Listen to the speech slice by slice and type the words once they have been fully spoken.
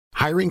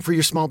Hiring for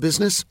your small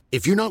business?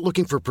 If you're not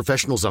looking for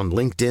professionals on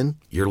LinkedIn,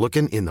 you're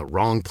looking in the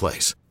wrong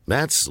place.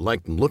 That's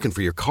like looking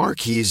for your car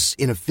keys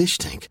in a fish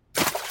tank.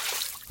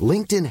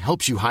 LinkedIn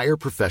helps you hire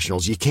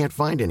professionals you can't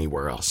find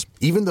anywhere else,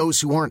 even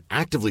those who aren't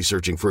actively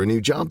searching for a new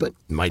job but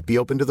might be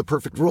open to the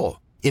perfect role.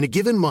 In a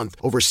given month,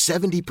 over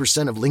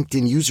 70% of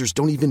LinkedIn users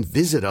don't even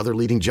visit other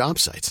leading job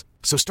sites.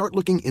 So start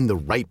looking in the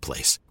right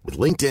place. With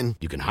LinkedIn,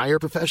 you can hire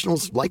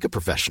professionals like a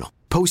professional.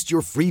 Post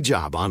your free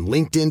job on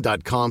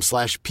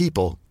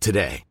linkedin.com/people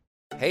today.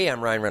 Hey,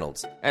 I'm Ryan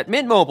Reynolds. At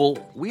Mint Mobile,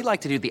 we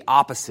like to do the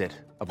opposite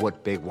of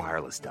what Big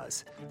Wireless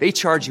does. They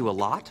charge you a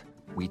lot,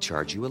 we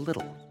charge you a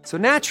little. So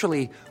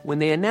naturally, when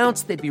they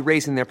announced they'd be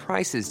raising their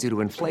prices due to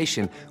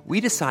inflation,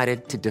 we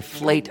decided to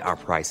deflate our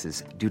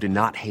prices due to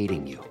not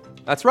hating you.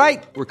 That's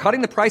right. We're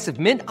cutting the price of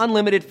Mint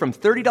Unlimited from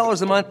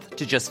 $30 a month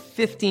to just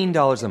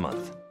 $15 a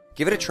month.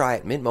 Give it a try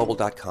at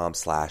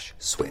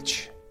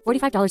mintmobile.com/switch.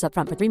 $45 up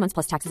front for 3 months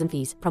plus taxes and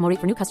fees. Promo rate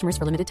for new customers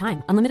for limited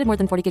time. Unlimited more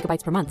than 40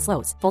 gigabytes per month.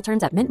 Slows full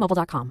terms at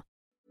mintmobile.com.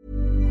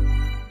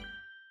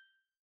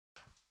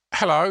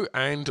 Hello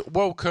and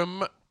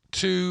welcome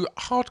to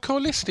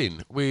Hardcore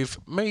Listening with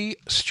me,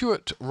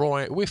 Stuart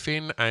Roy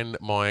Whiffin, and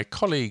my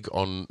colleague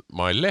on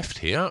my left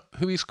here,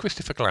 who is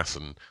Christopher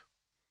Glasson.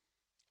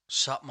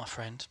 Sup, my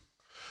friend?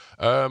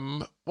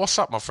 What's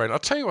up, my friend? I'll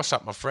tell you what's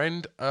up, my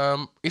friend.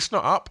 It's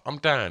not up. I'm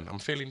down. I'm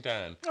feeling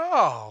down.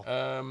 Oh,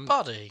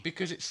 buddy.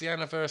 Because it's the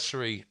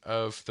anniversary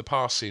of the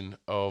passing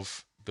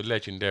of the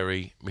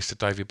legendary Mr.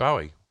 David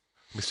Bowie.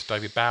 Mr.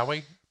 David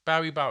Bowie?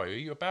 Bowie. Are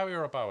you a Bowie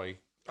or a Bowie?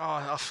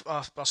 Oh,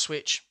 I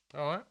switch.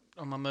 All right.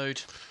 On my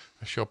mood.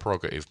 That's your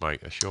prerogative,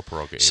 mate. That's your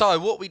prerogative. So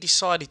what we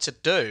decided to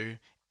do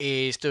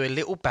is do a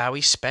little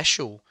Bowie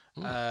special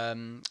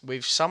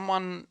with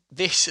someone.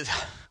 This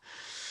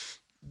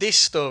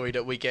story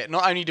that we get,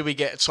 not only do we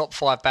get top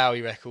 5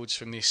 Bowie records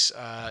from this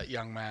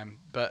young man,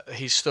 but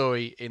his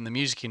story in the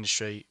music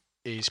industry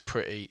is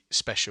pretty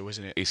special,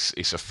 isn't it?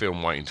 It's a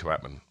film waiting to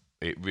happen.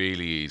 It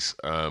really is.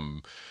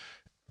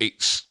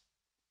 It's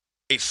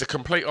the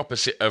complete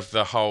opposite of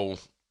the whole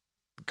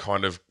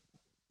kind of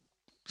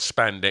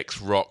spandex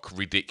rock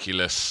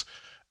ridiculous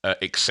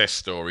excess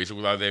stories,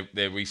 although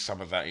there is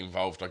some of that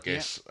involved, I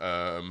guess.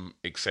 Yeah.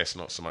 Excess,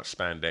 not so much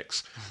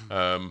spandex.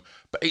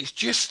 But it's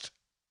just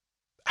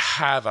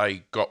how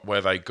they got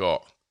where they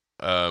got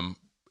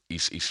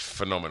is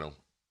phenomenal.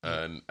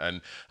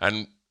 And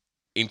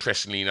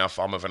interestingly enough,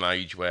 I'm of an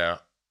age where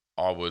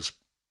I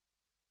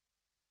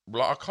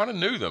kind of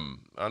knew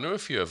them. I knew a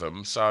few of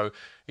them, so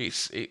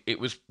it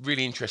was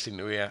really interesting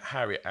to hear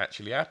how it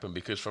actually happened,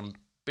 because from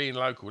being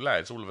local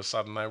lads, all of a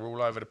sudden they were all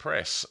over the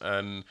press,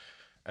 and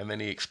then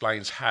he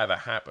explains how that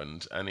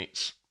happened, and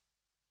it's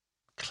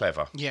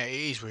clever. Yeah,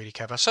 it is really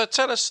clever. So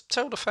tell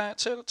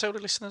the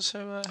listeners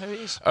who it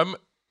is.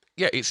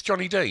 Yeah, it's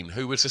Johnny Dean,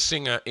 who was a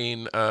singer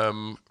in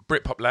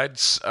Britpop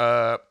Lads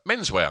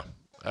Menswear,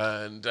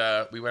 and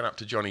we went up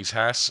to Johnny's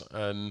house,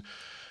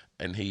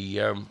 and he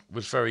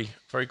was very,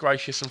 very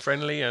gracious and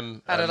friendly,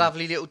 and had a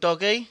lovely little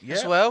doggy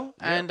as well,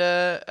 and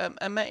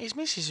met his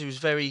missus, who was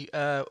very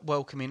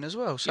welcoming as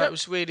well. So it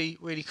was really,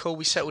 really cool.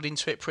 We settled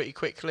into it pretty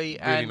quickly.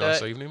 Really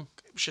nice evening.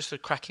 It was just a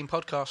cracking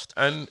podcast.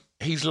 And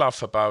his love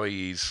for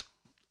Bowie is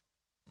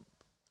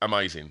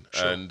amazing,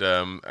 sure. And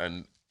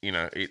you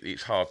know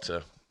it's hard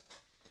to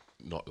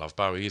not love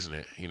Bowie, isn't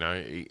it? You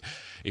know,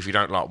 if you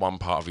don't like one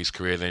part of his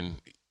career,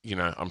 then you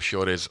know I'm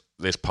sure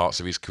there's parts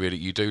of his career that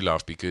you do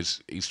love,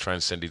 because he's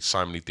transcended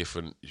so many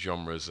different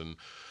genres and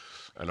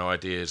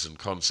ideas and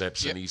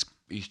concepts, and he's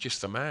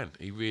just the man.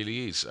 He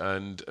really is,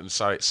 and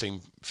so it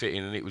seemed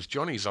fitting, and it was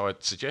Johnny's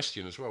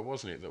suggestion as well,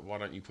 wasn't it? That why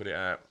don't you put it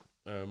out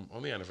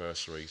on the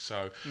anniversary?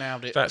 So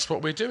nailed it. That's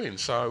what we're doing.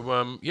 So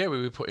we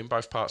were putting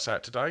both parts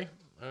out today.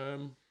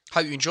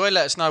 Hope you enjoy.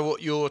 Let us know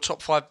what your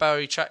top 5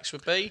 Bowie tracks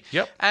would be.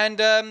 Yep.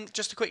 And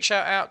just a quick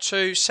shout out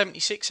to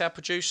 76, our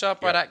producer,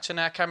 Brad Acton,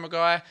 our camera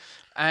guy,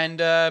 and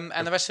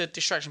the rest of the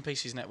Distraction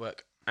Pieces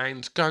network.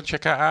 And go and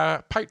check out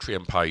our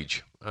Patreon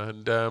page.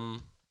 And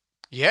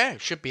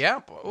it should be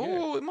out.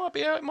 Oh, it might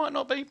be out, it might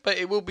not be, but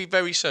it will be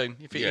very soon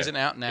if it isn't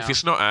out now. If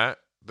it's not out,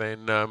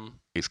 then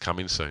it's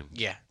coming soon.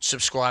 Yeah.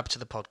 Subscribe to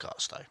the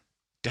podcast though.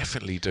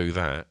 Definitely do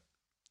that.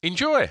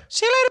 Enjoy.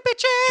 See you later,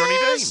 bitches. Johnny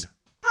Dean.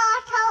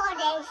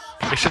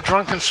 It's a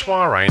drunken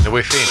soiree in the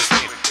Whiffin.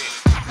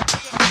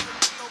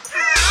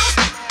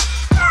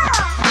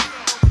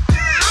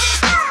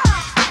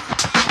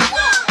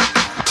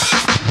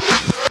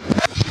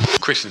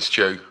 Chris and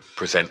Stu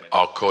present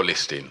Hardcore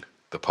Listing,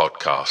 the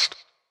podcast.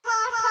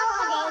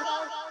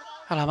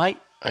 Hello, mate.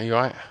 Are you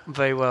right?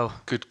 Very well.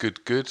 Good.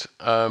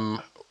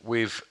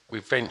 We've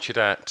ventured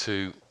out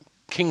to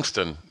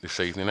Kingston this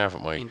evening,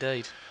 haven't we?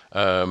 Indeed.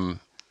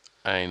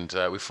 And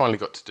we finally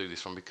got to do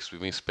this one because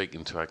we've been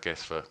speaking to our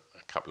guests for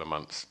a couple of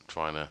months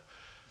trying to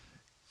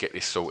get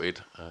this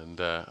sorted, and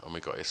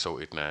we got it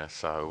sorted now.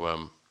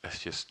 So let's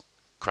just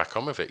crack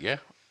on with it, yeah?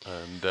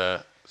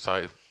 And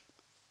so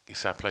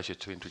it's our pleasure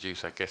to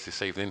introduce our guest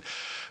this evening,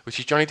 which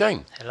is Johnny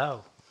Dean.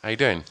 Hello. How you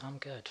doing? I'm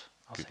good,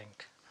 I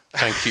think.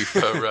 Thank you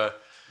for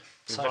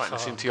inviting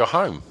us into your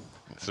home.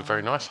 It's a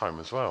very nice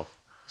home as well.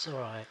 It's all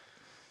right.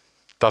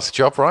 Does the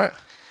job, right?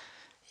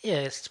 Yeah,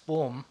 it's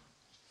warm.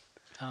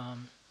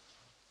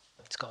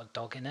 It's got a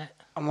dog in it.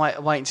 I'm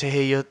waiting to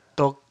hear your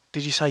dog.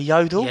 Did you say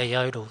yodel?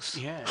 Yeah, yodels.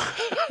 Yeah.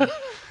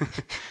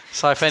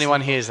 So if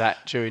anyone hears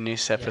that during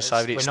this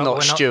episode, it's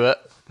not Stuart.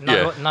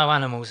 No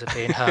animals are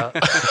being hurt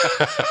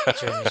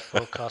during this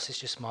broadcast. It's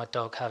just my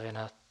dog having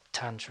a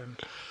tantrum.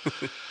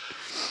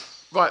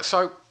 Right,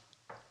 so,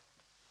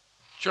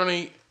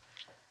 Johnny...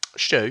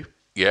 Stu,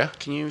 Yeah?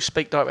 can you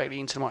speak directly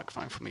into the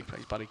microphone for me,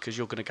 please, buddy? Because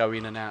you're going to go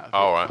in and out of it.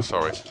 All right,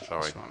 sorry. That's all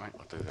right, mate.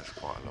 I do this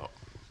quite a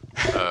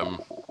lot.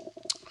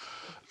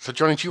 So,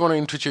 Johnny, do you want to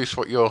introduce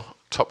what your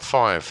top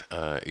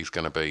 5 is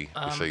going to be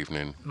this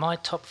evening? My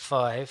top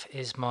 5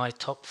 is my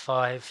top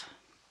 5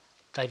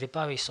 David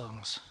Bowie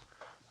songs.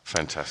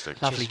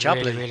 Fantastic. Lovely Which is jubbly.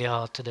 really, really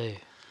hard to do,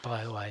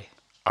 by the way.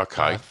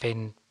 Okay.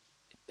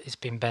 It's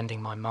been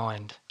bending my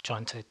mind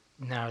trying to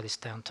narrow this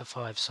down to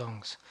 5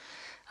 songs,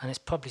 and it's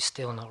probably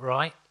still not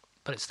right,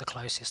 but it's the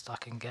closest I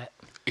can get.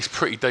 It's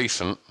pretty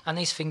decent. And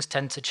these things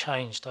tend to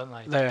change, don't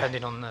they? Yeah.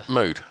 Depending on the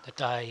Mood. the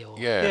day or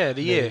Yeah,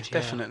 the year, Mood, yeah.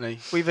 definitely.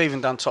 We've even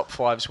done top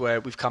 5s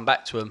where we've come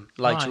back to them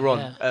later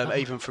Right, on, yeah.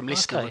 even from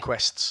listener Okay.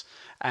 requests.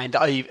 And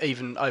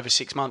even over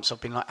 6 months,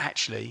 I've been like,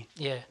 actually,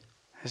 Yeah.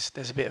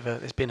 there's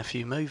been a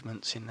few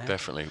movements in there.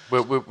 Definitely.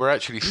 We're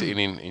actually sitting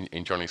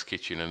in Johnny's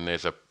kitchen, and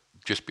there's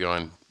just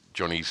behind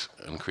Johnny's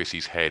and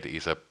Chrissy's head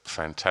is a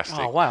fantastic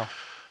Oh wow!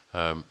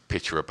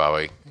 picture of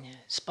Bowie. Yeah.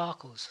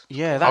 Sparkles.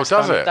 Yeah, that's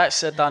does done, it?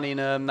 That's done in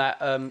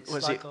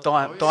was like it a-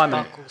 diamond?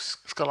 Sparkles.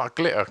 It's got like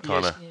glitter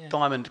kind of Yeah.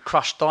 Diamond,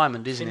 crushed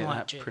diamond, isn't Thin it?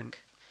 white That ink. print.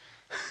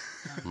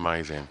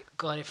 amazing.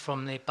 Got it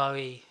from the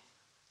Bowie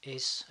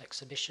Is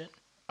exhibition.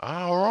 Oh,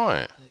 all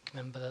right. I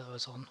remember that I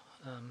was on,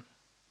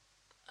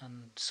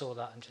 and saw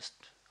that and just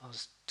I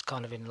was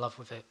kind of in love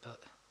with it,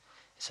 but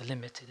it's a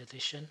limited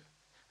edition,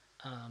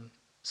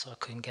 so I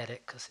couldn't get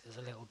it because it was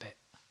a little bit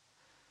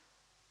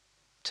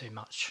too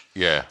much.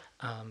 Yeah.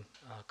 I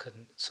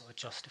couldn't sort of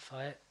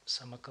justify it,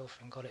 so my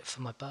girlfriend got it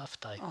for my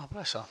birthday. Oh,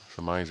 bless her. It's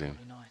amazing.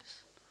 Really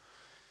nice.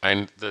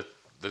 And the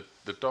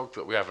dog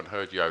that we haven't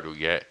heard yodel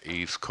yet,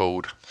 he's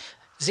called...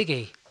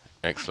 Ziggy,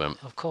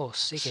 Excellent. of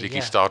course. Ziggy, Ziggy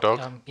yeah.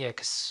 Stardog? Yeah,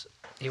 because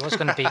he was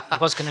going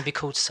to be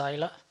called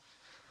Sailor,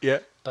 Yeah.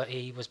 but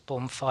he was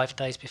born 5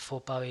 days before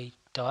Bowie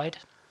died,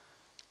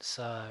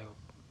 so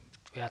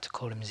we had to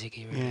call him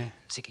Ziggy. Really. Yeah.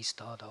 Ziggy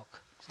Stardog.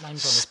 His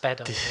name's on his bed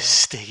over there.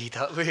 Sticky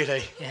duck,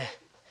 really. Yeah.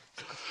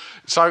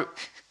 So,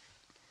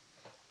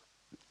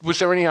 was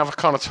there any other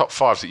kind of top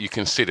 5s that you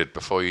considered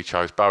before you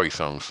chose Bowie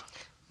songs?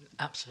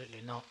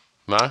 Absolutely not.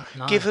 No?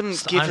 No, Given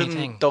it's the only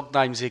thing. dog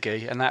named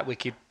Ziggy and that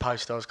wicked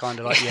post, I was kind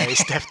of like, yeah,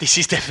 this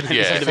is definitely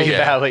Yeah, going to be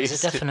yeah. Bowie.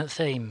 It's a definite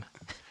theme.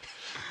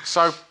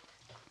 So,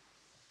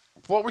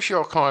 what was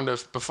your kind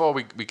of... Before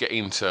we get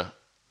into...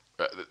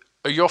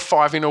 are your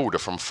 5 in order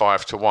from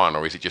 5 to 1,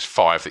 or is it just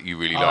 5 that you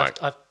really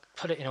like? I've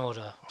put it in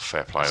order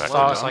Fair play. as That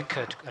far good. as I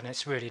could, and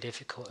it's really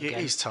difficult. It Again.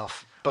 is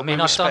tough. I But mean,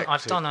 we I've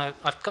respect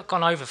it.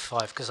 gone over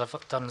 5 because I've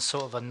done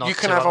sort of a nod. You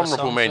can to have other honourable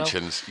songs, though.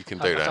 mentions. You can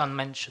do I've that. done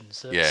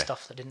mentions of Yeah.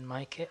 stuff that didn't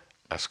make it,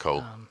 That's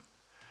cool.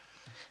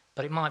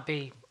 but it might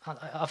be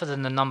other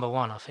than the number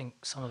 1. I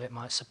think some of it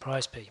might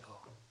surprise people.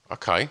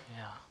 Okay.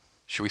 Yeah.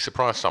 Should we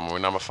surprise someone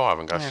with number 5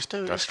 and go, Yeah, let's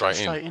go go straight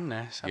straight in? in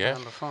there. So Yeah.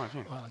 number 5.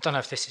 Yeah. Well, I don't know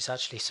if this is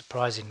actually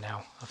surprising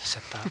now. I've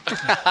said that.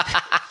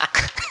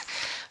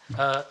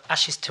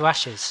 Ashes to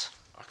Ashes.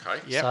 Okay.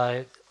 Yep.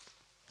 So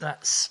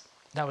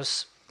that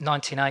was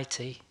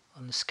 1980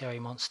 on the Scary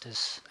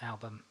Monsters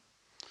album.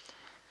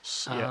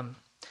 Yeah.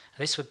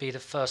 This would be the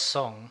first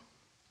song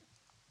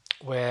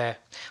where,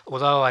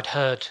 although I'd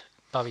heard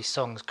Bowie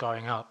songs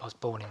growing up, I was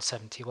born in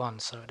 71,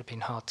 so it would have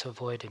been hard to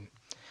avoid him.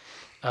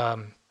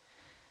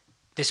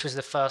 This was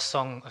the first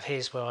song of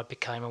his where I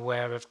became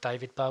aware of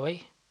David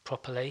Bowie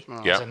properly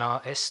Yeah. as an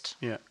artist.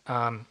 Yeah.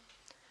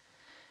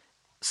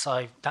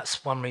 So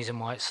that's one reason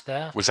why it's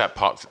there. Was that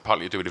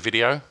partly to do with the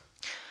video?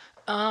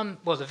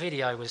 Well, the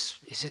video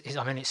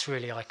I mean, it's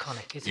really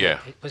iconic, isn't Yeah.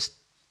 it? It was,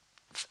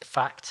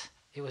 fact,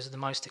 it was the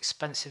most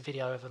expensive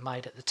video ever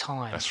made at the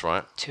time. That's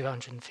right.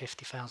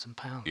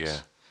 £250,000. Yeah.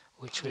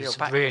 Which Yeah, was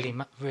back really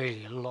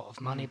a lot of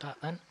money back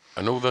then.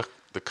 And all the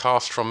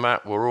cast from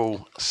that were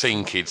all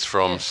scene kids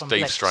from Yeah, Steve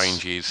Blitz.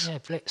 Strange's Yeah,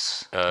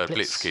 Blitz.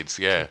 Blitz Kids,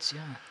 yeah.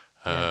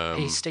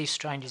 Yeah. Steve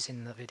Strange is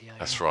in the video.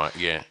 That's yeah. right,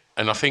 yeah.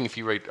 And I think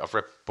I've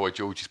read Boy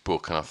George's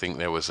book, and I think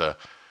there was a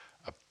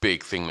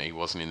big thing that he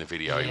wasn't in the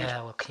video.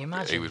 Yeah, well, can you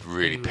imagine? He was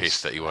really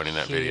pissed that he wasn't in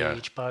that video.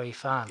 Huge Bowie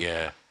fan.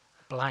 Yeah,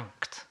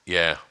 Blanked.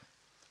 yeah,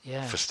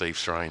 Yeah. for Steve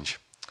Strange.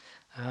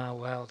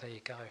 Well, there you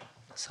go.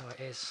 That's how it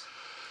is.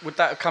 Would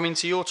that have come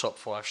into your top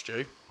 5,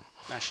 Stu?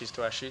 Ashes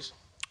to Ashes?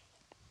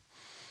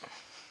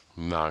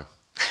 No,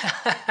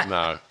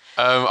 no.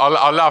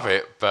 I love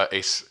it, but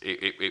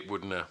it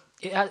wouldn't have.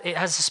 It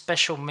has a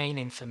special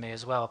meaning for me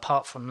as well.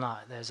 Apart from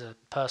that, there's a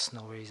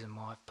personal reason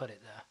why I've put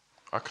it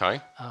there.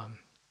 Okay. Do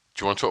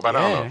you want to talk about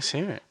that or not? let's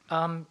hear it.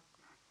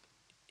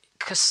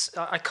 Because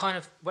I kind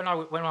of when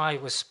I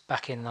was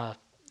back in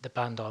the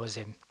band I was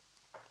in,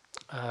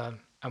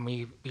 and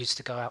we used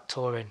to go out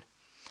touring,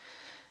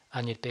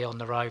 and you'd be on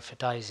the road for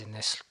days in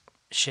this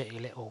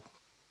shitty little.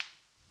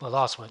 Well,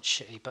 ours weren't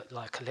shitty, but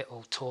like a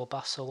little tour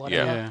bus or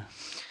whatever. Yeah.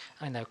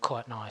 I mean, they were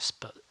quite nice,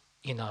 but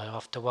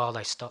after a while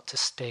they start to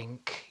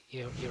stink.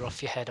 You're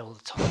off your head all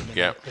the time.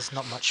 There's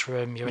not much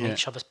room. You're in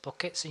each other's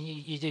pockets, and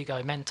you do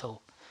go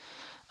mental.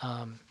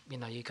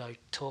 You go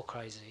tour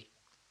crazy.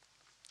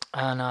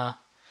 And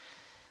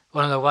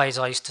one of the ways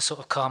I used to sort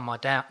of calm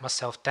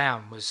myself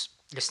down was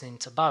listening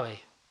to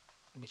Bowie,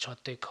 which I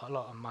do quite a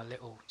lot on my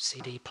little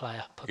CD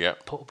player,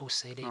 portable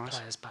CD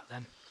players back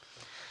then.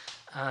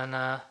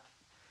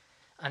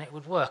 And it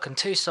would work. And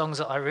two songs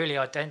that I really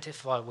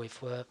identify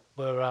with were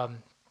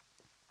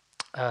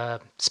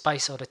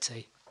Space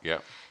Oddity. Yeah.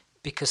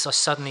 Because I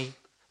suddenly,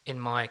 in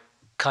my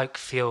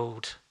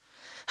coke-fueled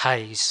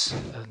haze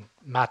and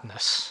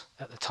madness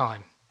at the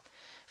time,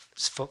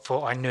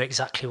 thought I knew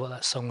exactly what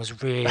that song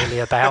was really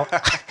about.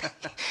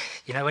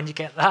 When you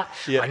get that,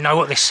 I know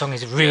what this song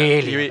is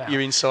really about.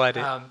 You're inside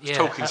it.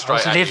 Talking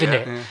straight I was living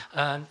at you, it.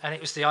 And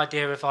it was the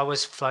idea of I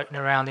was floating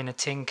around in a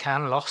tin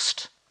can,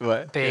 lost,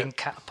 being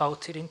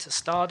catapulted into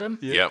stardom.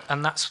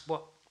 And that's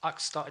what I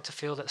started to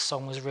feel that the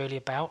song was really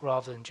about,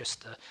 rather than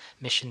just the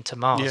mission to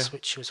Mars,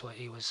 which was what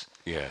he was.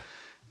 Yeah.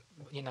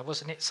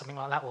 Wasn't it something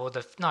like that? Or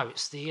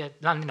it's the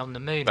landing on the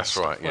moon. That's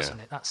stuff, right.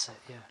 Wasn't it? That's it.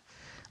 Yeah.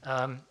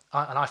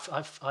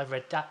 I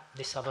read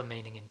this other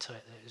meaning into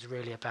it. That it was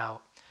really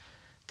about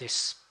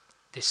this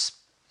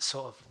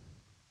sort of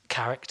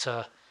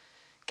character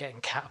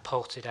getting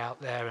catapulted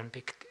out there and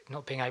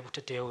not being able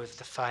to deal with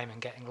the fame and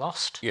getting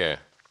lost. Yeah.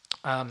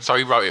 So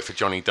he wrote it for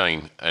Johnny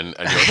Dean, and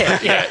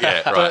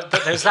right.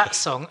 But there's that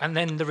song, and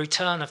then the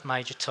return of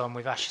Major Tom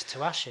with Ashes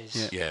to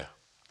Ashes. Yeah.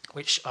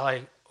 Which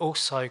I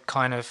also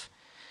kind of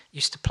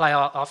used to play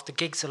after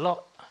gigs a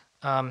lot,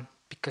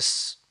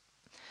 because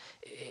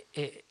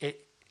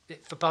it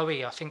for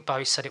Bowie, I think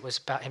Bowie said it was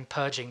about him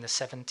purging the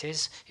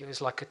 70s. It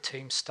was like a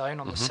tombstone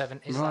on the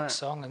 70s, that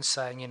song, and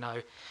saying,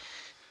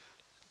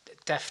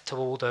 death to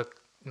all the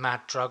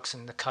mad drugs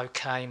and the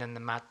cocaine and the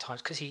mad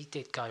times, because he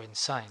did go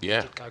insane.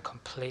 Yeah. He did go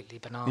completely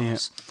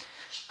bananas.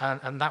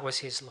 And that was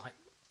his,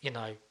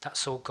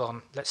 that's all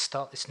gone. Let's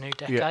start this new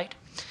decade. Yeah.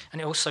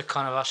 And it also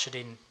kind of ushered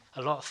in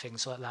a lot of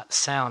things like that. The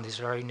sound is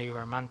very new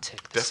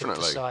romantic. The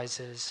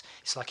synthesizers,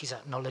 it's like he's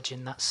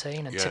acknowledging that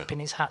scene and tipping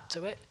his hat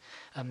to it,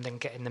 and then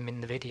getting them in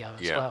the video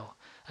as well.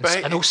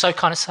 And also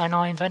kind of saying,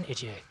 I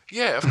invented you.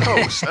 Yeah, of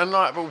course. And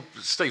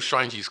Steve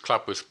Strange's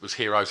club was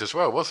Heroes as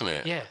well, wasn't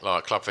it? Yeah.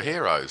 Like Club for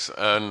Heroes.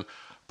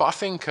 But I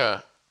think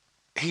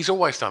he's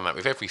always done that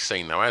with every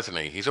scene though, hasn't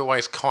he? He's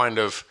always kind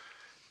of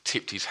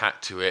tipped his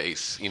hat to it.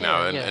 It's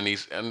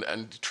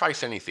and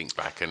trace anything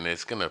back, and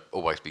there's going to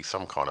always be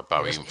some kind of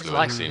Bowie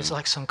influence. It's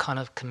like some kind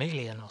of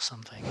chameleon or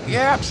something.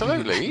 Yeah,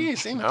 absolutely. He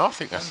is. I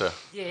think that's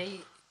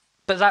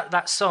But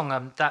that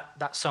song,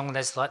 that song,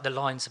 there's like the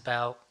lines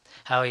about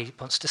how he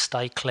wants to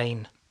stay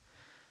clean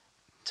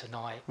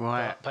tonight,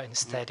 right? But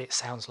instead, it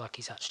sounds like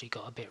he's actually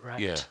got a bit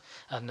wrecked,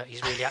 and that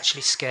he's really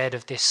actually scared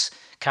of this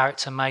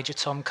character, Major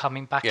Tom,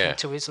 coming back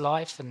into his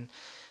life and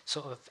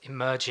sort of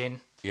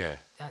emerging. Yeah.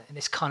 And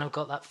it's kind of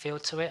got that feel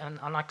to it, and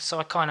I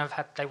kind of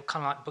they were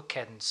kind of like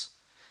bookends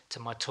to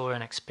my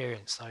touring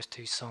experience, those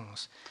two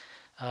songs,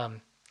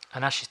 and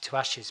Ashes to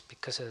Ashes,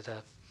 because of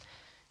the,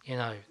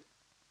 I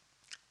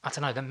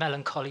don't know, the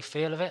melancholy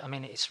feel of it. I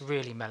mean, it's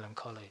really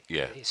melancholy.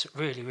 Yeah. It's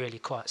really, really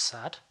quite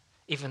sad,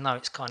 even though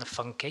it's kind of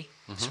funky.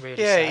 It's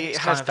really sad. It's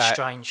kind of a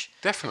strange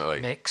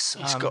mix.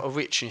 It's got a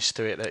richness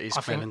to it that is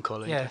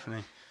melancholy,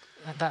 definitely.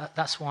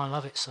 That's why I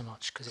love it so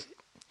much, because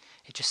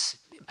it just...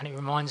 And it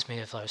reminds me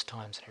of those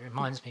times, and it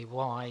reminds me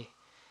why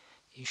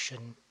you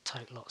shouldn't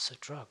take lots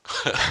of drugs.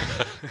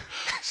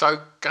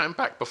 So going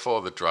back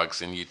before the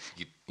drugs, and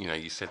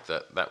you said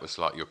that was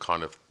like your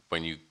kind of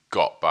when you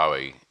got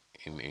Bowie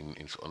in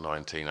sort of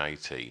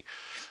 1980.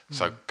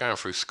 So going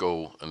through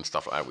school and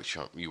stuff like that, which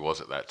you was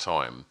at that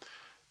time,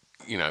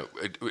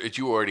 had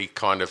you already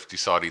kind of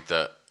decided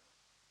that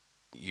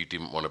you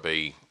didn't want to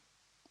be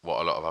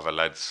what a lot of other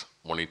lads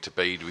wanted to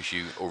be? Was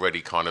you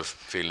already kind of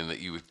feeling that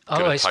you were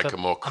going to take a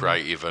more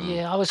creative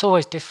I was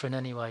always different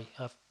anyway.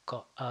 I've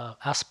got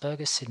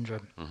Asperger's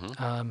syndrome,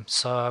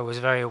 so I was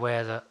very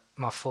aware that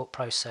my thought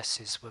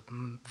processes were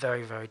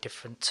very, very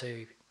different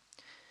to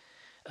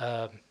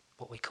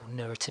what we call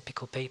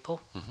neurotypical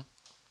people.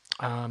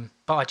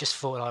 But I just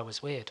thought I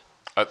was weird.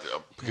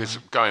 Because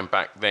going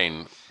back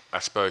then,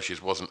 Asperger's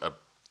wasn't a...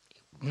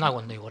 No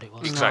one knew what it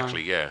was.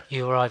 Exactly,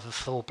 You were either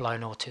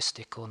full-blown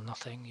autistic or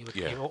nothing. You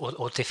were,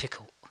 or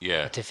difficult.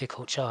 Yeah. A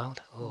difficult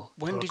child or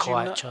a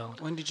quiet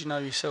child. When did you know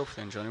yourself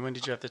then, Johnny? When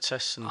did you have the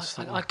tests and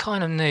stuff? I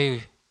kind of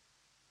knew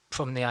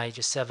from the age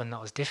of 7 that I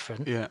was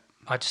different. Yeah.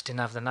 I just didn't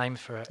have the name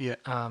for it. Yeah.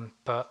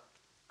 But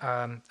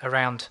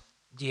around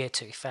the year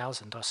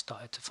 2000, I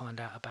started to find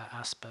out about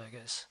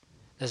Asperger's.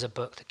 There's a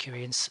book, The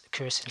Curious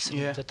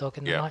Incident of the Dog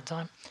in the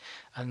Nighttime,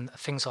 and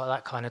things like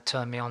that kind of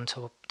turned me on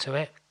to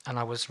it. And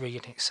I was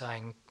reading it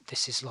saying,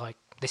 this is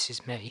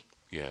me.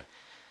 Yeah.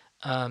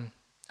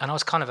 And I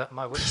was kind of at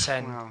my wit's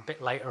end a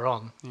bit later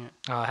on. Yeah.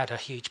 I had a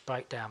huge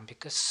breakdown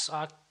because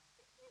I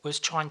was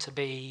trying to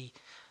be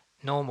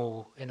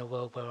normal in a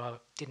world where I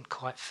didn't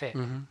quite fit.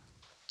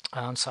 So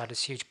I had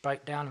this huge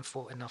breakdown and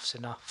thought enough's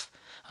enough.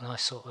 And I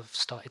sort of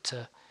started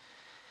to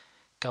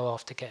go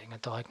after getting a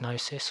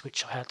diagnosis,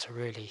 which I had to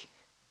really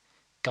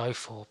go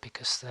for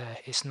because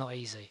it's not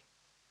easy.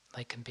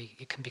 It can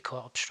be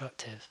quite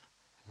obstructive.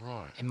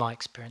 Right. In my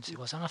experience, it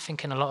was, and I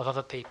think in a lot of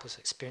other people's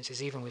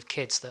experiences, even with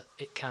kids, that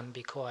it can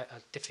be quite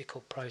a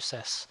difficult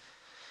process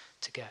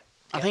to get.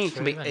 I think it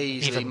can be through and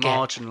easily even get.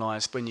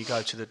 marginalised when you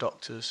go to the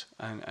doctors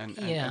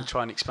and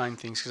try and explain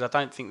things, because I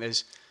don't think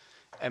there's,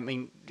 I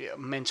mean,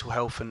 mental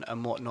health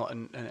and whatnot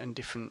and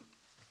different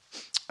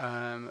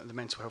the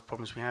mental health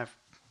problems we have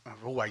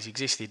always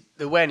existed.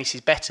 The awareness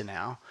is better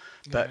now,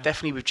 but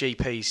definitely with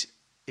GPs,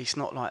 it's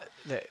not like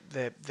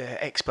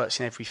they're experts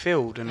in every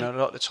field, and a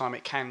lot of the time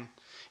it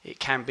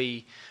can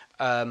be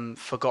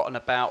forgotten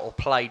about or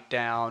played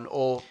down,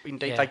 or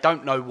indeed they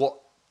don't know what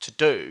to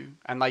do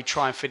and they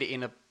try and fit it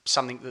in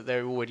something that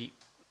they're already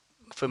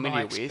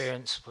familiar with. My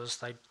experience was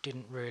they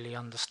didn't really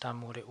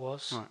understand what it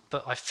was, right.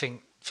 But I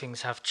think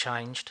things have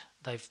changed.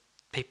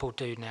 People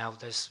do now.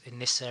 In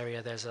this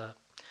area there's a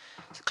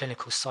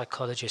clinical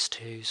psychologist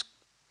who's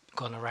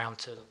gone around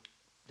to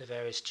the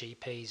various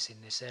GPs in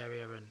this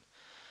area and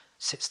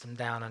sits them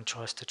down and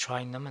tries to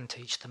train them and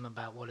teach them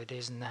about what it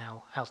is and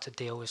how to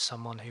deal with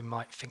someone who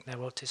might think they're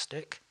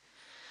autistic.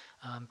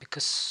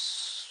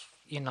 Because,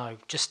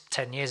 just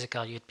 10 years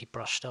ago you'd be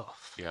brushed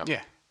off.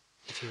 Yeah.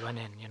 If you went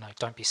in,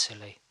 don't be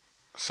silly.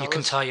 So you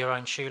can tie your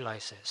own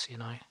shoelaces,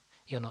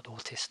 You're not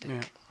autistic.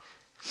 Yeah.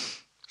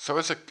 So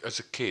as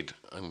a kid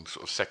in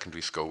sort of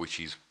secondary school, which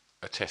is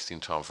a testing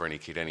time for any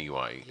kid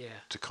anyway,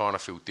 to kind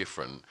of feel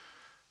different,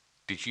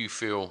 did you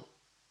feel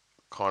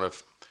kind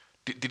of...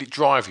 Did it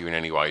drive you in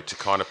any way to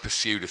kind of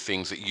pursue the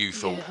things that you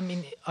thought... Yeah, I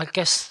mean, I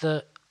guess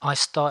that I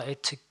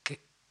started to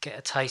get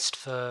a taste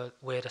for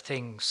weirder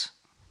things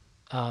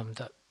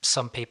that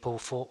some people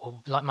thought,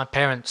 or like my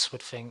parents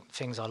would think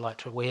things I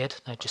liked were weird.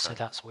 They'd just say,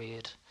 that's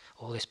weird,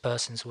 or this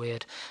person's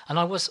weird. And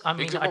what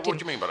do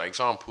you mean by that?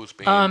 Examples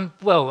being...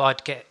 Well,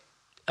 I'd get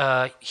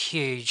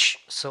huge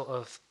sort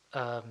of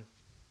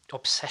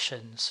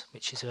obsessions,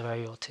 which is a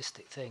very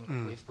autistic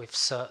thing with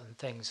certain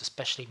things,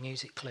 especially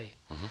musically.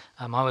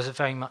 Mm-hmm. I was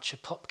very much a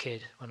pop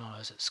kid when I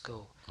was at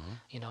school.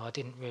 Mm-hmm.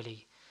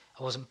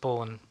 I wasn't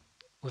born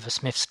with a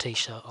Smiths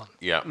t-shirt on.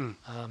 Yeah.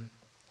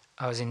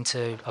 I was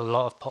into a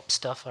lot of pop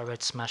stuff. I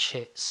read smash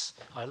hits.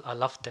 I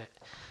loved it.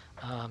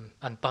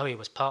 And Bowie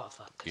was part of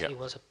that because he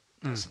was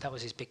that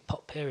was his big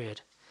pop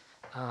period.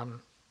 I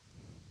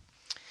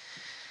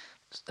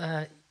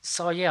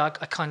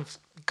kind of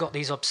got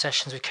these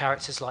obsessions with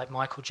characters, like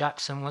Michael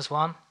Jackson was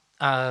one.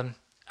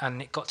 And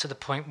it got to the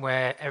point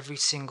where every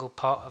single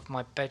part of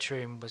my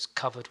bedroom was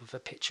covered with a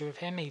picture of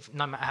him, even,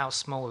 no matter how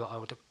small that I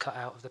would have cut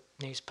out of the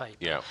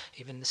newspaper,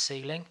 even the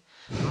ceiling.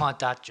 And my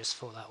dad just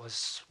thought that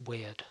was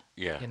weird.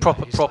 Yeah.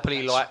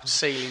 Properly like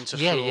ceiling to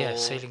floor. Yeah,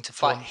 ceiling to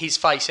floor. Like his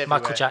face everywhere.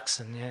 Michael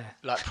Jackson,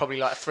 yeah.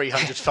 Probably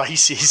 300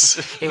 faces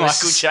of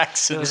Michael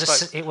Jackson.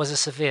 It was a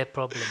severe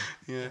problem.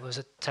 Yeah. It was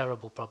a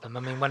terrible problem. I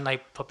mean, when they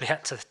probably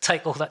had to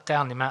take all that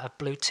down, the amount of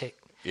blue tack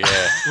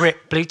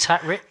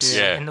rips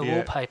in the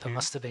wallpaper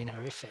must have been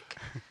horrific.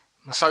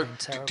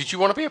 Did you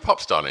want to be a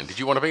pop star then? Did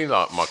you want to be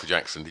like Michael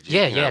Jackson? Did you?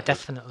 Yeah,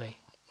 definitely.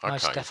 Okay.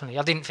 Most definitely.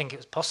 I didn't think it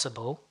was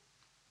possible,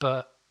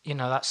 but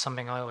that's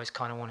something I always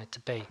kind of wanted to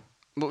be.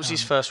 What was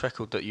his first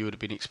record that you would have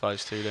been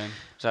exposed to then?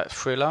 Was that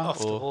Thriller? Off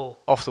the Wall.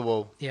 Off the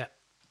Wall. Yeah,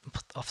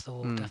 Off the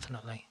Wall,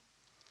 definitely.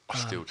 I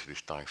still to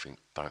this day think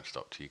Don't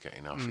Stop Till You Get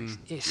Enough.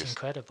 It's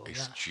incredible.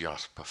 It's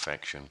just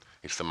perfection.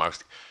 It's the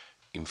most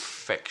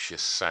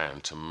infectious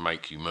sound to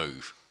make you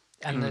move.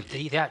 And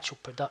the actual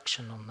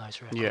production on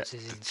those records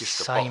is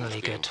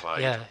insanely good.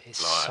 Yeah, it's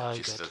so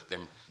good.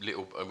 Them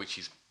little, which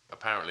is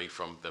apparently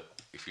from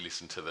if you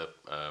listen to the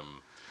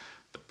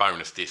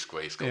bonus disc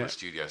where he's got the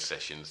studio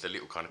sessions, the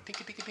little kind of ding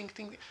ding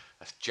ding.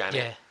 That's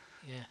Janet.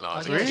 Yeah.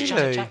 Like, really?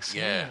 Janet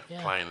Jackson,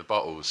 playing the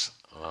bottles.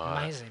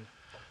 Amazing.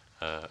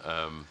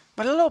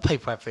 But a lot of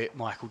people have it,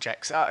 Michael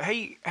Jackson.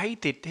 He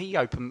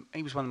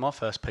was one of my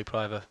first people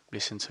I ever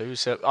listened to.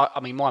 So I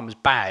mean, mine was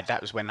Bad.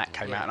 That was when that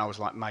came out, and I was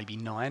like maybe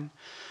 9.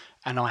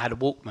 And I had a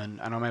Walkman,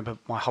 and I remember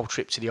my whole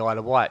trip to the Isle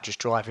of Wight, just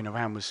driving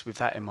around with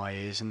that in my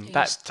ears, and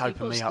that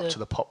opened me up to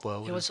the pop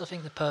world. He was, I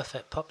think, the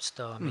perfect pop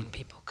star. I mean,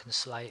 people can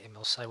slate him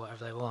or say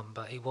whatever they want,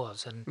 but he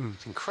was, and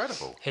it's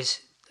incredible. His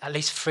at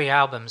least 3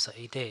 albums that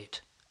he did.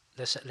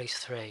 There's at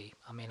least 3.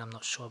 I mean, I'm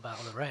not sure about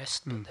all the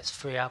rest, but there's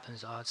 3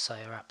 albums that I'd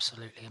say are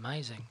absolutely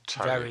amazing.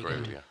 Totally Very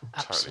good.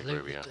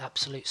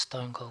 Absolute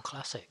stone cold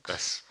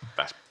classics.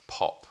 That's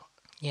pop.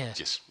 Yeah.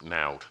 Just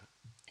nailed.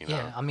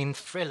 Yeah, I mean,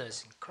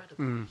 Thriller's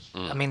incredible.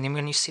 I mean,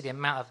 when you see the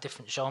amount of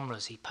different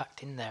genres he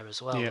packed in there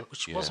as well,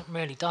 which wasn't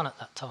really done at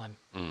that time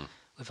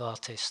with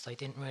artists. They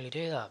didn't really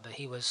do that, but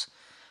he was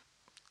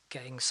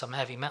getting some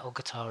heavy metal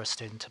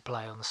guitarist in to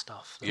play on the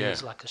stuff. It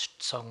was like a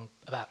song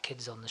about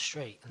kids on the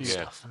street and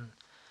stuff, and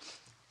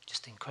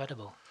just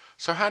incredible.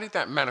 So how did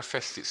that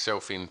manifest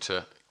itself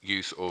into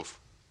you sort of...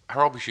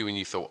 How old was you when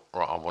you thought,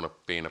 right, I want to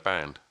be in a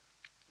band?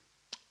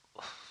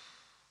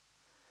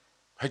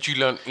 Had you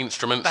learnt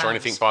instruments or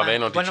anything by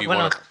then, or did you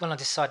want to... When I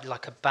decided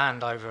like a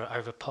band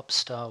over pop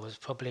star was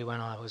probably when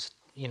I was,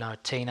 a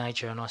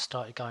teenager and I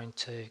started going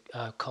to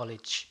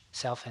college,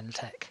 Southend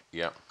Tech.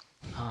 Yeah.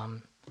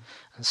 And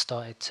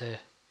started to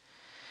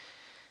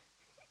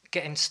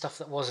get into stuff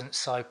that wasn't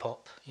so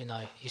pop.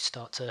 You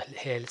start to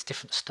hear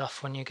different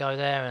stuff when you go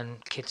there,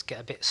 and kids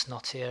get a bit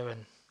snottier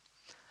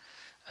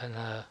and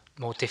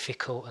more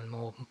difficult and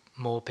more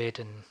morbid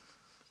and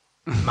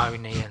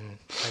moany, and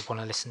they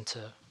want to listen to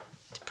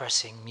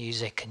depressing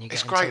music, and you get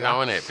it's into great that.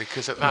 though, isn't it?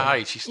 Because at that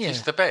age,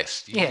 it's the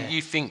best.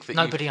 You think that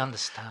nobody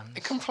understands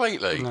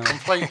completely.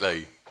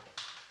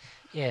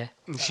 Yeah.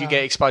 So you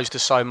get exposed to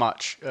so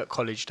much at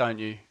college, don't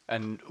you?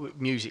 And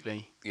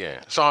musically.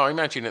 Yeah. So I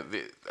imagine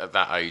at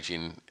that age,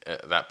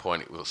 at that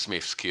point, it was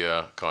Smiths,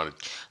 Cure, kind of.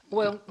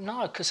 Well,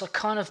 no, because I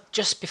kind of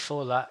just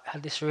before that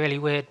had this really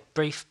weird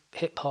brief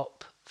hip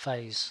hop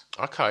phase.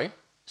 Okay.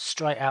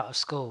 Straight out of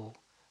school.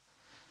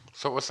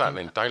 So what's that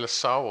then? De La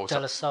Soul? De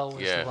La Soul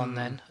was the one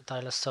then.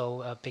 De La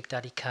Soul, Big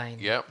Daddy Kane,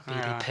 Yep.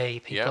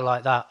 BDP, people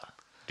like that.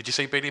 Did you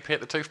see BDP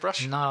at the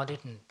Toothbrush? No, I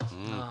didn't.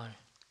 No.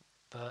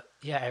 But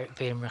yeah, Eric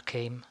B and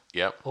Rakim.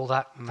 Yep. All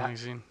that.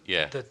 Amazing.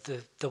 Yeah.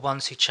 The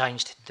ones who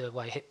changed the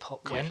way hip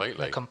hop went.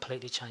 Completely. They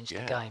completely changed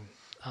the game.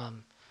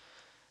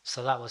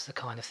 So that was the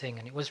kind of thing,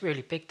 and it was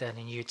really big then.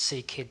 And you'd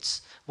see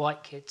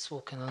white kids,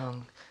 walking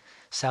along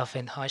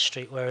Southend High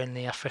Street wearing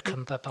the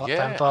African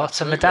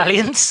Bambaataa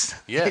medallions.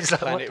 Yeah. It's like,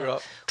 Planet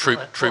Rock.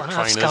 Troop trainers.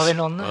 What's going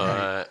on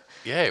there?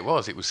 Yeah, it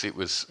was. It was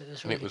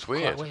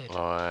weird.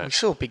 We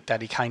saw Big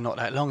Daddy Kane not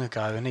that long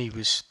ago, and he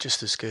was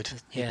just as good.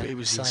 Yeah, it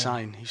was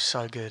insane. He was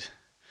so good.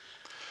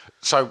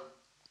 So,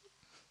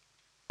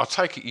 I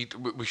take it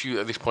was you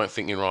at this point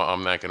thinking, right,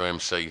 I'm now going to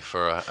MC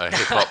for a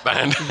hip hop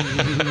band?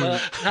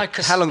 No,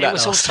 because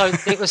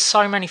it was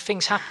so many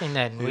things happening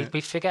then. Yeah. We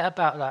forget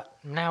about that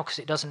now because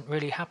it doesn't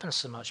really happen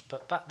so much.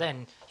 But back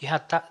then, you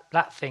had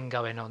that thing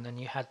going on, and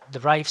you had the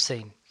rave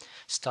scene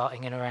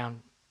starting in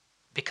around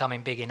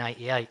becoming big in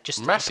 '88.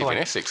 Just massive in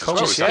Essex as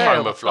well. It's the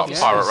home of like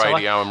pirate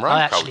radio and rave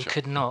I culture. actually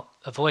could not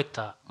avoid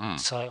that.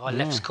 So I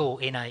left school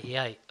in '88.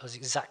 I was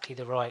exactly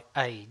the right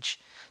age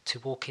to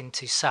walk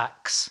into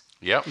Saks.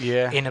 Yep.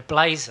 Yeah. In a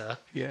blazer,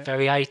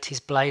 very 80s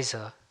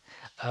blazer,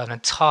 and a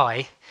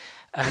tie,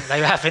 and they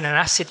were having an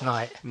acid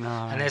night. No.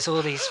 And there's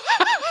all these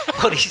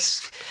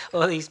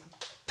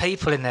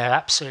people in there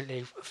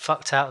absolutely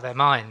fucked out of their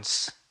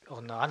minds.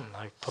 Or no, I don't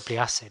know, probably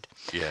acid.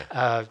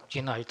 Yeah.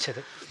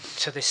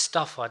 To this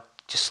stuff, I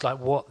just like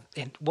what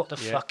the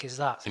fuck is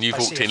that? And you've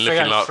walked in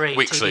looking like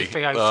Wixie.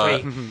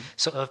 TV303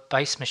 sort of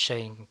bass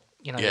machine,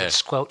 the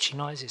squelchy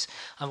noises.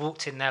 I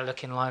walked in there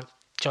looking like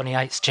Johnny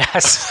Hates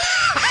Jazz.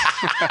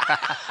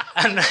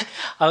 And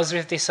I was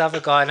with this other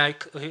guy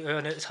who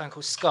at the time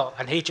called Scott,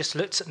 and he just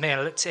looked at me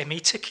and I looked at him. He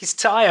took his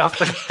tie off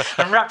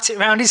and wrapped it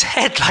around his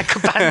head like a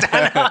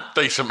bandana.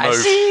 Decent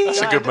move.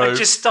 That's a good move. I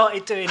just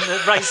started doing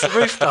the Raise the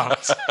Roof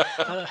dance.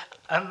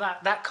 And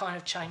that kind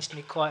of changed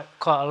me quite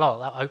a lot.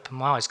 That opened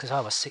my eyes because I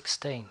was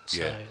 16.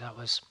 So that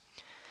was...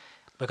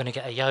 We're going to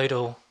get a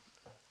yodel.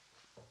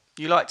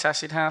 You liked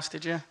Acid House,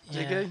 did you?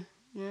 Yeah.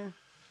 Yeah.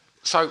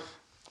 So...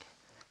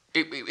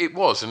 It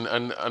was, and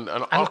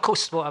of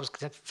course, what I was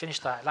going to finish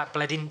that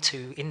bled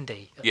into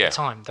indie at the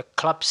time. The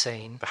club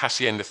scene, the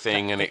Hacienda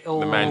thing, and the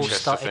all Manchester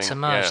started thing. to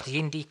merge. The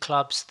indie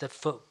clubs, the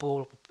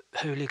football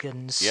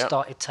hooligans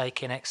started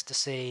taking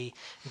ecstasy,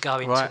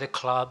 going to the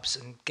clubs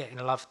and getting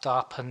loved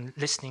up and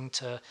listening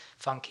to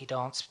funky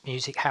dance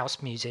music,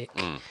 house music,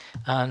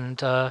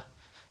 and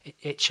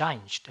it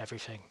changed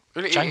everything.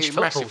 Well, it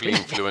massively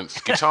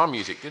influenced guitar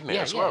music, didn't it,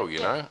 as well, you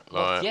know?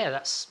 Well,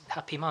 that's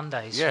Happy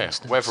Mondays, for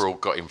instance. Weatherall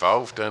got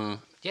involved and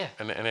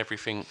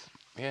everything.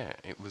 Yeah,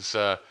 it's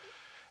a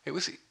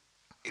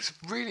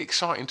really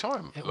exciting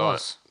time. It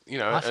was.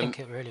 I think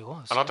it really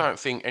was. And I don't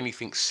think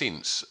anything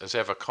since has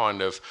ever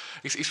kind of...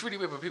 It's really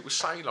weird when people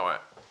say,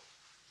 like,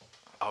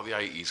 oh, the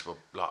 80s were,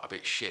 like, a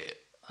bit shit.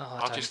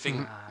 I just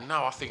think...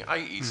 No, I think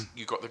 80s,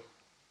 you got the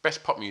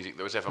best pop music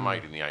that was ever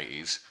made in the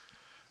 80s.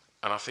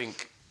 And I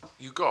think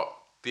you got...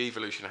 the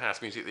evolution of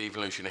house music, the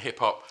evolution of hip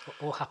hop,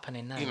 all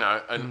happening now.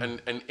 And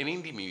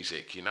indie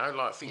music,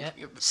 like things.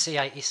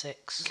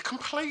 C86.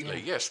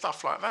 Completely,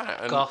 stuff like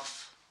that. And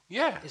Goth.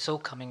 Yeah. It's all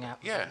coming out.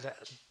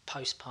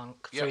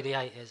 Post-punk through the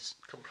 80s.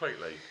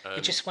 Completely.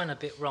 It just went a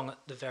bit wrong at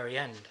the very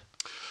end,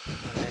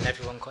 and then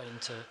everyone got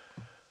into,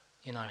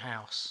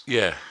 house.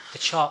 Yeah. The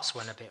charts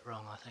went a bit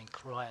wrong, I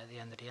think, right at the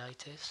end of the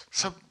 80s.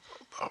 So.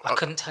 I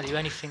couldn't tell you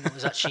anything that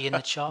was actually in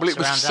the charts. Well, it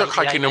was Stuck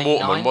Hiking and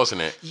Waterman,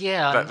 wasn't it?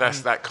 Yeah.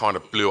 That kind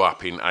of blew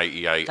up in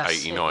 88,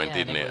 89,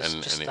 didn't it?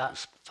 And it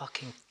was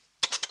fucking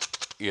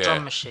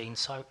drum machine,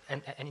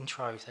 an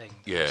intro thing.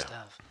 Yeah.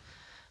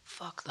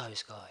 Fuck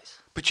those guys.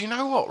 But you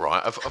know what,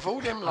 right? Of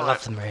all them, I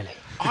love them really.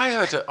 I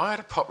heard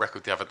a pop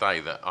record the other day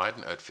that I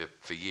hadn't heard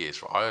for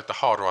years. Right? I heard The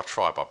Harder I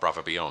Try by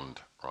Brother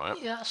Beyond. Right?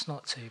 Yeah, that's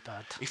not too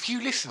bad. If you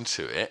listen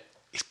to it,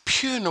 it's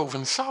pure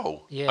Northern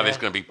Soul. Yeah. And there's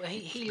going to be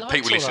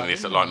people listening to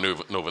this that like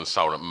Northern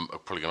Soul that are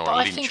probably going to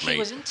want to lynch me. I think he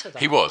was into that.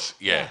 He was,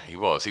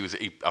 he was.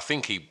 I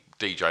think he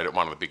DJ'd at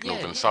one of the big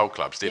Northern Soul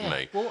clubs, didn't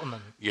he?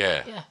 Waterman.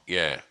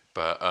 Yeah.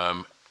 But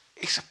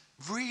it's a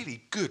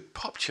really good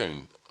pop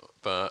tune.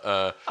 But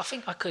I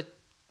think I could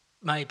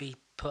maybe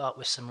put up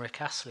with some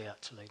Rick Astley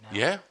actually now.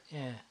 Yeah?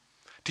 Yeah.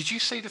 Did you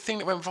see the thing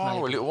that went viral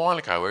a little while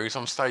ago where he was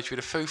on stage with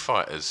the Foo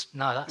Fighters?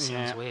 No, that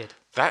sounds weird.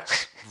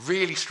 That's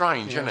really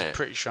strange, isn't it's it?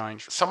 pretty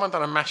strange. Someone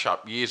done a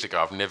mashup years ago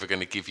of Never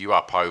Gonna Give You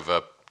Up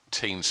over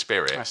Teen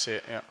Spirit. That's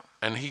it, yeah.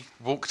 And he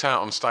walked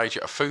out on stage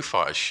at a Foo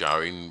Fighters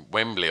show in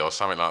Wembley or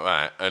something like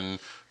that and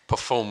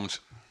performed,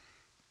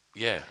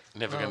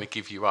 Never Gonna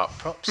Give You Up.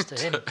 Props to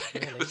him,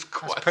 really. That's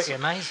pretty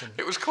amazing.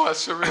 It was quite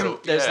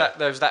surreal.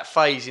 There was that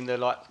phase in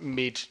the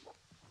mid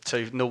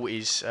to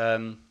noughties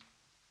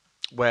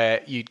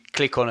where you'd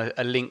click on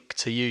a link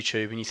to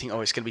YouTube and you think,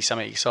 it's going to be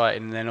something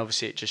exciting, and then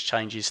obviously it just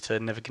changes to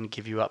Never Gonna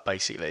Give You Up,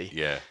 basically.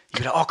 Yeah.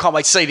 You'd be like, I can't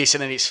wait to see this,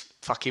 and then it's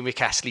fucking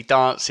Rick Astley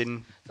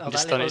dancing.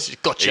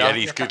 Gotcha. He had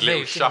his good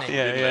little shuffle,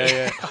 didn't he?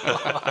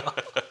 Yeah.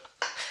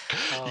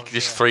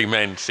 Just three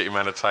men sitting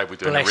around a table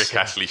doing Bless a Rick him.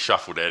 Astley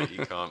shuffle there that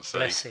you can't see.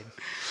 Bless him.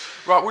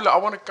 Right, well, look, I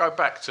want to go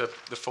back to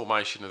the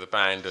formation of the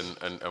band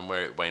and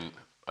where it went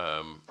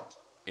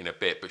in a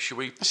bit, but should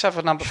we... Let's have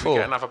a number 4. We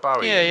get another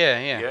Bowie?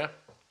 Yeah.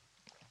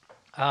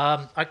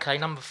 Okay,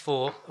 number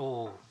 4.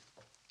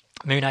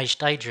 Moon Age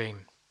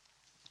Daydream.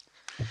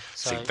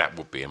 So, See, that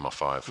would be in my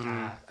 5.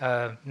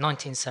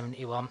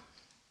 1971.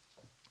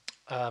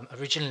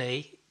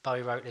 Originally,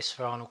 Bowie wrote this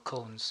for Arnold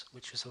Corns,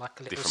 which was like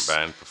a little Different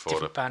band before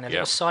different band, a yep.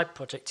 little side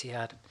project he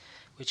had,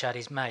 which had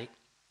his mate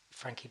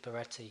Frankie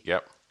Beretti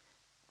Yep.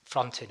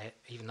 fronting it,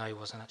 even though he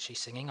wasn't actually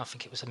singing. I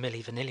think it was a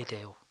Milli Vanilli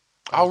deal.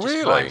 Oh, He just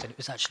really? rhymed and it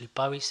was actually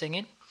Bowie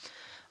singing.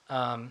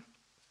 I'm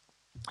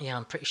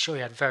pretty sure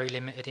he had very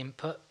limited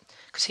input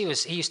because he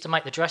used to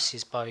make the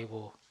dresses Bowie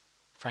wore.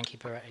 Frankie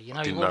Beretti, he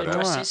Didn't wore know the that.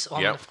 dresses on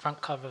Yep. the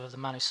front cover of The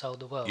Man Who Sold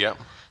the World. Yep.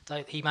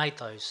 He made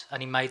those,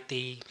 and he made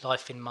the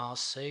Life in Mars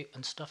suit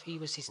and stuff. He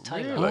was his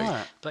tailor. Really?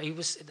 Right. But he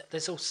was.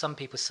 There's also some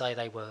people say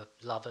they were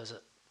lovers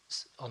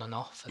on and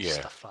off and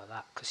stuff like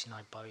that because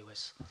Bowie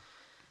was.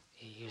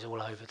 He was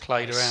all over the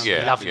Played place. around. He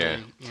Yeah, loved yeah.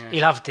 it.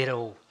 He loved it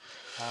all.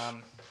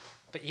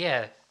 But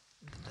yeah,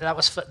 that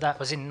was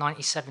in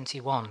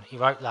 1971. He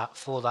wrote that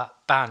for that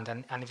band,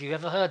 and have you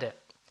ever heard it?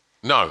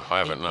 No, I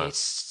haven't, no.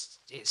 It's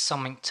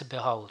something to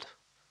behold.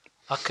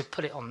 I could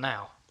put it on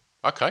now.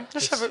 Okay.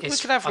 Let's have I'm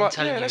let's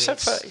telling have you,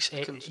 30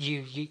 seconds.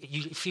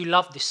 If you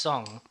love this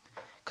song,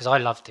 because I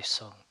love this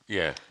song,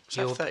 Yeah. Let's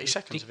have 30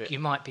 seconds of it. you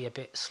might be a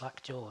bit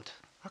slack-jawed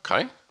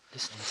Okay.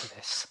 listening to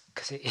this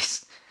because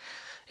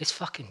it's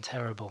fucking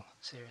terrible.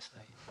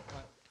 Seriously,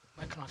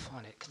 where can I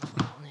find it? Can I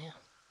find it on here?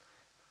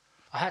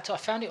 I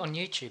found it on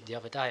YouTube the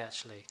other day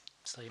actually,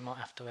 so you might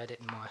have to edit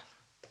my.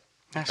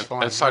 That's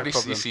fine. And so no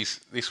problem.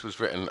 this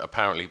was written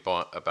apparently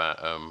about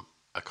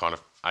a kind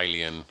of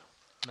alien.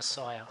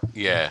 Messiah.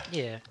 Yeah.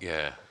 Yeah.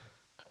 Yeah.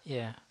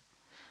 Yeah.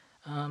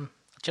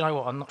 Do you know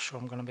what? I'm not sure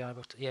I'm going to be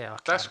able to. Yeah, I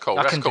That's can. cool.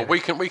 I That's can cool. do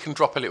it. We can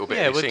drop a little bit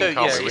Yeah, of this we'll in, do-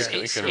 can't yeah, we?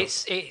 yeah. We can-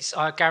 It's.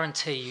 I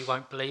guarantee you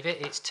won't believe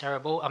it. It's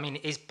terrible. I mean,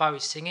 it is Bowie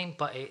singing,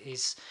 but it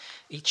is.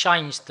 He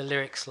changed the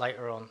lyrics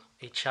later on.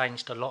 He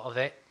changed a lot of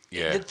it.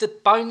 Yeah. The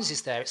bones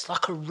is there. It's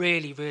like a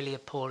really, really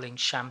appalling,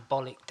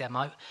 shambolic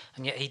demo,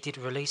 and yet he did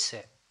release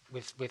it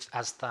with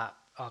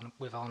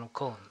Arnold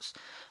Corns,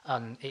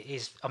 and it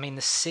is. I mean,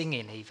 the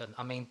singing even.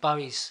 I mean,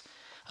 Bowie's.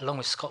 Along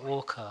with Scott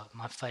Walker,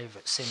 my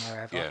favourite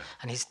singer ever, Yeah.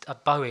 and his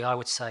Bowie, I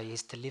would say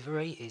his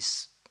delivery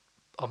is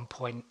on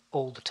point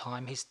all the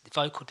time. His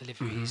vocal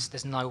delivery is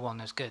there's no one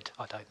as good,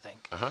 I don't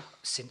think,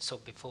 since or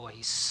before.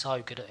 He's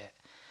so good at it.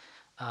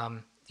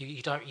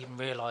 You don't even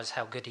realise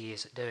how good he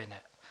is at doing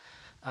it.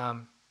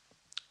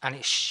 And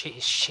it's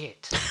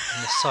shit in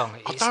the song.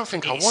 I don't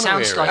think I want to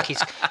sounds hear like it.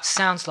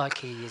 sounds like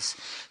he is.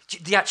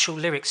 The actual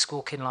lyrics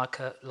squawking like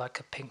a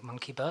pink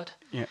monkey bird.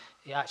 Yeah.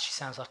 It actually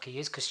sounds like he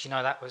is because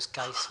that was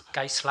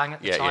gay slang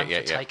at the Yeah, time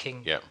yeah, for yeah,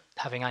 taking yeah.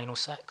 having anal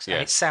sex. Yeah.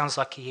 And it sounds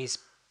like he is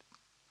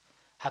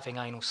having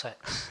anal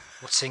sex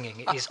or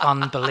singing. It is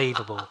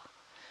unbelievable.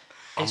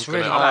 It's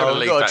really. I'm going to we've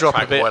leave got to that drop a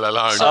track bit. well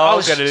alone. So-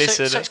 I'm gonna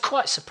listen. So it's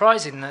quite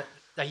surprising that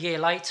a year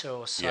later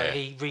or so Yeah.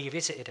 he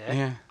revisited it,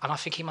 Yeah. and I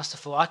think he must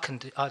have thought I can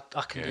do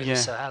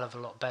this a hell of a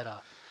lot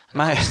better. And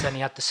Mate. of course, then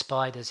he had the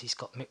Spiders. He's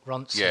got Mick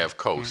Ronson. Yeah, of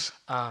course.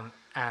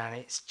 And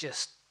it's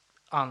just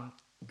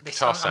this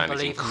Guitar sound is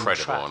unbelievable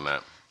incredible track. on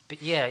that.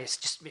 But yeah,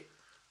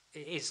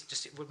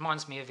 it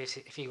reminds me of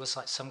if he was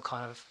like some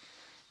kind of.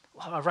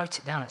 Well, I wrote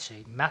it down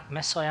actually.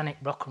 Messianic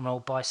rock and roll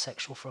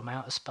bisexual from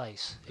outer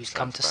space who's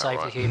come to about save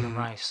right. the human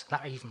race.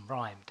 That even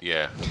rhymed.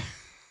 Yeah.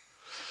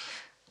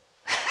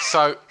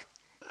 So,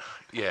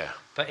 yeah.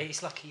 But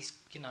it's like he's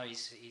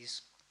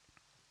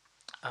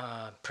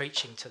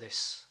preaching to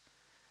this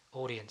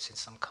audience in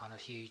some kind of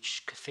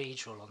huge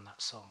cathedral on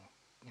that song.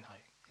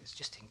 It's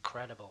just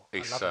incredible.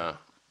 It's I love it.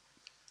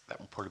 that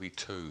will probably be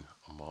 2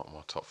 on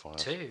my top 5.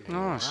 2.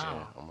 Nice.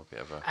 Wow. Yeah, I'm a bit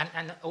of a.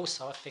 And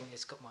also I think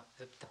it's got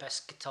the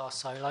best guitar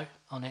solo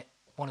on it.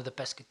 One of the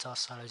best guitar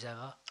solos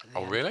ever. at the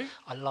Oh, end. really?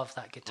 I love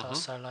that guitar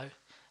solo.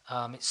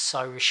 It's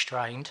so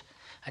restrained,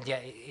 and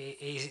yet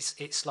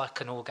it's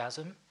like an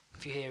orgasm.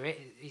 If you hear it,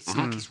 it's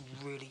like it's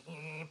really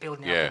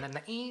building up, and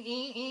then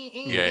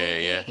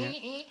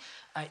it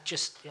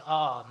just,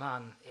 oh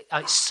man,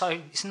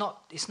 it's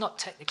not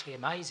technically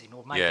amazing,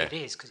 or maybe it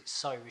is because it's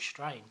so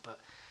restrained. But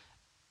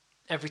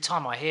every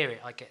time I hear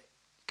it, I get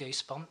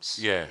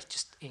goosebumps. Yeah, it's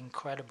just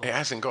incredible. It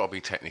hasn't got to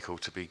be technical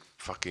to be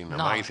fucking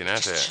amazing,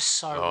 has it? It's just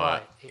so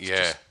right. It's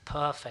just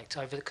perfect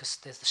because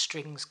there's the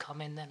strings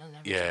come in then and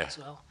everything as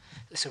well.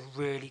 It's a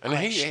really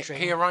great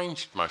string. He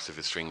arranged most of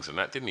the strings and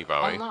that, didn't he,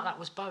 Bowie? Oh no, that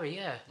was Bowie,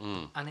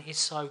 and it is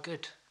so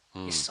good.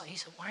 He's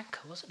a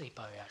wanker, wasn't he,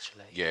 Bowie?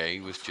 Actually, yeah, he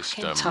was just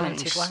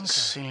talented wanker,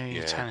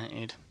 silly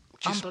talented,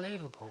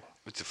 unbelievable.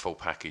 It's a full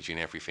package in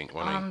everything,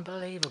 wasn't he?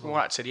 Unbelievable.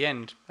 Right to the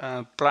end.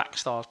 Black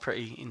Star's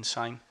pretty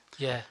insane.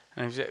 Yeah.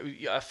 And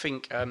I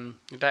think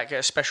did that get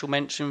a special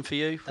mention for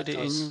you? That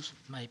does,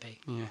 maybe.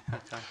 Yeah.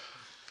 Okay.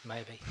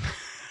 Maybe.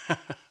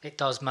 It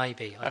does,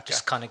 maybe. I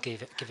just kind of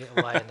give it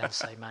away and then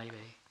say maybe.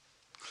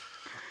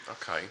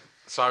 Okay.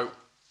 So,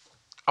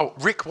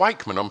 Rick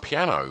Wakeman on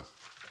piano.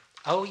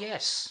 Oh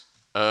yes.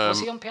 Was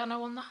he on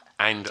piano on that?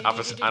 And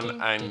others,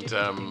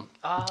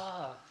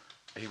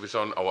 he was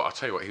on. Oh, I'll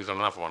tell you what. He was on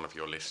another one of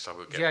your lists. So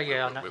we'll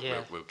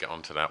get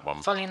onto that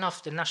one. Funnily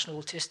enough, the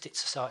National Autistic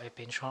Society have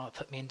been trying to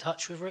put me in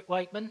touch with Rick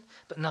Wakeman,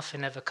 but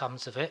nothing ever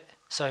comes of it.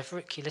 So if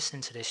Rick, you're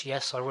listening to this,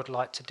 yes, I would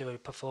like to do a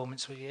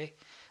performance with you,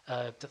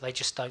 but they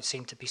just don't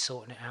seem to be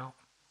sorting it out.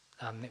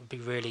 It would be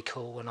really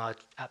cool, and I'd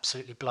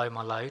absolutely blow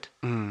my load.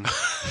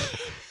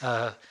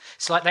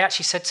 It's like they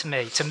actually said to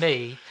me,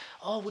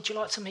 "Oh, would you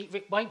like to meet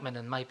Rick Wakeman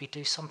and maybe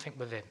do something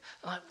with him?"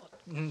 I'm like, what?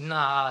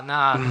 Nah,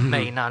 not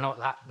me, no, not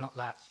that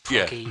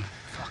pricky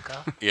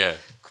fucker. Yeah.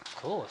 Of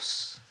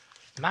course.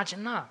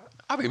 Imagine that.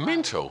 That'd be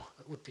mental.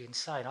 It would be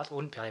insane. I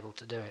wouldn't be able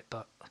to do it,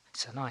 but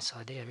it's a nice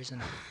idea,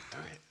 isn't it?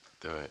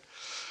 Do it.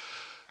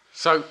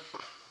 So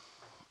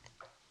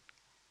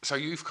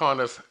you've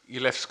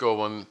you left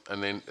school and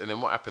then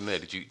what happened there?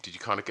 Did you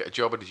kind of get a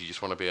job, or did you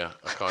just want to be a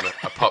kind of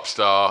a pop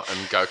star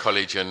and go to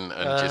college and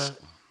just?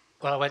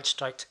 Well, I went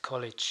straight to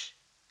college.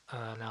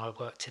 Now I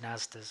worked in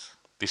Asda's.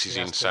 This is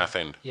in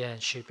Southend. Yeah, in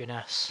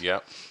Shoeburyness.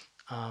 Yeah.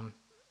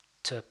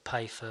 To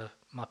pay for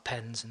my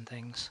pens and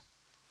things.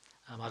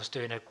 I was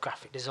doing a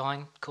graphic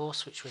design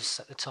course, which was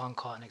at the time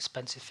quite an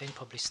expensive thing,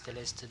 probably still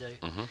is to do.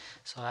 Mm-hmm.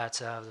 So I had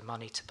to have the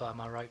money to buy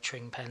my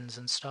Rotring pens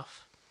and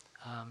stuff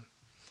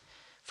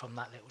from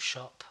that little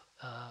shop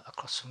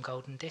across from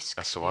Golden Disc.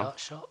 That's the one. Art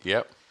shop.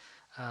 Yep.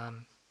 A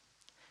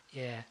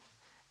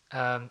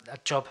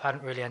job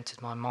hadn't really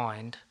entered my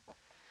mind.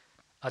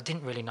 I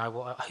didn't really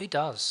know who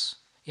does.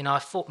 I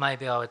thought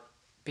maybe I would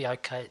be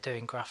okay at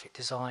doing graphic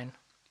design.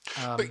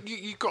 But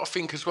you got to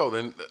think as well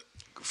then,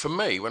 for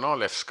me, when I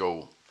left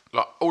school,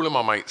 like all of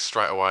my mates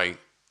straight away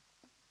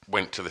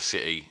went to the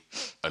city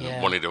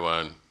and wanted to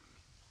earn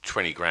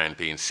 20 grand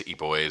being city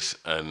boys,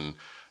 and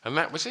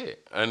that was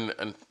it. And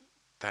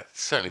that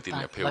certainly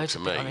didn't appeal to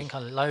me. I think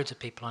loads of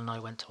people I know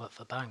went to work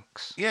for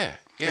banks. Yeah.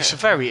 It's a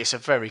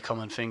very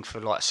common thing for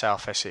like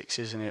South Essex,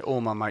 isn't it?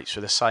 All my mates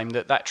were the same.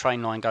 That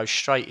train line goes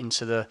straight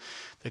into the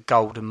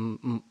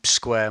Golden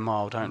Square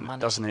Mile,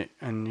 doesn't it?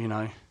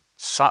 And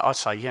so I'd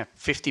say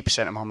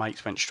 50% of my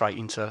mates went straight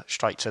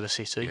to the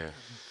city. Yeah.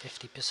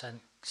 50%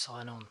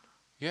 sign on.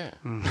 Yeah.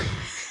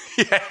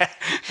 Yeah.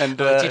 And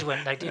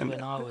they did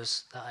when I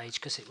was that age,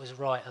 because it was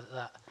right at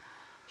that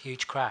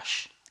huge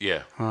crash.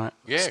 Yeah. Right.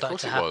 Yeah, started of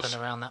course to it happen was.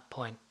 around that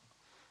point.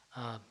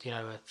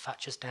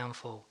 Thatcher's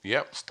downfall.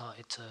 Yep.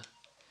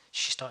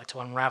 She started to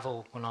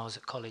unravel when I was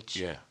at college.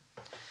 Yeah.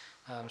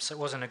 So it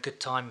wasn't a good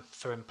time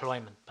for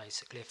employment.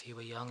 Basically, if you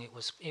were young, it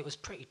was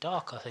pretty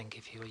dark. I think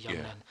if you were young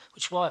then,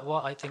 which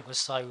what I think was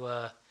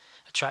so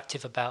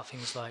attractive about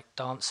things like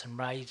dance and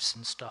raves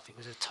and stuff. It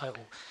was a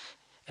total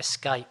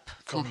escape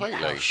from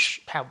how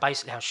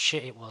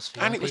shit it was for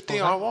young and it was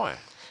people. DIY.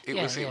 It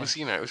was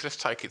let's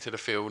take it to the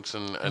fields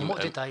and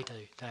what did they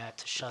do? They had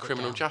to shut it down.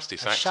 Criminal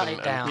Justice Act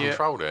and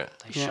controlled it.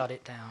 They shut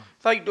it down.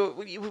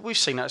 We've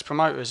seen that as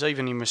promoters,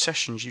 even in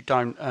recessions, you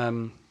don't.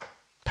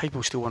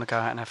 People still want to go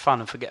out and have fun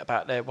and forget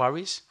about their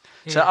worries.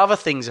 Yeah. So other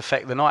things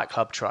affect the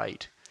nightclub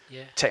trade.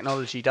 Yeah.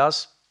 Technology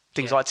does.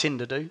 Things like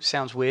Tinder do.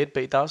 Sounds weird,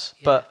 but it does.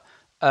 Yeah.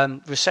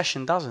 But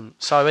recession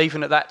doesn't. So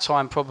even at that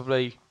time,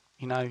 probably,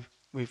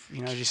 with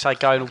as you say,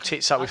 going all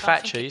tits up with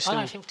Thatcher. I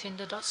don't think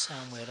Tinder does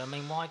sound weird. I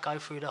mean, why go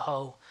through the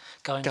whole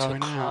going to a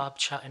club,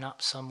 chatting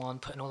up someone,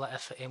 putting all that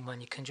effort in when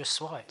you can just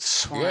swipe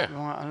right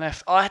and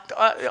left? I've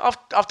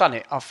done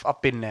it.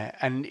 I've been there,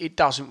 and it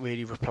doesn't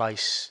really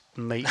replace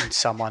meeting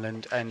someone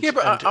and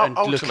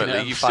ultimately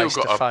looking you've still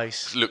got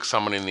to look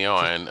someone in the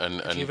eye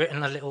and have you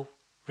written a little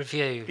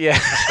review? Yeah.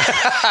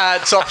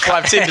 Top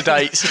 5 Tinder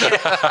dates.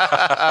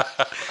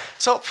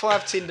 Top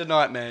 5 Tinder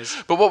nightmares.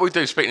 But what we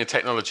do, speaking of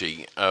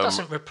technology,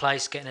 doesn't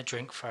replace getting a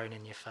drink thrown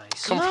in your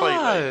face.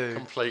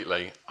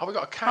 Completely. Oh, we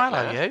got a cat.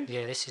 Hello, you.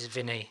 Yeah, this is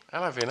Vinny.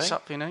 Hello, Vinny. What's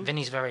up, Vinny?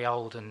 Vinny's very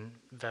old and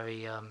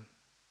very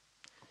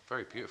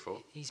very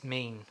beautiful. He's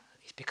mean.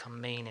 He's become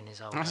mean in his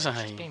old age.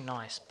 He's been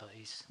nice, but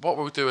he's... What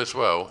we'll do as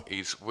well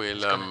is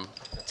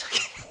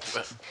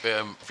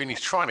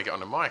Vinny's trying to get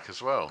on the mic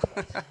as well.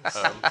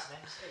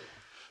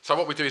 So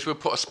what we do is we'll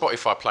put a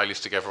Spotify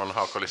playlist together on the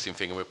Hardcore Listening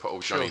thing, and we'll put all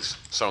Johnny's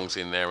songs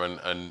in there,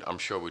 and I'm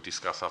sure we'll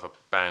discuss other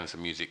bands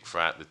and music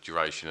throughout the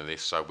duration of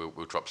this, so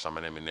we'll drop some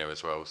of them in there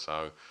as well,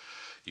 so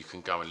you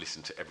can go and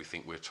listen to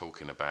everything we're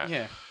talking about.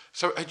 Yeah.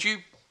 So can you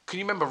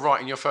remember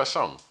writing your first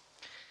song?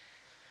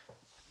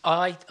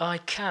 I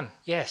can,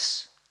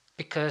 yes,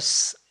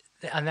 because,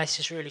 and this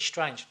is really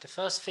strange, the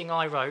first thing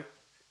I wrote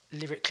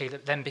lyrically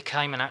that then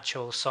became an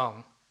actual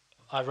song,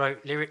 I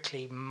wrote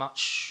lyrically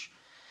much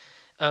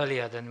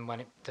earlier than when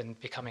it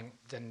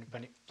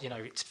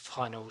its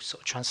final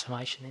sort of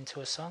transformation into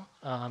a song,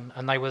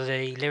 and they were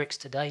the lyrics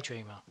to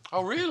Daydreamer.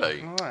 Oh,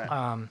 really?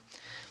 Right.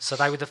 So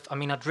they were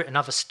I'd written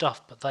other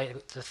stuff, but they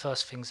were the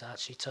first things that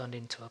actually turned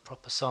into a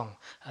proper song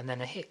and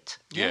then a hit.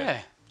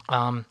 Yeah.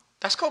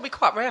 That's got to be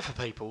quite rare for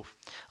people.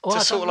 Well,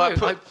 to sort of like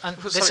put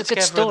there's a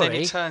good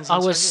story. I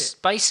was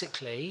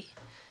basically,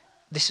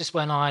 this is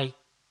when I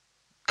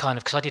kind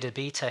of, because I did a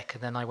BTEC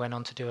and then I went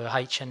on to do a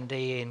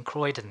HND in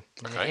Croydon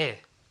near here.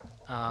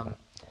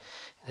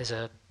 There's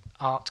a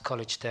art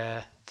college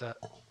there that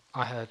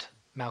I heard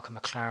Malcolm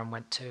McLaren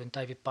went to and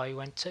David Bowie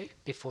went to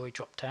before he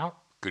dropped out.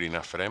 Good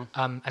enough for them.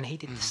 And he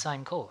did the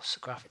same course,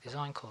 a graphic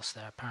design course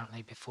there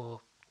apparently,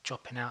 before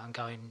dropping out and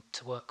going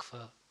to work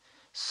for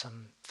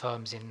some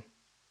firms in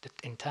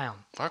town.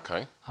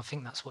 Okay. I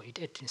think that's what he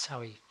did. It's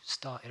how he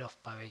started off,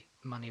 Bowie,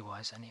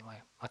 money-wise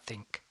anyway, I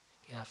think.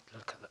 You have to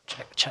look at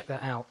that, check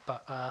that out.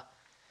 But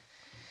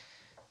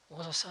what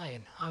was I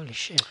saying? Holy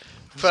shit.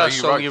 First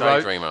song you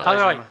wrote? Daydreamer. Oh,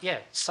 right, yeah.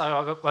 So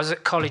I was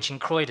at college in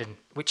Croydon,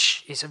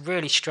 which is a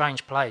really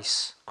strange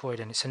place,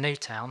 Croydon. It's a new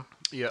town.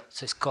 Yeah.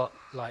 So it's got,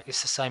 like,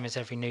 it's the same as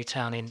every new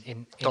town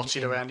in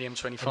dotted around the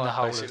M25 in the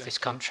whole basically. of this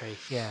country.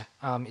 Yeah.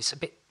 It's a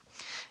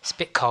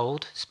bit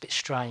cold. It's a bit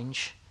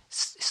strange.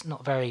 It's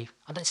not very.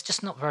 It's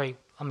just not very.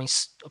 I mean,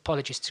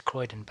 apologies to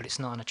Croydon, but it's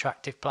not an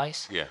attractive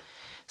place. Yeah.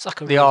 It's like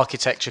the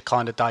architecture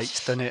kind of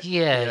dates, doesn't it?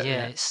 Yeah.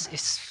 It's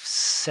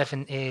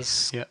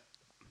 70s. Yeah.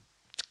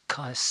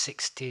 Kind of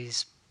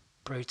 60s,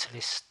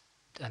 brutalist,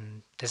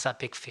 and there's that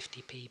big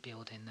 50p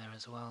building there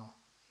as well.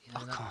 You know,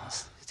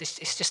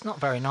 it's just not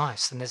very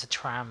nice. And there's a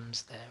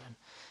trams there, and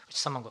which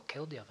someone got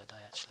killed the other day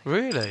actually.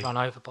 Really? Run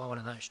over by one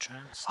of those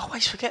trams. I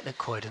always forget that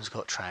Croydon's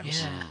got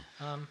trams.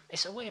 Yeah.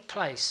 It's a weird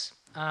place.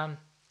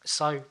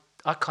 So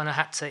I kind of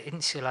had to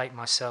insulate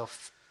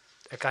myself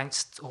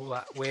against all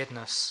that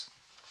weirdness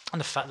and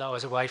the fact that I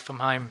was away from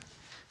home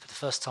for the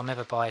first time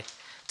ever by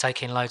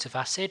taking loads of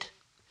acid.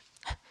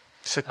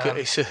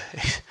 I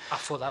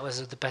thought that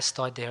was the best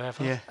idea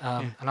ever. Yeah,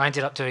 and I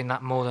ended up doing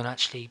that more than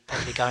actually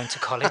probably going to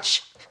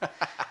college.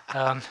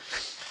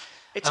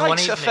 It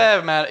takes a fair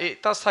amount.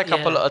 It does take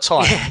up a lot of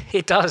time. Yeah,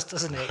 it does,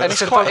 doesn't it? And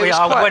it's quite,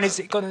 when is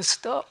it going to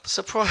stop?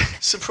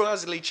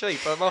 Surprisingly cheap.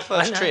 My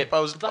first trip, I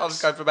was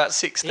going for about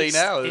 16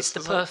 hours. It's the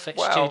perfect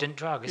student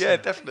drug, isn't it? Yeah,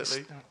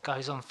 definitely. It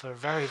goes on for a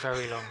very,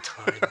 very long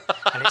time.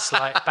 And it's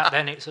like, back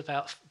then it was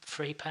about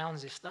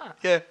 £3, if that.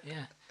 Yeah.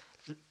 Yeah.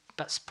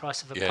 That's the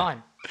price of a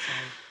pint. So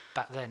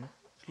back then.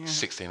 Yeah.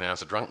 16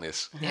 hours of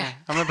drunkenness. Yeah.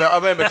 I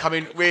remember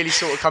coming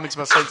to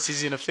my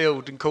senses in a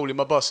field and calling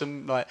my boss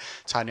and like,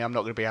 Tony, I'm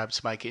not going to be able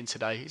to make it in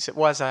today. He said,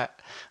 why is that?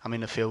 I'm in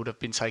the field, I've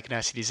been taking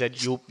acid. He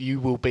said, you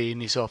will be in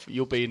this off.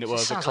 You'll be in it. Well,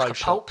 it sounds like a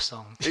Pulp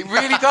song. It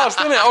really does,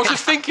 doesn't it? I was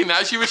just thinking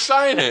that as you were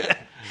saying it.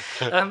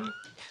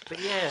 But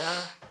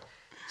yeah,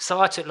 so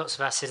I took lots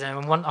of acid,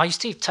 and I used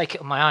to take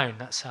it on my own.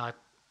 That's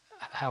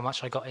how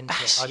much I got into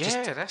it. I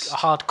just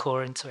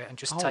hardcore into it and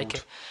just take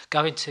it.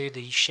 Go into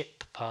the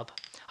ship pub.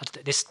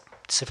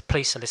 So if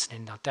police are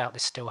listening, I doubt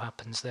this still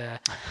happens there.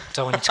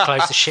 Don't want you to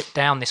close the ship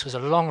down. This was a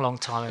long, long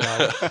time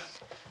ago.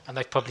 And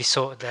they've probably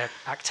sorted their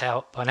act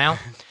out by now.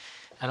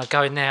 And I'd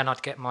go in there and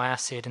I'd get my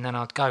acid, and then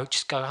I'd go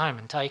home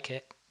and take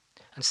it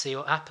and see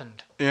what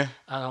happened. Yeah.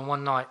 And on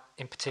one night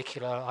in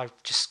particular, I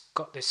just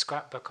got this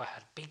scrapbook. I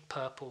had big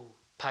purple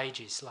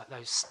pages, like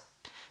those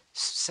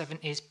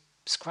 70s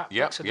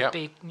scrapbooks with the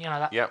big,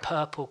 that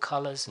purple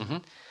colours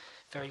and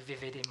very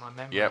vivid in my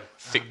memory. Yep,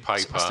 thick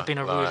paper. It must have been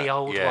a really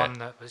old one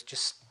that was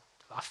just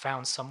I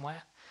found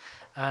somewhere,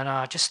 and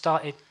I just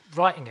started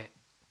writing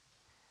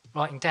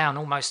down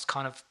almost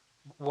kind of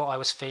what I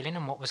was feeling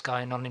and what was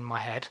going on in my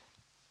head,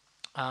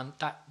 and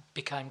that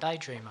became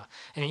Daydreamer.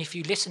 And if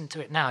you listen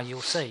to it now,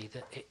 you'll see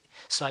that it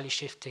slowly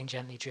shifting,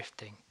 gently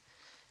drifting,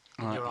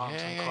 in your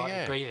arms and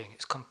quietly breathing.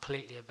 It's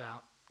completely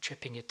about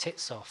tripping your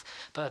tits off,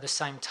 but at the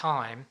same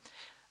time,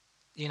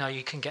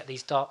 you can get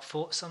these dark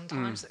thoughts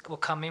sometimes that will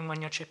come in when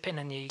you're tripping,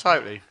 and you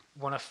totally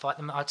want to fight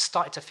them. I'd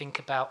started to think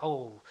about,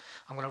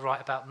 I'm going to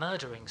write about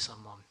murdering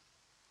someone.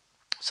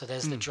 So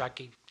there's the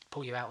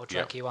pull you out or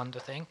drag you under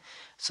thing.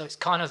 So it's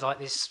kind of like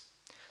this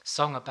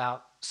song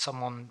about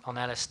someone on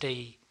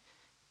LSD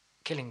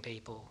killing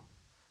people,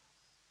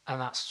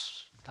 and that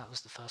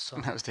was the first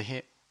song. That was the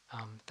hit.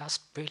 That's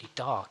really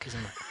dark,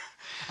 isn't it?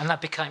 And that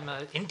became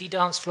an indie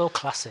dance floor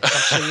classic. I'm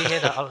sure you hear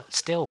that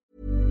still.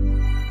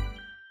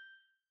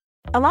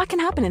 A lot can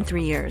happen in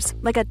 3 years,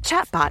 like a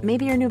chatbot may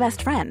be your new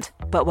best friend.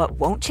 But what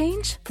won't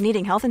change?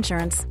 Needing health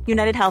insurance.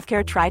 United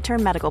Healthcare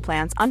Tri-Term Medical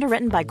Plans,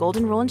 underwritten by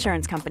Golden Rule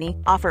Insurance Company,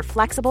 offer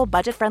flexible,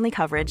 budget-friendly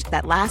coverage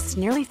that lasts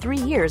nearly 3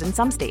 years in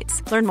some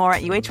states. Learn more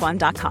at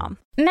uh1.com.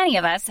 Many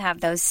of us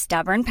have those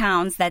stubborn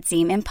pounds that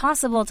seem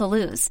impossible to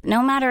lose,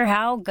 no matter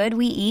how good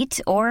we eat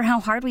or how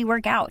hard we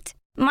work out.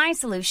 My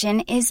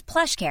solution is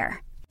PlushCare.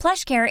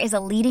 PlushCare is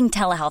a leading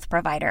telehealth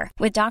provider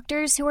with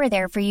doctors who are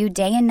there for you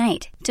day and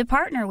night to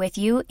partner with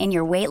you in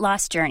your weight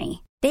loss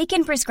journey. They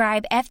can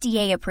prescribe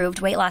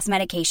FDA-approved weight loss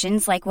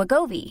medications like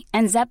Wegovy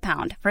and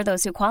Zepbound for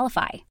those who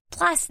qualify.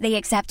 Plus, they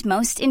accept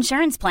most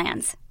insurance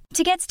plans.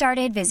 To get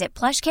started, visit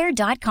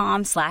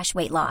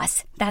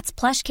plushcare.com/weightloss. That's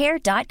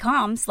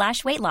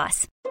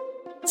plushcare.com/weightloss.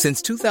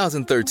 Since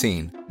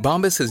 2013,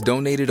 Bombas has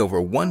donated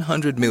over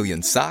 100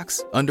 million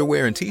socks,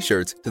 underwear, and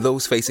T-shirts to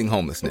those facing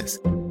homelessness.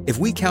 If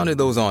we counted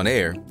those on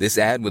air, this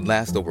ad would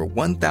last over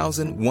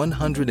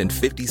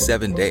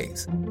 1,157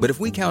 days. But if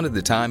we counted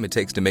the time it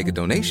takes to make a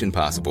donation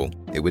possible,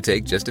 it would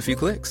take just a few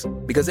clicks.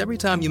 Because every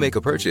time you make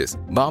a purchase,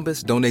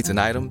 Bombas donates an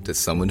item to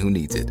someone who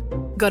needs it.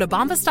 Go to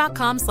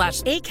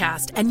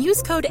bombas.com/ACAST and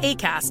use code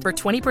ACAST for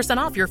 20%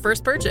 off your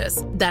first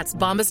purchase. That's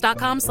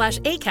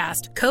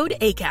bombas.com/ACAST, code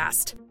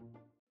ACAST.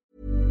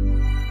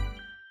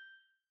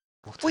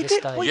 We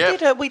did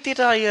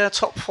a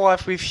top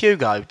 5 with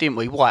Hugo, didn't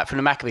we? White from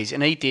the Maccabees,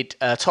 and he did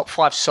top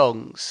 5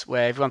 songs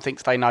where everyone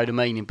thinks they know the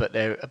meaning, but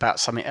they're about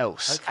something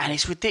else. Okay. And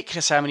it's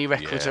ridiculous how many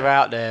records are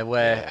out there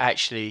where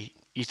actually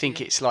you think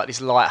it's like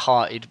this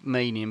light-hearted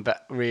meaning,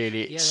 but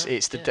really it's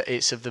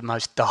of the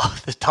most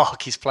the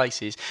darkest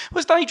places.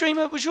 Was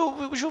Daydreamer was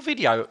your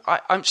video? I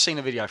haven't seen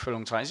a video for a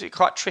long time. Is it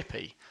quite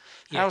trippy?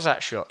 Yeah. How's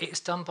that shot? It's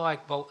done by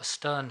Walter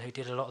Stern, who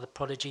did a lot of the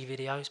Prodigy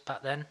videos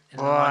back then in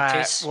the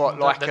 90s. What,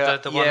 like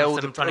the all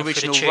the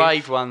original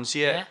rave ones,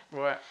 yeah.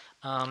 Right.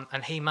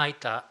 And he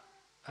made that.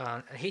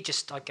 And he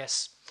just, I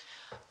guess,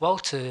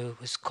 Walter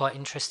was quite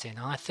interesting.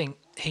 I think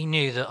he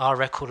knew that our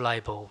record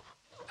label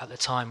at the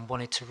time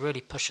wanted to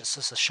really push us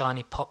as a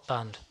shiny pop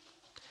band.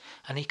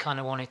 And he kind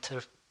of wanted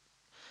to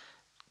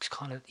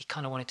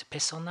wanted to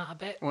piss on that a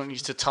bit.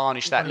 Wanted to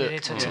tarnish that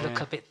look. To look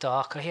a bit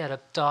darker. He had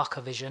a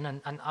darker vision,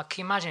 and I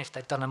can imagine if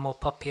they'd done a more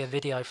poppier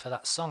video for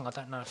that song, I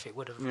don't know if it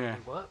would have really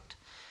worked.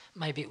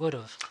 Maybe it would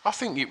have. I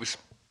think it was.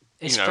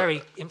 It's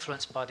very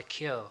influenced by The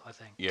Cure, I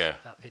think. Yeah.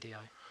 That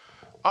video.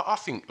 I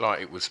think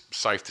it was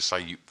safe to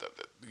say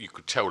you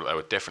could tell that they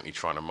were definitely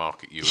trying to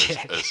market you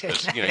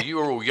as you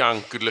were all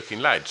young, good-looking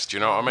lads. Do you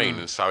know what I mean?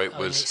 And so it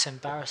was. It's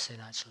embarrassing,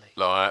 actually.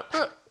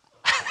 But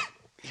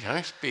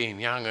it's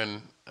being young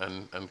and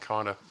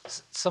kind of...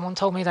 Someone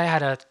told me they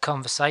had a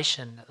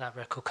conversation at that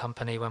record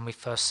company when we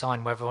first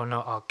signed whether or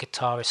not our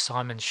guitarist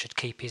Simon should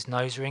keep his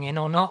nose ring in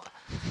or not.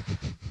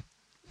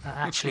 That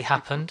actually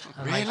happened.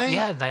 Really?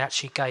 They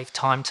actually gave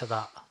time to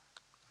that.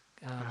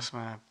 That's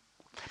mad.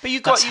 But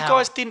you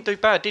guys didn't do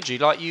bad, did you?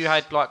 Like you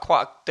had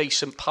quite a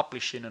decent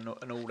publishing and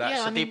all that.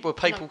 Yeah, were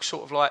people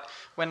sort of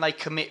when they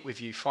commit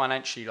with you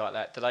financially like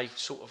that, do they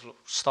sort of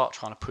start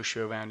trying to push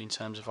you around in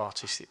terms of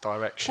artistic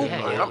direction?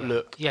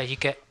 Look. Yeah, you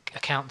get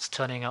accountants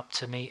turning up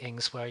to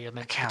meetings where you're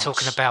meant to be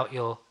talking about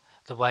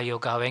the way you're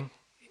going,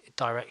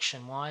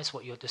 direction-wise,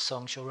 the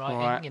songs you're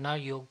writing.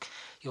 Right.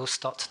 You'll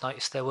start to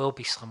notice there will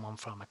be someone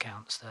from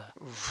accounts there,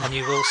 and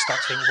you will start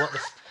to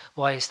think,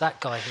 why is that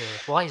guy here?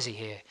 Why is he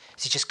here?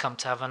 Has he just come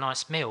to have a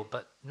nice meal?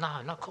 But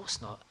no, of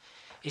course not.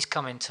 He's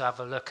coming to have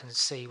a look and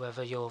see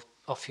whether you're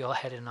off your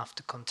head enough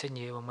to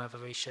continue and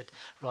whether he should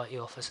write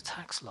you off as a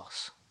tax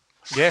loss.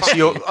 Yes,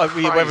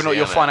 whether or not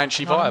you're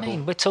financially viable. I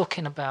mean, we're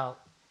talking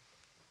about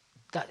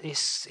that.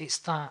 It's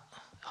that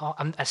hard,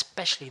 and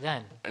especially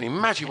then. And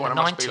imagine what it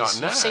must be like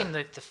now. We've seen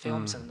the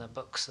films and the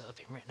books that have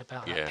been written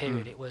about that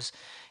period. It was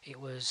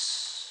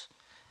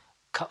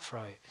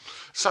cutthroat.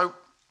 So,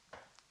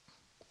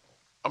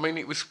 I mean,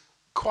 it was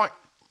quite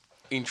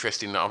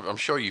interesting. I'm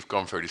sure you've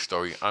gone through this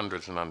story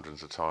hundreds and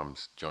hundreds of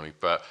times, Johnny,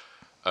 but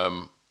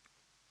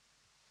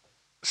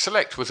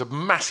Select was a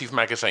massive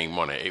magazine,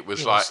 wasn't it? It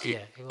was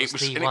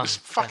it was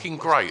fucking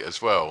great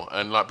as well.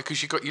 And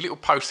because you got your little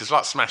posters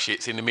like Smash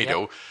Hits in the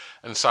middle.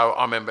 And so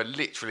I remember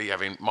literally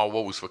having my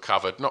walls were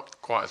covered, not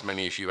quite as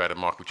many as you had of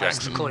Michael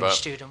Jackson. I call it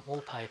student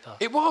wallpaper.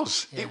 It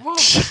was.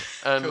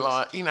 And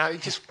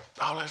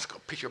let's got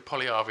a picture of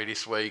Polly Harvey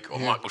this week or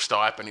Michael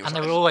Stipe. And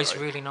they were always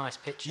really nice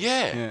pictures.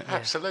 Yeah,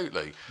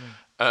 absolutely.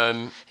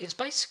 It's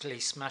basically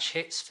Smash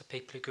Hits for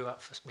people who grew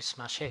up with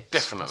Smash Hits.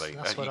 Definitely.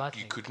 That's what I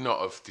think. You could not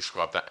have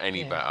described that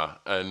any better.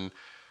 And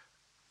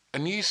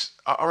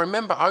I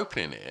remember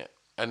opening it,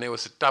 and there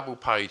was a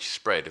double-page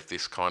spread of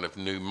this kind of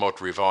new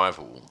mod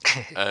revival,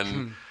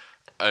 and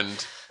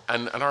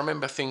I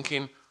remember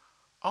thinking,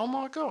 oh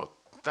my God,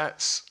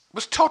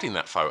 was Todd in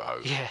that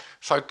photo? Yeah.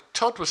 So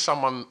Todd was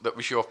someone that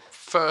was your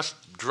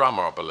first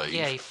drummer, I believe.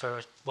 Yeah,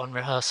 for one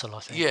rehearsal,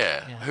 I think.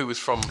 Yeah,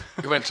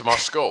 who went to my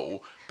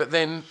school, but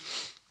then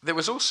there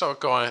was also a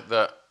guy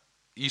that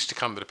used to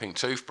come to the Pink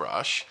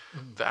Toothbrush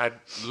that had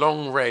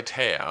long red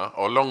hair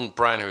or long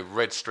brown hair with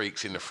red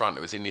streaks in the front.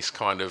 It was in this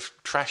kind of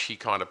trashy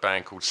kind of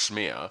band called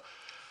Smear.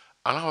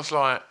 And I was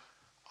like,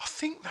 I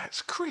think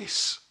that's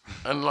Chris.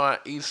 And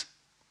he's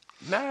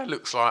now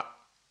looks like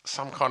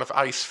some kind of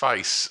ace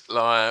face.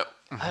 Like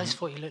I always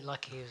thought he looked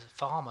like he was a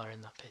farmer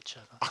in that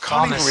picture. I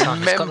can't even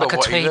remember He's got like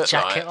what a tweed he looked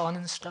jacket like, on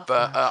and stuff.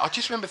 But I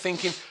just remember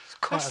thinking,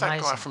 that's that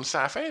amazing. guy from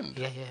Southend.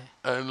 Yeah.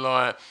 And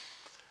like,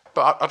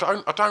 but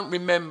I don't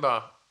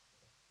remember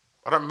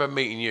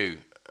meeting you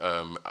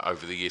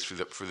over the years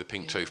through the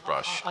pink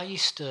toothbrush. I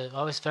used to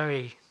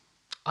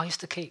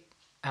keep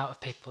out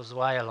of people's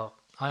way a lot.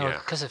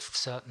 Because of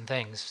certain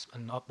things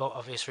and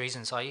obvious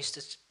reasons. I used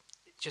to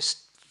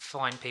just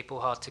find people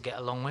hard to get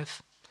along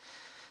with.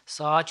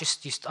 So I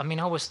just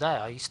I was there.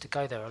 I used to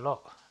go there a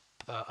lot.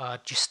 But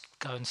I'd just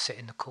go and sit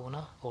in the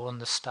corner or on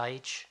the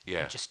stage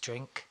and just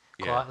drink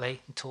quietly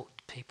and talk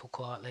to people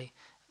quietly.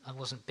 I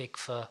wasn't big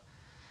for,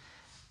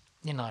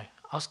 I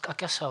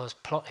guess I was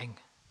plotting.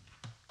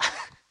 I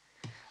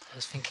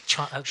was thinking,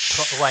 trying to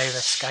plot a way of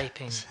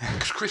escaping.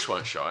 Because Chris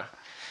weren't shy.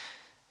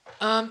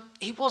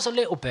 He was a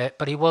little bit,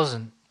 but he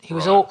wasn't. He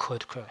was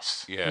awkward,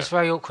 Chris. Yeah. He was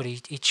very awkward.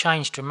 He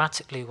changed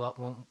dramatically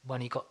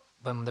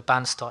when the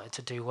band started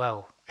to do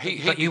well.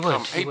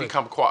 He'd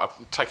become quite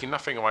taking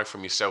nothing away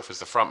from yourself as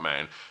the front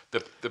man.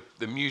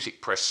 The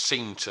music press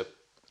seemed to.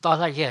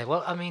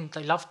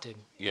 They loved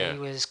him. Yeah.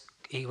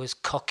 He was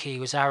cocky. He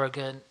was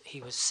arrogant.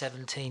 He was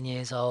 17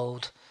 years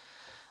old.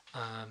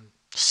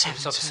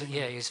 17.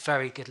 He was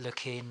very good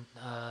looking.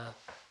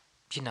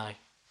 He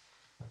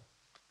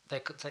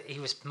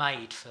was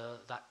made for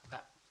that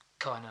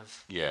kind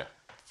of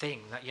thing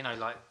that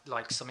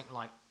like something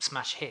like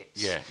smash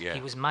hits. Yeah.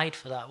 He was made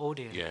for that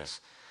audience. Yeah.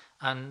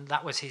 And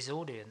that was his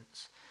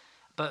audience.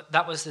 But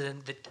that was the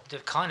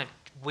kind of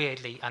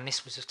weirdly, and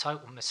this was a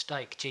total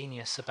mistake,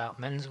 genius about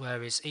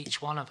menswear is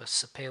each one of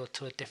us appealed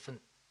to a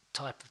different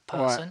type of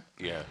person.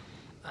 Right. Yeah.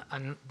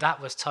 And that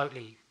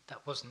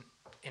wasn't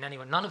in any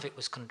way, none of it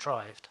was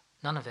contrived.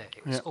 None of it.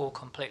 It was all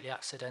completely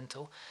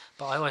accidental.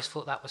 But I always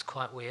thought that was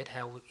quite weird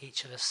how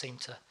each of us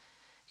seemed to,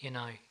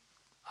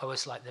 I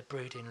was like the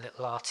brooding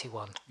little arty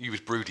one. You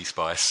was Broody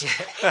Spice.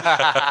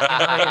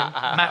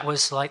 Matt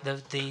was like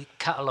the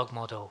catalogue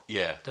model.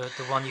 Yeah. The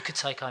one you could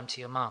take home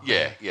to your mum.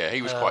 Yeah.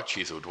 He was quite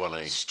chiselled,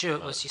 wasn't he?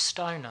 Stuart was your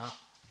stoner.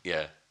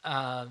 Yeah.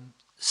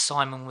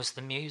 Simon was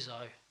the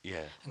muso.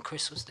 Yeah. And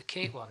Chris was the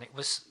cute one. It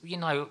was,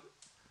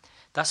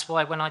 that's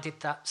why when I did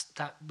that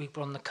we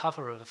were on the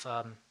cover of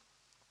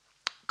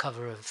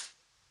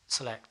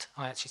Select,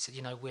 I actually said,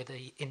 we're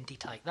the indie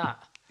take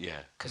that.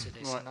 Yeah. Because of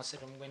this, and I said,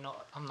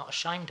 I'm not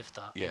ashamed of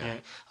that. Yeah.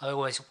 I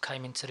always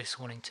came into this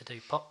wanting to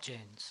do pop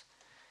tunes,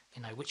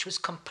 which was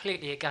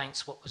completely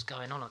against what was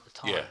going on at the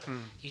time. Yeah.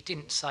 You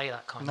didn't say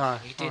that kind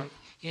of thing.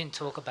 You didn't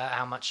talk about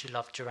how much you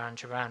loved Duran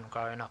Duran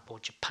growing up or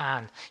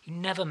Japan. You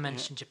never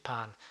mentioned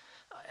Japan.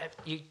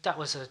 That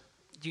was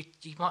you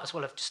might as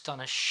well have just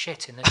done a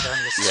shit in the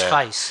journalist's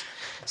face.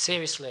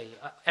 Seriously,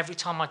 every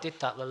time I did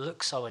that, the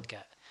looks I would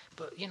get.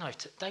 But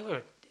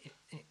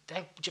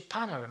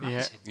Japan are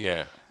amazing.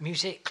 Yeah.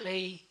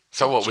 Musically.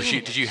 So what was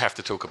you? Did you have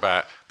to talk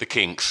about the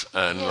Kinks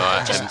and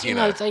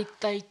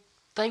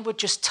they would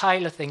just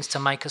tailor things to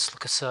make us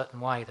look a certain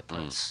way. The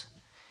Brits.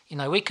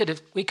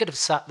 We could have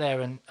sat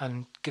there and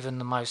given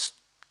the most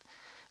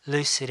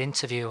lucid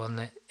interview on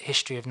the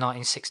history of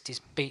 1960s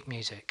beat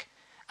music,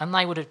 and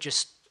they would have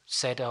just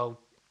said, "Oh,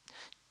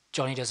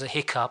 Johnny does a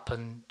hiccup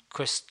and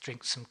Chris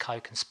drinks some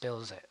Coke and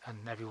spills it,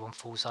 and everyone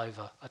falls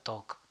over a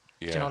dog."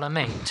 Yeah. Do you know what I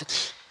mean?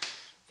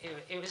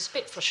 It was a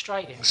bit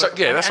frustrating. So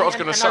that's what I was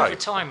going to say. Over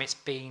time, it's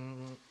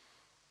been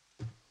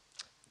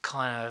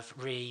kind of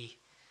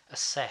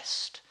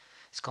reassessed.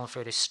 It's gone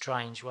through this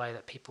strange way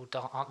that people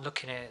aren't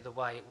looking at it the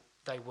way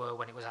they were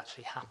when it was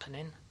actually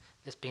happening.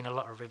 There's been a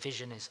lot of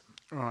revisionism.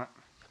 Right.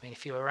 I mean,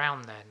 if you're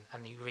around then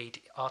and you read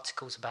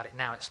articles about it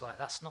now, it's like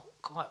that's not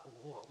quite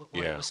what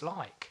it was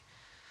like.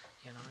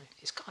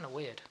 It's kind of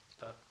weird.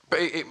 But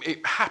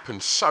it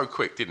happened so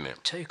quick, didn't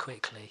it? Too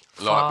quickly.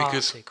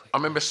 Because I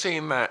remember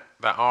seeing that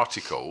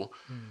article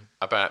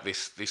about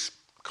this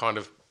kind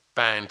of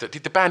band.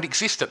 Did the band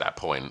exist at that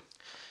point?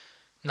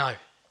 No.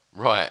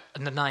 Right.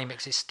 And the name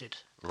existed.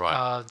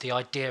 Right. The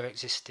idea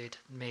existed.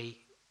 Me,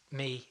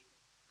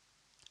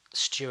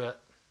 Stuart,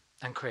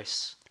 and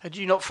Chris. Had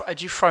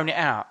you thrown it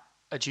out?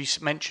 Had you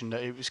mentioned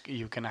that it was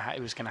going to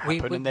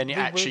happen, and then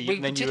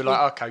you were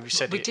like, okay, we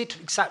said it. We did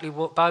exactly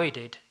what Bowie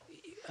did.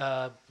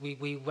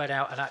 We went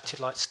out and acted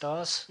like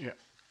stars. Yeah.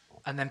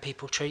 And then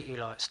people treat you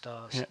like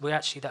stars. Yeah. We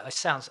actually, that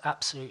sounds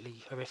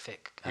absolutely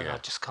horrific, and I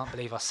just can't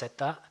believe I said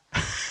that.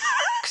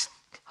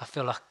 I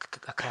feel like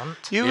a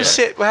cunt. You were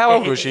how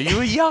old was you? You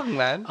were young,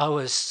 man. I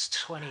was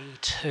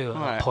 22 at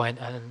that point,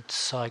 and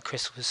so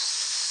Chris was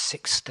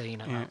 16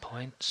 at that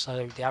point.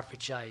 So the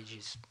average age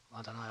is,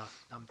 I don't know,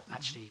 I'm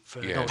actually, for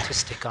an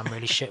autistic, I'm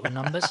really shit with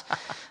numbers.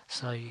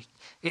 So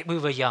we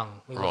were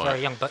young. We were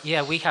very young. But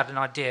yeah, we had an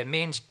idea.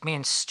 Me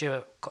and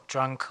Stuart got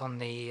drunk on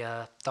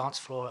the dance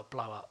floor at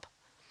Blow Up,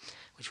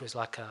 which was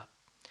like a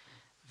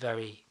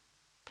very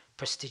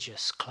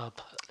prestigious club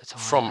at the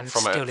time.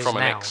 From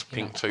an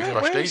ex-Pink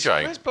Toothbrush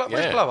DJ. Where's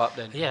Blow Up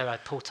then? Yeah,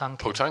 Paul Tunkin.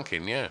 Paul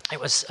Tunkin, yeah. It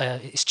was.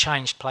 It's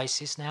changed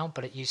places now,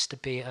 but it used to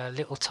be a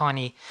little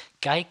tiny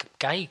gay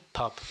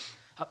pub.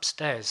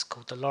 upstairs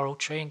called the Laurel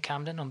Tree in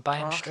Camden on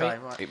Bayham Street.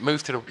 Right. It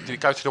moved to did it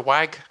go to the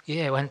WAG?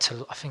 Yeah, it went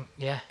to, I think,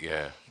 Yeah.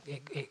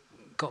 It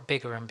got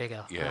bigger and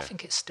bigger. Yeah. And I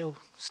think it's still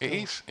It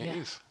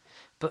is.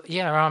 But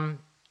yeah,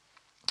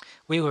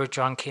 we were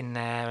drunk in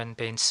there and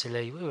being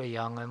silly. We were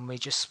young, and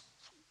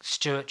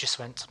Stuart just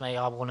went to me,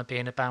 I want to be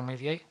in a band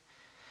with you.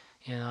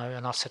 You know,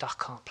 and I said, I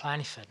can't play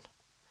anything.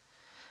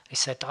 He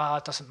said,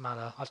 it doesn't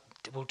matter,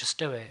 we'll just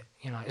do it.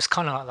 You know, it's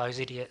kind of like those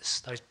idiots,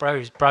 those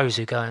bros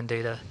who go and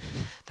do the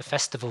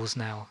festivals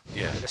now.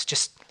 Yeah. Let's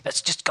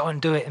just go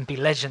and do it and be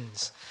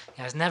legends. You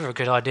know, it's never a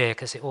good idea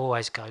because it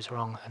always goes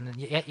wrong. And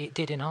yeah, it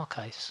did in our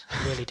case.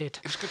 It really did.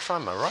 It was good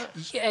fun though, right?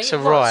 Yeah, It's it a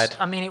was. ride.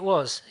 I mean, it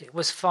was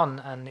fun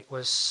and it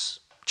was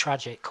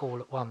tragic all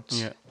at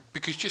once. Yeah.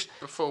 Because just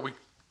before we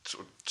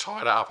sort of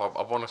tie that up,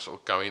 I want to sort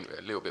of go into it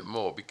a little bit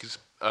more because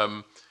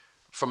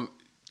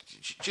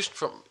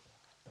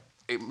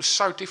it was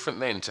so different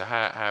then to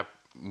how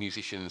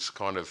musicians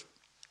kind of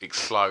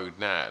explode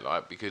now,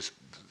 like because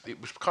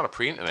it was kind of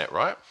pre-internet,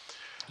 right?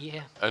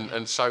 Yeah.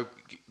 And so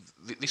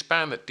this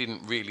band that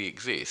didn't really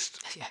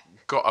exist Yeah.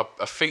 got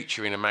a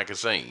feature in a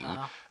magazine,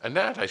 and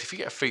nowadays if you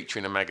get a feature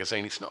in a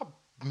magazine, it's not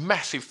a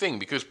massive thing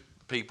because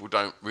people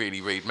don't really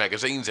read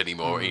magazines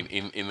anymore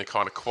in the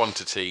kind of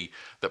quantity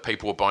that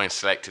people were buying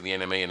Select and the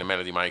NME and the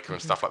Melody Maker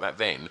and stuff like that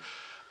then.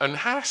 And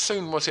how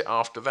soon was it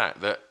after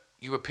that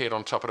you appeared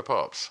on Top of the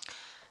Pops?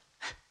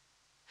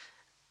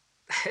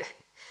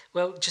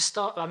 Well,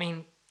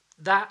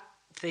 that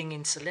thing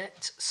in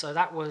Select, so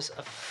that was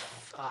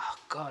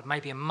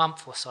maybe a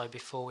month or so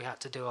before we had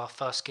to do our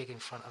first gig in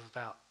front of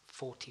about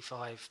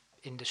 45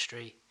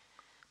 industry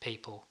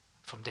people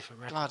from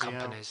different record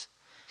companies.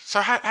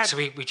 So So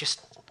we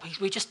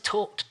just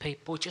talked to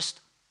people,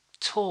 just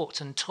talked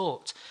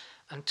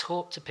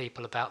to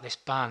people about this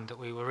band that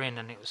we were in,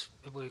 and it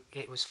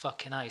was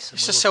fucking ace. And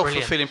It's we a were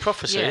self-fulfilling brilliant.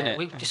 prophecy, Yeah, isn't it?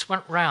 we just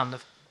went round.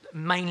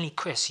 Mainly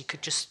Chris. You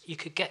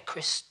could get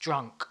Chris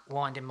drunk,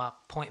 wind him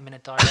up, point him in a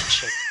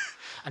direction,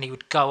 and he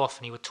would go off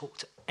and he would talk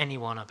to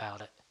anyone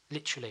about it.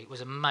 Literally, it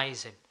was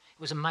amazing. It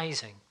was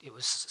amazing. It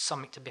was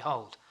something to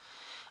behold.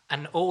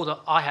 And all that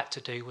I had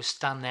to do was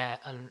stand there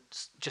and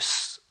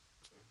just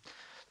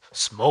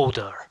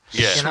smoulder.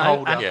 Yeah. You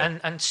know? Smoulder.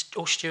 And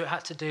all Stuart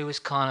had to do was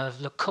kind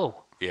of look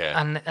cool. Yeah.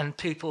 And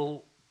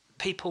people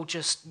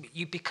just,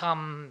 you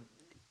become,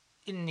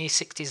 in the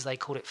 60s they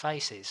called it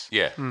faces.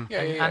 Yeah.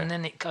 And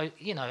then it goes,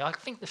 you know, I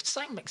think the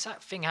same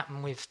exact thing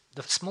happened with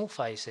the Small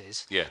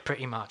Faces. Yeah.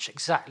 Pretty much.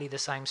 Exactly the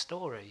same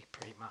story,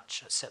 pretty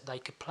much, except they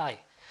could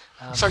play.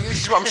 So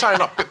this is what I'm saying,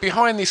 like,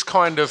 behind this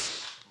kind of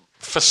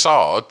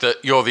facade that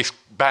you're this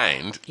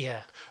band,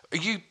 Yeah. are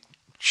you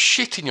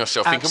shitting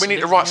yourself thinking we need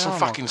to Absolutely. write some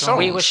fucking songs?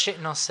 We were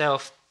shitting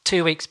ourselves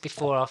 2 weeks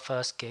before our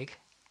first gig.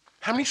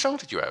 How many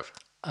songs did you have?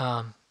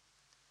 At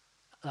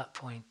that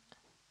point,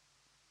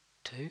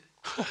 2.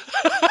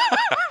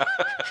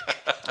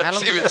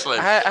 Seriously?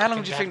 How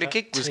long do you think the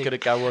gig was going to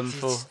go on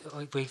for?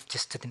 We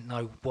just didn't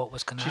know what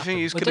was going to Do you happen.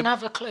 think it's We gonna- didn't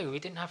have a clue. We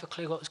didn't have a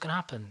clue what was going to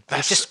happen.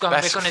 That's- we're just going,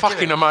 that's we're going to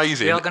fucking do it.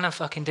 amazing. We are going to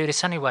fucking do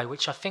this anyway,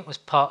 which I think was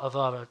part of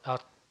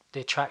the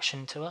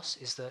attraction to us,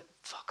 is that,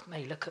 fuck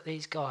me, look at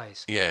these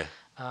guys. Yeah.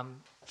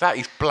 That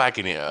is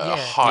blagging it at a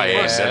high it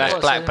end. was, isn't that's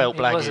it? black belt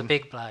It was a blagging.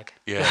 big blag.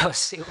 Yeah.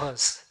 It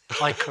was.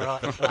 High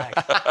karate blag.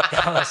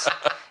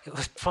 It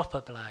was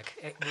proper blag.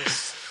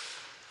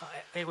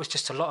 It was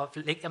just a lot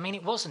of. I mean,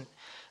 it wasn't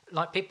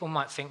like people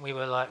might think we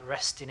were like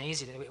resting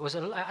easy. It was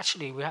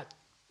actually we had.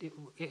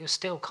 It was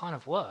still kind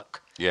of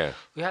work. Yeah.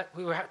 We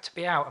had to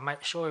be out and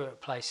make sure we were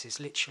at places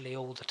literally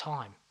all the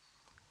time.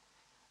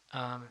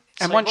 And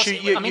so once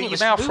it you was-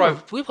 mouth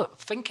wrote- we were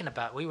thinking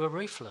about. We were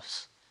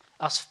ruthless.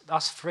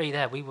 Us three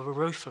there. We were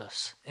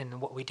ruthless in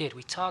what we did.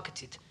 We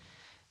targeted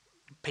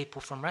people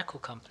from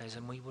record companies,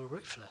 and we were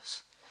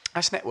ruthless.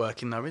 That's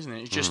networking, though, isn't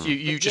it? It's just Yeah,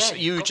 you've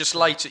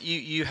got to.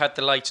 you had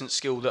the latent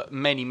skill that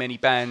many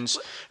bands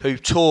who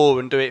tour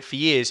and do it for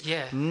years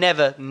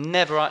never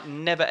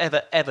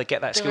ever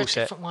get that skill There are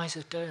set. different ways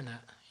of doing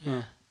it.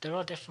 Yeah. There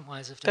are different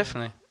ways of doing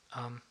Definitely.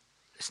 it.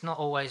 It's not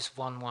always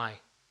one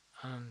way.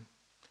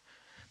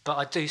 But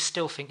I do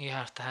still think you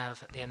have to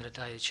have, at the end of the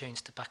day, the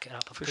tunes to back it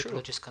up. Or people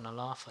are just going to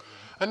laugh at you.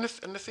 And the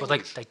thing Well,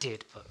 is, they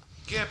did, but...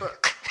 yeah,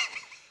 but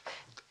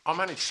I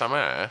Managed Some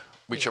Air,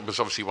 which was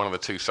obviously one of the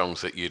two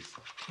songs that you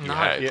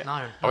had.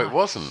 No. Oh, it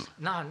wasn't?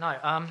 No.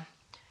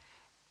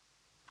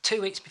 2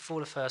 weeks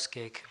before the first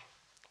gig,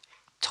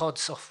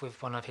 Todd's off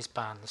with one of his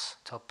bands,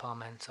 Todd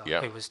Parmenter,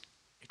 who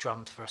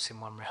drummed for us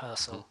in one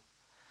rehearsal,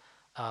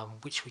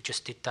 which we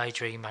just did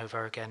Daydream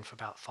over again for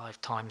about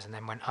 5 times and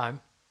then went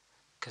home,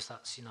 because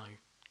that's,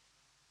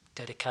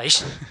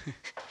 dedication.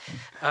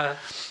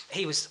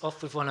 He was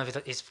off with one of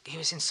his... He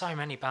was in so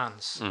many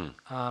bands.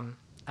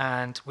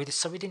 And we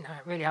didn't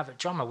really have a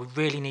drummer. We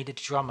really needed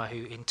a drummer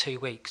who, in 2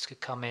 weeks, could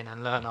come in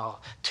and learn our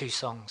 2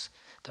 songs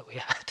that we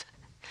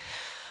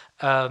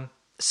had.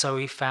 So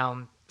we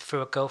found,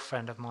 through a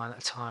girlfriend of mine at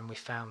the time, we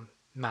found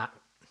Matt.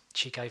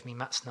 She gave me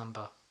Matt's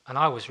number, and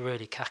I was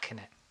really cacking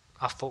it.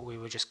 I thought we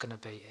were just going to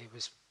be,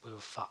 we were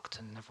fucked,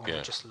 and everyone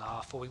would just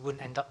laugh, or we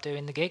wouldn't end up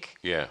doing the gig.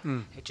 Yeah.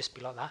 It'd just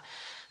be like that.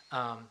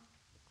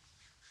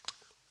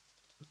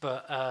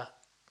 But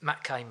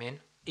Matt came in.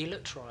 He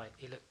looked right.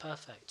 He looked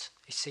perfect.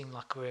 He seemed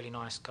like a really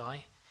nice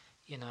guy.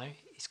 You know,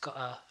 he's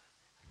got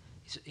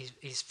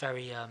he's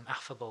very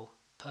affable,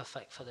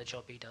 perfect for the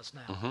job he does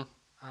now.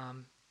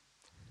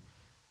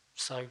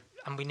 So,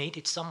 and we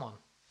needed someone.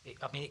 It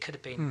could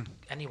have been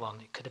anyone.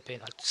 It could have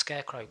been like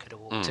Scarecrow could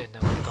have walked in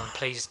and would have gone,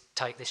 "Please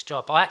take this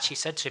job." I actually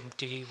said to him,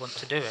 "Do you want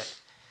to do it?"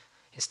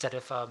 Instead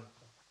of, I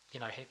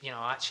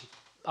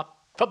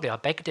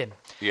begged him.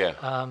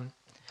 Yeah.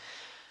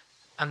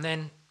 And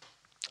then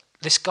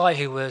this guy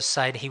who was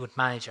saying he would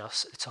manage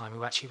us at the time,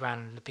 who actually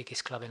ran the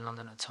biggest club in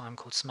London at the time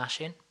called Smash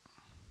In,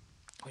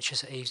 which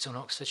is at Eves on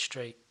Oxford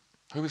Street.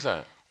 Who was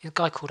that? A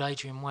guy called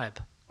Adrian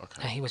Webb.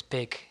 Okay. And he was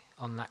big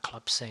on that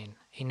club scene.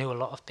 He knew a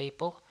lot of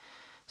people,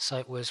 so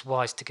it was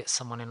wise to get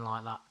someone in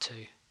like that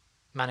to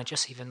manage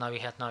us, even though he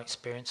had no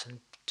experience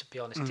and, to be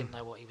honest, didn't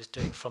know what he was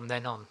doing from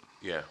then on.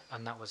 Yeah.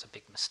 And that was a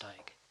big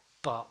mistake.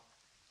 But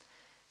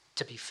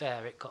to be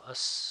fair, it got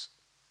us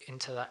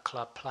into that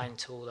club playing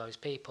to all those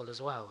people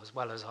as well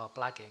as our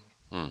blagging.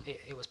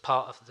 It was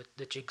part of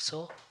the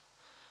jigsaw.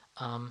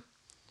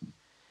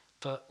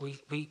 But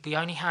we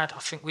only had, I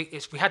think we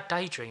had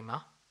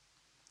Daydreamer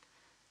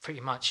pretty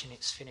much in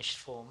its finished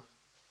form.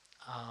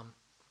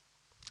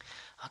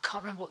 I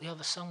can't remember what the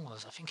other song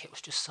was. I think it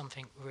was just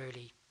something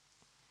really.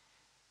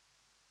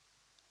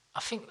 I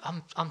think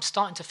I'm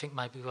starting to think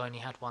maybe we only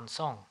had one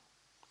song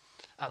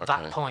at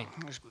that point.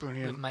 That was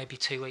brilliant. With maybe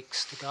 2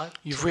 weeks to go.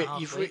 You've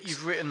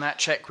written that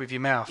check with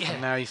your mouth,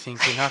 and now you're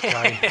thinking,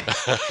 okay.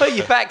 But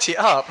you backed it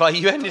up. Like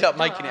you ended up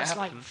making it happen.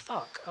 Like,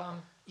 fuck.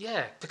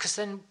 Yeah, because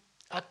then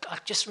I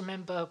just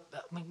remember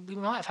we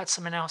might have had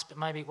something else, but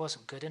maybe it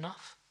wasn't good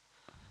enough.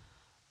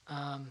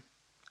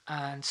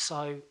 And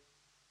so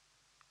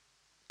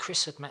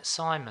Chris had met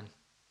Simon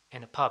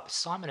in a pub.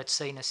 Simon had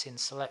seen us in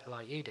Select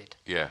like you did.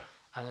 Yeah.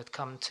 And had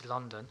come to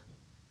London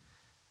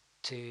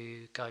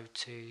to go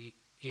to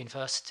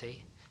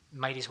university,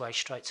 made his way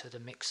straight to the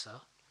mixer.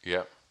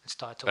 Yeah. And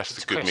started talking That's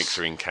to the Chris. good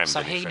mixer in Camden.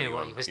 So he knew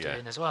what he was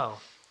doing as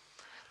well.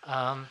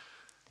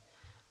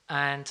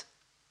 And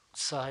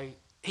so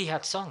he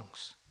had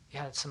songs. He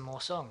had some more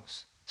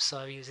songs.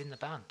 So he was in the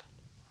band.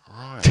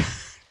 Right.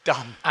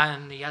 Done.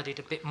 And he added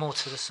a bit more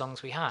to the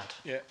songs we had.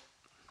 Yeah.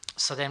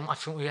 So then I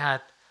think we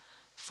had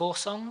 4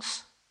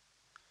 songs.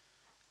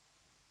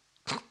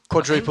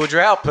 Quadrupled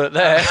your output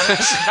there.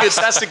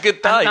 That's a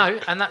good day.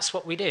 And that's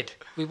what we did.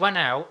 We went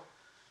out.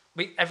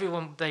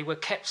 They were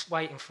kept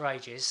waiting for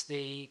ages.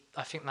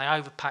 I think they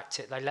overpacked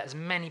it. They let as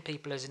many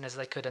people in as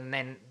they could, and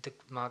then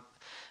my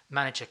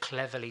manager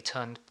cleverly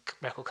turned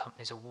record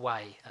companies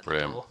away at the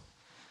door,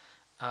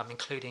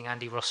 including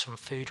Andy Ross from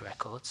Food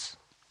Records,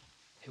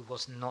 who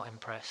was not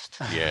impressed.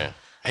 Yeah,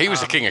 he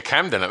was the king of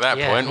Camden at that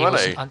point,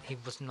 wasn't he? He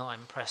was not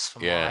impressed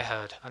from what I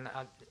heard, and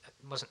it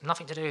wasn't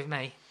nothing to do with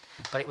me,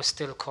 but it was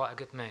still quite a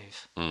good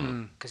move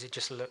because it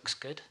just looks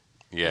good.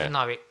 Yeah, even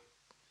though it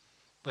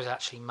was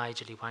actually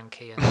majorly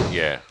wanky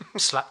and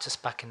slapped us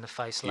back in the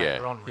face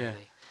later on,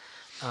 really,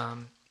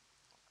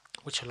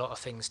 which a lot of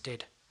things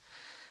did.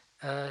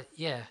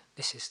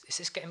 This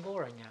is getting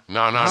boring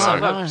now.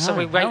 No. So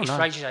we waited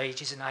for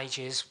ages and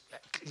ages,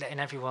 letting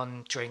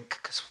everyone drink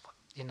because,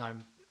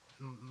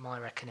 my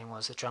reckoning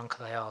was the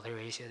drunker they are, the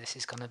easier this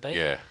is going to be.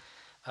 Yeah.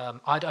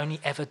 I'd only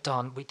ever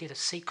we did a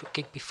secret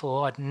gig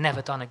before. I'd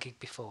never done a gig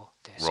before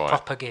this,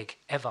 proper gig,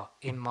 ever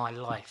in my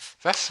life.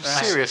 That's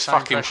serious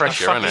fucking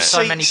pressure, isn't it?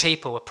 So many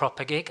people, a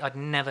proper gig. I'd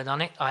never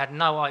done it. I had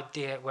no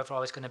idea whether I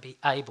was going to be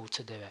able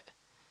to do it.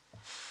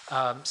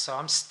 So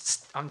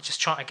I'm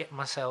just trying to get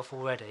myself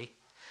all ready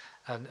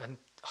and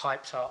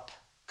hyped up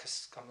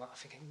because I'm like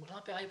thinking, will I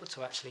be able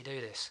to actually do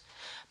this?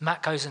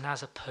 Matt goes and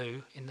has a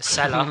poo in the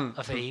cellar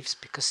of Eves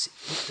because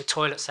the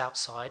toilet's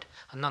outside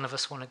and none of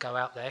us want to go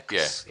out there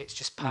because it's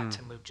just packed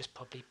and we'll just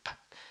probably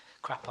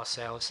crap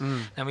ourselves.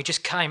 And we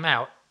just came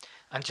out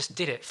and just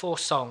did it. 4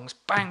 songs,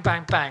 bang,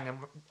 bang, bang, and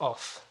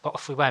off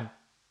we went.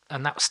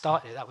 And that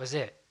started it. That was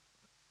it.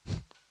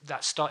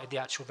 That started the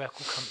actual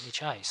record company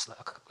chase,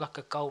 like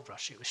a gold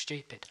rush. It was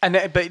stupid. And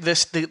but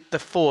the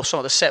 4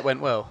 songs, the set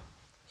went well.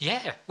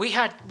 Yeah, we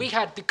had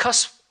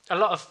because a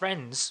lot of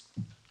friends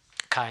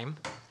came,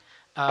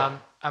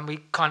 and we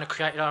kind of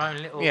created our own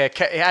little it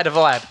had a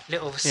vibe,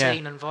 little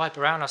scene and vibe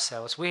around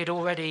ourselves. We had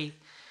already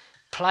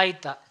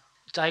played that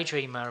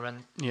Daydreamer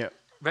and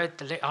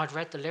I'd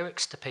read the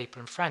lyrics to people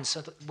and friends,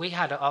 so that we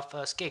had at our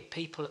first gig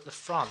people at the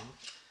front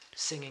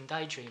singing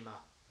Daydreamer.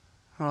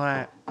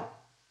 Right.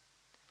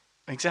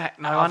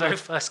 Exactly. Our very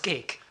first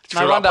gig.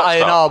 No wonder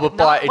A&R were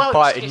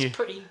biting you. It's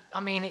pretty. I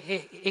mean,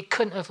 it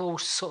couldn't have all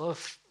sort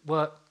of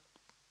worked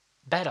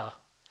better.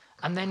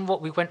 And then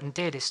what we went and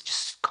did is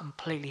just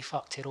completely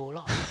fucked it all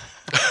up.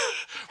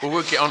 Well,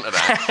 we'll get onto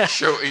that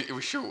shortly.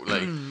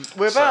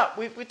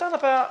 We've done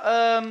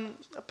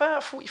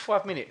about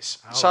 45 minutes,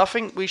 so I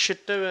think we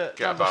should do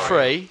number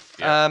 3.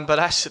 But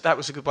that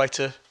was a good way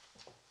to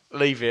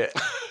leave it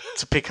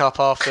to pick up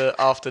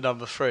after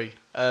number 3.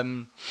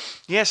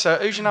 So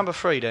who's your number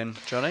 3 then,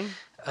 Johnny?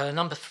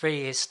 Number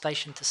 3 is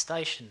Station to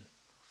Station,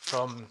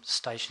 from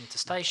Station to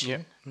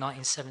Station,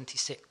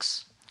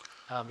 1976.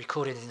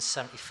 recorded in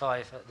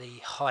 '75 at the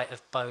height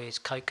of Bowie's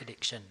coke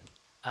addiction,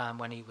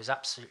 when he was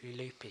absolutely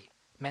loopy,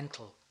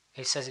 mental.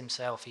 He says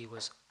himself he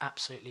was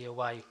absolutely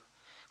away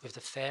with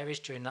the fairies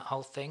during that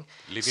whole thing.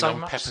 Living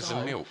on peppers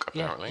and milk,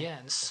 apparently. Yeah,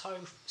 and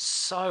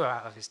so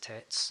out of his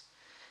tits,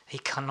 he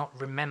cannot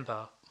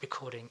remember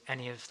recording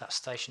any of that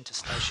Station to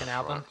Station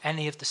album, Right.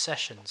 any of the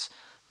sessions,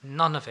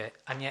 none of it,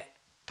 and yet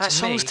that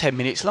song's 10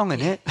 minutes long,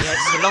 isn't it? Yeah,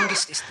 it's the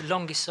longest. It's the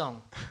longest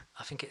song.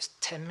 I think it's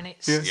 10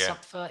 minutes, Yeah.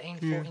 13,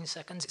 14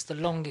 seconds. It's the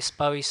longest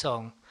Bowie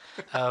song.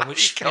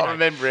 Which You can't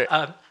remember it.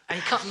 And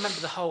you can't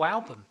remember the whole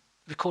album.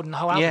 Recording the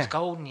whole album, Yeah.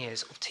 Golden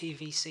Years, or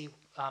TVC,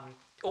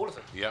 all of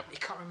it. Yep. You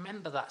can't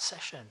remember that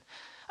session,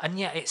 and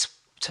yet it's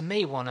to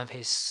me one of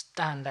his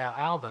standout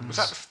albums.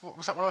 Was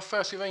that one of the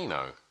first with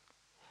Eno?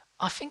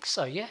 I think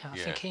so. Yeah, I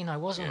think Eno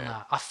was on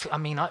Yeah. that. I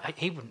mean,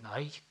 he wouldn't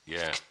know.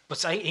 Yeah.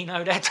 Was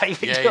Eno there,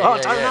 David? Yeah, I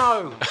yeah, don't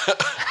yeah.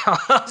 know.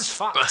 That's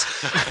fucked.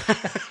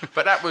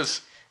 But that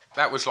was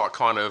like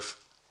kind of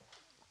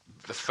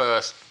the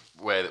first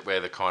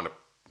where the kind of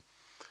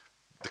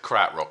the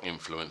krautrock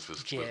influence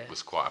was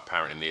quite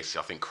apparent in this.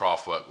 I think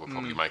Kraftwerk were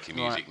probably making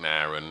music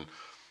now, and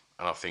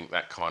I think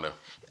that kind of.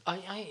 I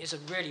think it was a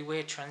really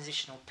weird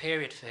transitional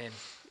period for him.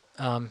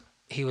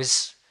 He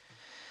was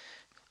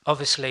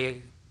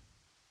obviously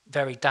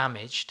very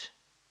damaged.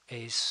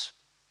 His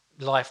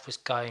life was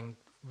going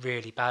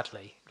really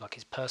badly, like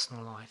his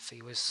personal life.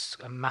 He was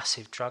a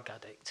massive drug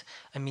addict.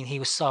 I mean, he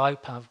was so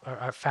open.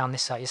 I found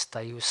this out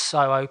yesterday. He was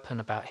so open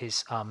about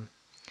his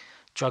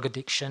drug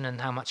addiction and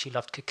how much he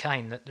loved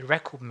cocaine that the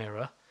Record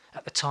Mirror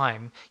at the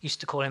time used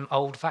to call him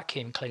Old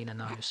Vacuum Cleaner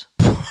Nose.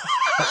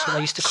 That's what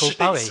they used to call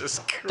Bowie.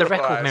 The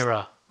Record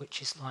Mirror,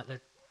 which is like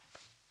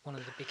one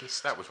of the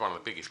biggest. That was one of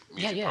the biggest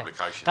music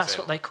publications. That's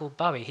what they called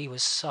Bowie. He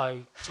was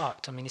so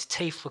fucked. I mean, his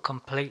teeth were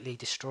completely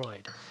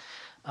destroyed.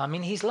 I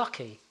mean, he's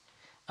lucky.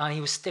 And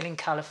he was still in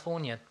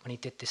California when he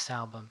did this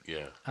album.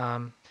 Yeah.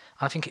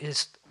 I think it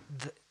is,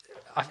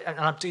 and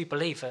I do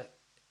believe that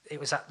it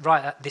was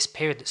right at this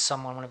period that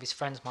one of his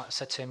friends might have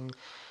said to him,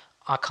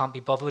 I can't be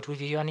bothered with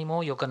you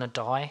anymore, you're going to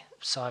die,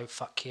 so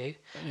fuck you.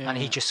 Yeah. And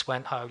he just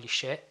went, holy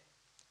shit,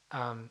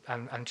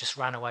 and just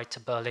ran away to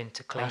Berlin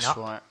to clean up. That's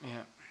right,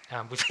 yeah.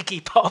 With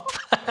Iggy Pop.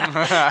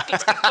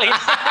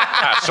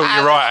 That's all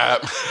you're right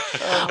at.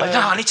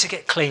 No, I need to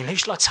get clean. Who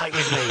shall I take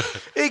with me?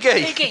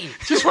 Iggy!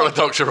 Just what a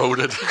doctor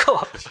ordered.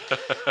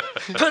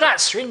 Put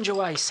that syringe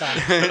away, son.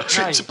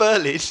 Trip to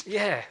Berlin.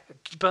 Yeah,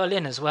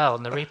 Berlin as well,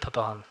 and the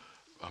Reeperbahn.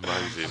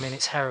 Amazing. I mean,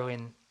 it's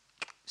heroin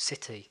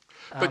city.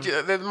 But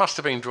there must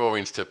have been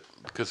drawings to,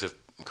 because of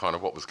kind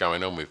of what was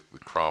going on with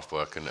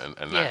Kraftwerk and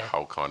that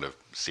whole kind of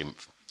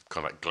synth,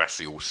 kind of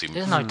glacial synth.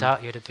 There's no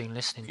doubt you'd have been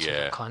listening to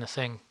that kind of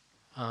thing.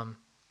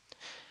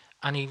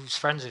 And he was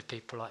friends with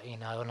people like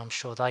Eno, and I'm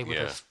sure they would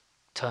have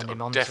turned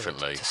him on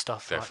to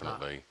stuff like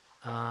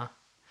that.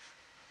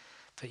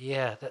 But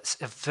yeah, that's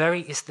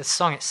it's the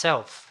song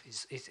itself.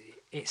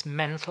 It's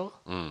mental.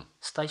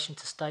 Station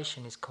to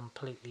Station is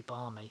completely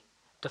balmy.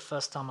 The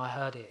first time I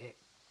heard it, it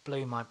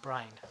blew my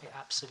brain. It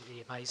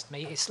absolutely amazed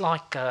me. It's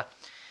like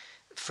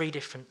 3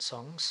 different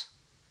songs.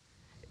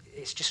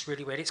 It's just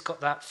really weird. It's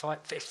got that 5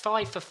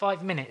 for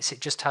 5 minutes.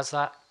 It just has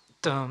that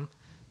dum,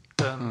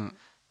 dum,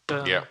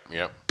 dum,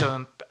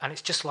 dum, and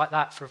it's just like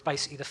that for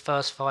basically the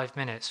first 5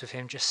 minutes with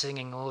him just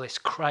singing all this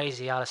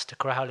crazy Aleister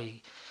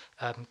Crowley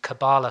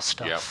Kabbalah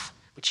stuff,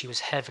 which he was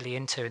heavily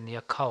into in the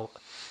occult.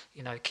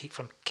 You know,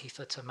 from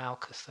Keitha to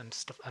Malkuth and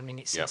stuff. I mean,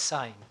 it's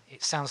insane.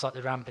 It sounds like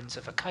the ramblings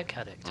of a coke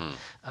addict.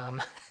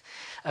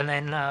 And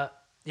then, at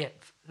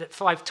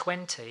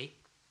 5:20,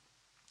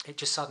 it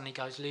just suddenly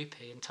goes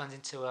loopy and turns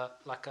into a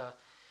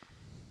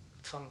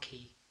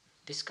funky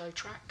disco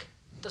track,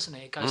 doesn't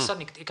it? It goes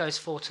suddenly. It goes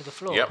 4 to the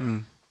floor.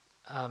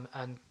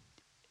 And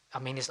I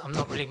mean, I'm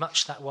not really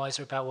much that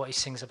wiser about what he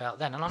sings about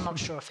then, and I'm not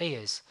sure if he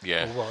is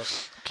or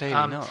was.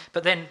 Clearly not.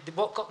 But then,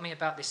 what got me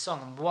about this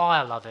song and why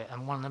I love it,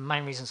 and one of the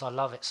main reasons I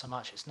love it so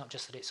much, it's not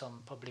just that it's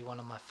on probably one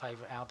of my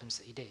favourite albums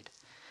that he did,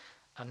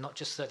 and not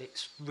just that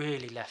it's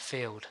really left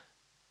field.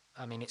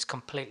 I mean, it's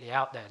completely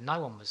out there. No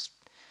one was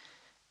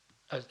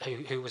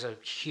who was a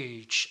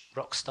huge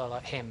rock star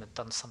like him had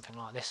done something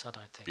like this. I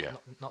don't think.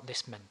 Not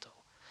this mental.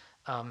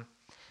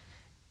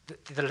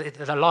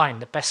 The line,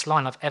 the best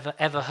line I've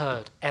ever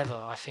heard,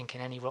 I think,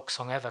 in any rock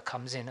song ever,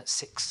 comes in at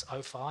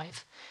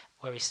 6:05,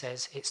 where he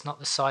says, "It's not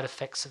the side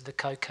effects of the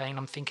cocaine.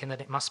 I'm thinking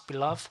that it must be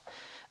love."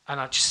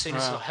 And as soon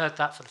as I heard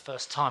that for the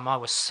first time, I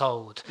was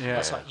sold. I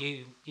was like,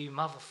 "You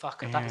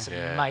motherfucker! That is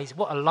amazing!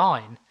 What a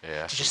line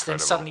to just then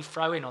suddenly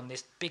throw in on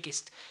this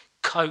biggest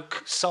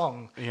coke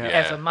song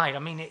ever made." I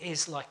mean,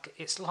 it's like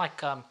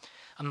I'm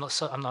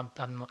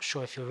not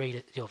sure if your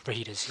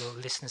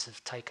listeners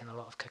have taken a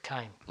lot of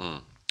cocaine.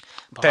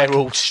 But they're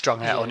all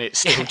strung out on it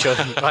still,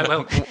 John. Right,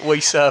 well,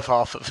 we serve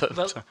half of them.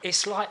 Well,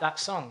 it's like that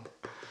song.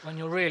 When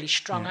you're really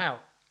strung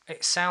out,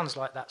 it sounds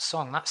like that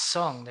song. That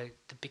song, the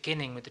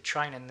beginning with the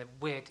train and the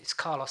weird, it's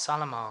Carlos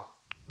Alomar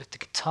with the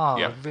guitar,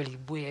 really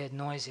weird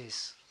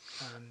noises,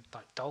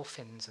 like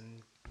dolphins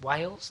and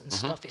whales and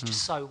stuff. It's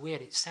just so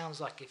weird. It sounds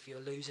like if you're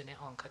losing it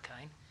on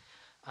cocaine.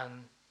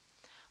 And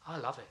I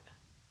love it.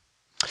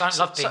 I don't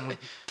love being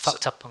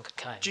fucked up on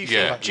cocaine. Do you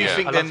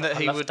think then that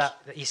he would... that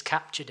he's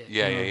captured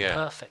it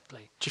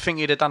perfectly. Do you think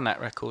he'd have done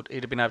that record?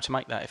 He'd have been able to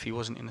make that if he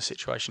wasn't in the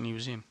situation he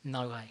was in?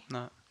 No way.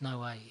 No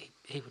way.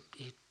 He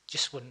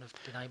just wouldn't have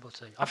been able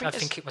to. I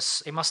think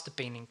it must have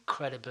been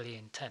incredibly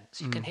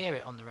intense. You can hear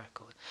it on the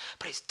record,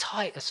 but it's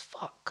tight as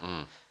fuck.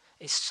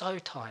 It's so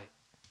tight.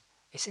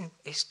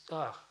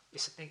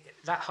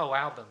 That whole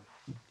album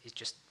is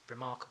just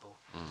remarkable.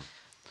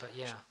 But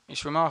yeah,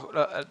 it's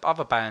remarkable.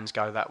 Other bands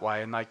go that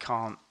way, and they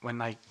can't. When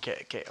they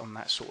get on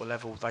that sort of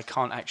level, they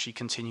can't actually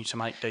continue to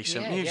make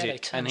decent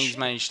music. And he's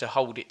managed to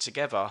hold it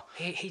together.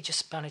 He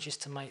just manages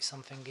to make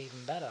something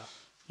even better.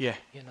 Yeah,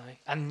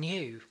 and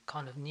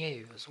kind of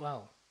new as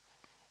well.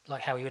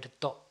 Like how he would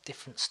adopt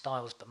different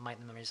styles but make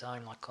them his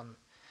own, like on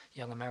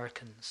Young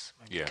Americans,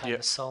 when he became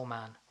a soul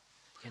man.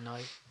 And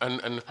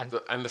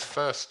the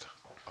first,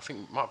 I think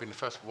it might have been the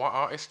first white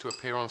artist to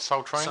appear on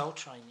Soul Train. Soul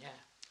Train, yeah.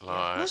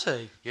 Was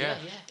he? Yeah.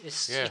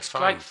 It's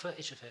great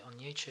footage of it on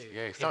YouTube.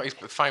 Yeah, he started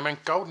Fame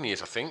and Golden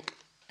Years, I think.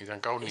 He's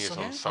done Golden Years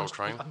on Soul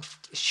Train.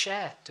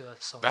 Cher do a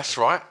song. That's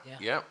right.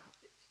 Yeah.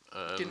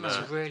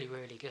 It's really,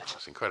 really good.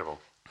 That's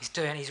incredible. He's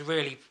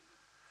really.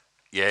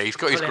 Yeah, he's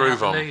got his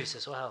groove on. Moves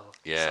as well.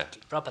 Yeah.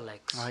 Like rubber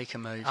legs. Oh, he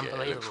can move.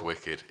 Unbelievable. Yeah, it looks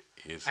wicked.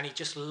 And he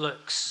just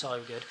looks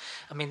so good.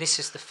 I mean, this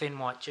is the Thin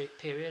White Duke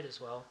period as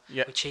well,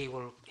 which he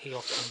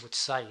often would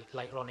say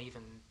later on,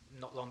 even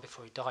not long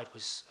before he died,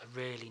 was a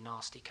really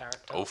nasty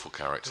character. Awful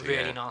character,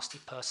 really nasty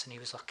person. He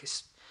was like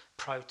this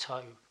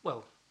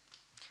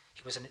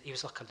he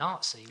was like a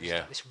Nazi. He was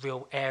like this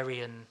real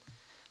Aryan,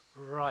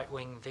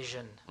 right-wing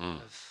vision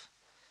of,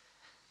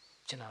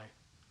 he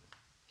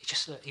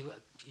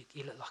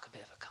looked like a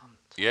bit of a cunt.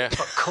 Yeah.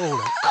 But cool,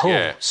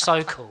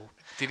 so cool.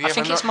 I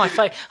think it's my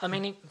favourite. I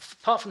mean,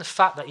 apart from the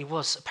fact that he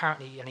was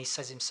apparently, and he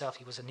says himself,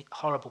 he was a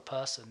horrible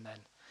person then,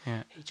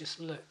 he just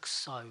looks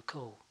so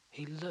cool.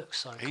 He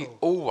looks so cool. He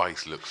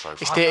always looks so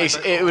cool.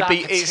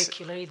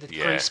 Particularly the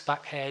greased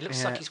back hair. It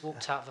looks like he's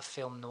walked out of a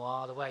film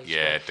noir, the way he's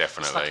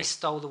definitely. It's like he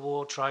stole the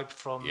wardrobe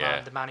from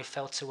The Man Who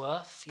Fell to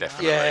Earth.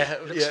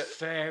 Definitely. It looks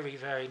very,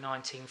 very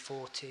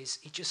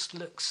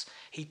 1940s.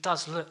 He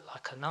does look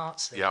like a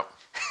Nazi. Yep.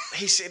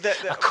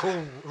 A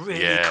cool,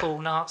 really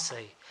cool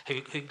Nazi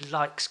who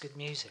likes good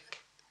music.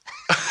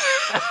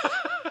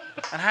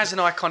 And has an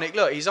iconic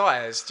look. His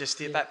eyes, just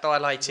that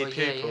dilated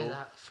pupil.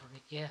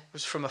 Yeah. It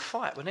was from a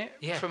fight, wasn't it?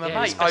 Yeah. From a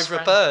mate over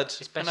a bird.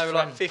 His best when they were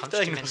like 15.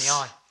 punched him in the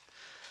eye.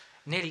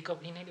 He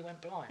nearly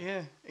went blind.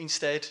 Yeah.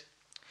 Instead,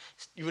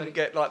 you wouldn't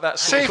get like that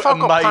See, sort if of I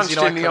got punched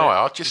amazing in the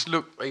eye, I'd just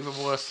look even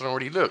worse than I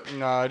already look.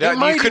 No, it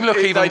made him look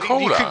even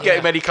cooler. You couldn't get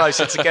him any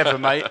closer together,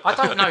 mate. I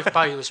don't know if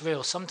Bowie was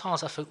real.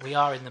 Sometimes I think we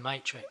are in the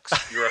Matrix.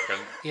 You reckon?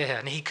 Yeah,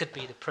 and he could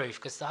be the proof,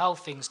 because the whole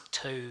thing's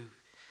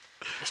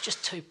it's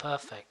just too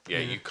perfect. Yeah,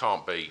 you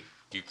can't be...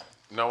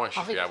 No one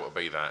should be able to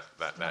be that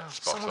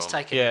spot someone's on.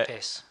 taking the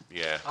piss.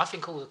 Yeah. I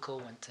think all the cool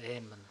went to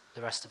him, and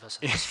the rest of us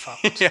are just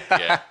fucked.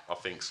 Yeah, I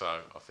think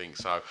so.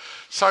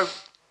 So,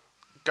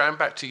 going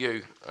back to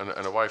you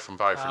and away from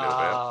Bowie for a little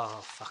bit. Oh,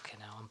 fucking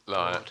hell, I'm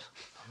bored.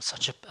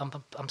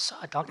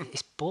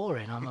 It's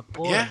boring. I'm a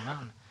boring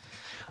man.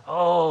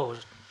 Oh,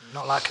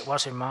 not like it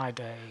was in my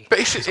day. But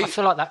I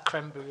feel like that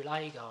creme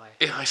brulee guy.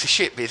 It's a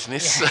shit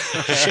business. Yeah.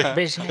 Shit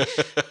business.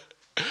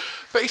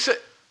 But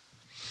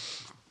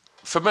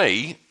for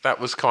me, that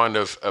was kind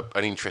of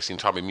an interesting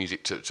time in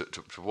music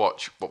to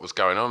watch what was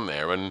going on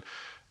there, and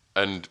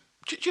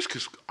just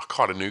because I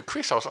kind of knew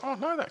Chris, I was like, oh, I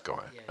know that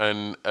guy,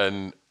 and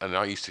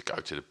I used to go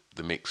to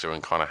the mixer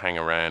and kind of hang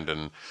around,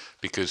 and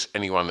because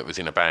anyone that was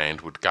in a band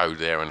would go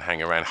there and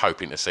hang around,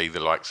 hoping to see the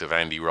likes of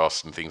Andy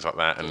Ross and things like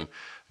that, and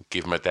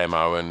give them a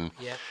demo, and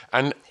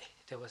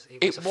it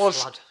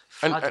was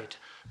flooded.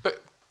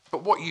 But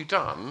what you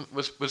done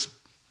was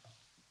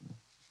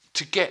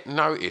to get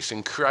noticed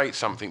and create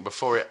something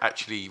before it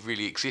actually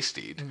really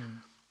existed.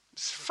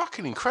 It's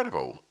fucking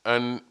incredible,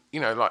 and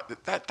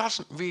that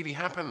doesn't really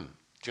happen.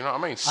 Do you know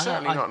what I mean?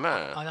 Certainly not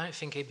now. I don't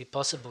think it'd be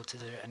possible to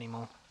do it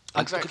anymore.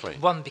 Exactly.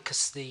 One,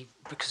 because the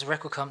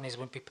record companies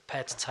wouldn't be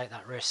prepared to take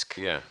that risk.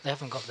 Yeah. They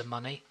haven't got the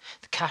money.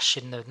 The cash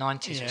in the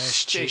 90s was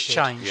stupid. It's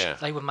changed. Yeah.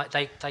 They were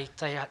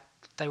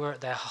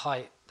at their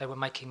height. They were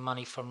making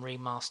money from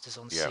remasters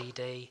on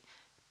CD,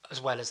 as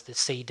well as the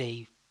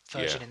CD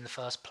version in the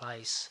first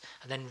place,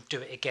 and then do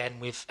it again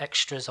with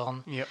extras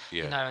on. Yep.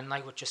 Yeah. And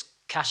they were just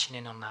cashing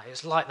in on that. It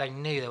was like they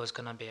knew there was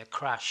going to be a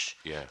crash.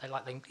 Yeah.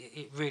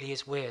 It really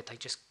is weird. They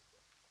just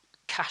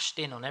cashed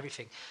in on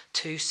everything.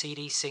 2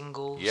 CD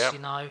singles,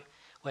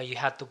 where you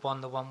had the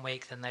one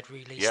week, then they'd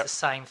release the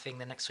same thing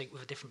the next week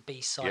with a different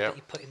B-side that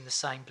you put in the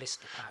same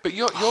blister pack. But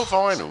your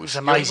vinyls... It was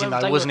amazing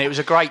though, wasn't it? It was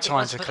a great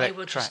time to collect They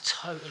were tracks. just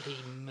totally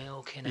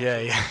milking it.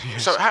 Yeah.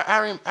 So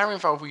how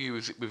involved were you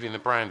within the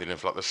branding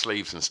of like the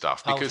sleeves and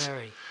stuff? Because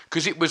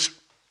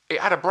it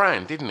had a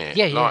brand, didn't it?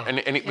 Yeah. And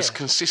it was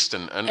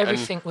consistent. And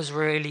everything was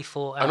really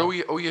thought out. And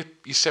all your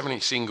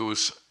 7-inch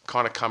singles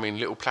kind of come in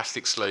little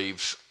plastic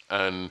sleeves,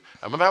 and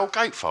were they all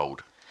gatefold?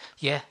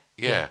 Yeah.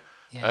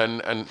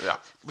 And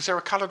was there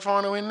a coloured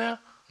vinyl in there?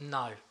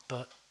 No,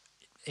 but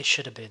it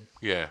should have been.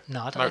 Yeah.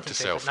 No, I don't Note think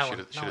to self. no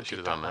one Should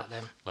have done that.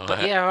 Like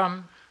but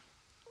yeah,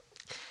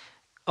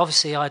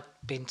 obviously I'd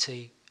been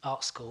to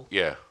art school.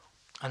 Yeah.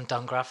 And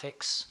done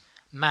graphics.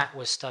 Matt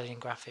was studying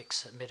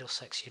graphics at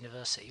Middlesex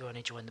University when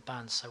he joined the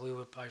band, so we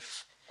were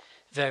both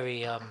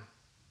very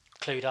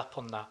clued up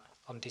on that,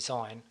 on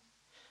design.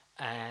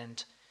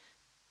 And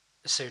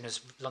as soon as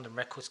London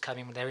Records came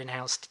in with their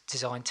in-house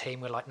design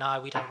team, we're like,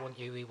 no, we don't want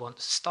you, we want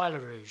Styler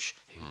Rouge,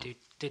 who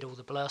did all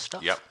the Blur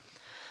stuff. Yep.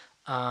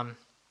 And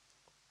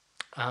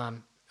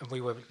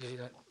we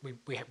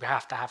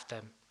have to have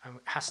them, and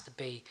it has to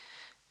be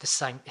the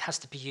same. It has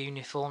to be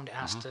uniformed. It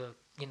has to,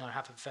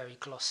 have a very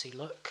glossy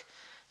look.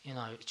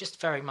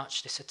 Just very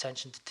much this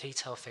attention to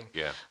detail thing.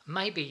 Yeah.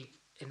 Maybe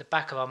in the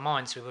back of our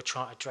minds, we were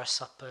trying to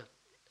dress up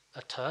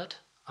a turd.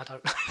 I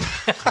don't know.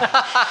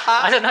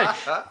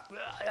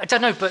 I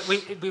don't know. But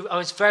I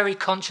was very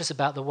conscious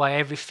about the way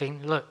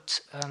everything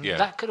looked.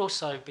 That could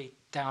also be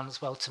down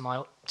as well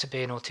to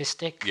being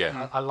autistic.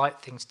 Yeah. I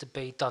like things to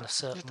be done a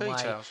certain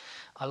way.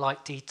 I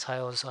like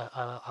details.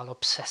 I'll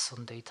obsess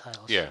on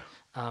details. Yeah.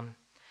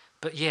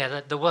 But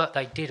yeah, the work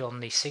they did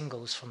on these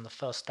singles from the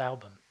first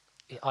album,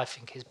 I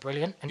think is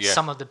brilliant, and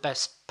some of the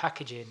best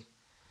packaging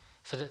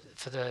for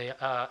the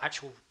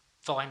actual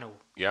vinyl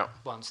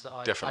ones that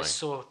I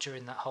saw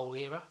during that whole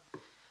era.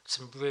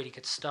 Some really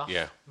good stuff.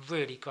 Yeah.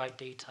 Really great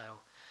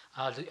detail.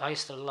 I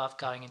used to love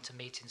going into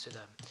meetings with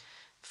them. In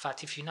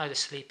fact, if you know the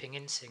Sleeping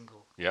In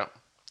single,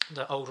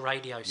 the old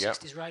radio,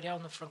 60s radio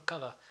on the front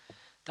cover,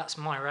 that's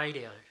my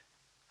radio.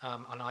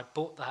 And I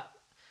bought that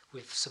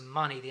with some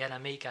money the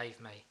NME gave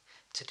me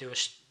to do a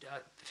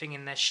thing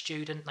in their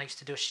student. They used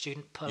to do a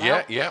student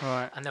pull-out. Yeah.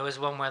 Right. And there was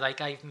one where they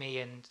gave me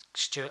and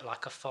Stuart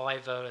like a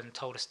 $5 and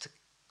told us to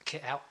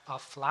kit out our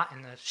flat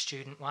in the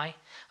student way.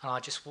 And I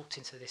just walked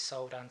into this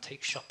old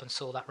antique shop and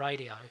saw that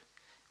radio,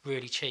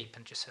 really cheap,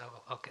 and just said,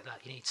 I'll get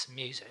that. You need some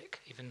music,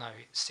 even though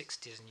it's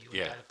 60s and you would be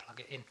able to plug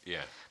it in.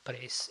 Yeah. But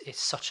it's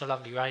such a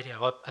lovely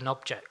radio, an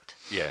object.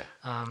 Yeah.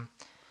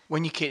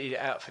 When you kitted it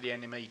out for the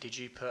NME, did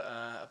you put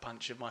a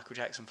bunch of Michael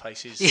Jackson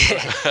faces?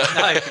 Yeah,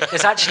 no.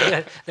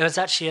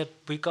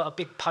 We got a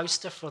big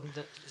poster from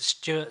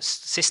Stuart's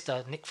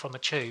sister, Nick from a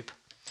Tube,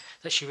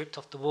 that she ripped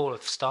off the wall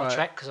of Star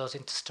Trek, because I was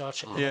into Star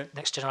Trek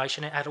Next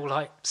Generation. It had all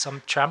like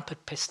some tramp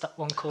had pissed up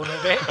one corner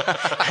of it.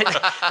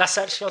 That's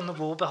actually on the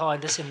wall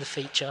behind us in the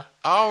feature.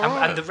 Oh,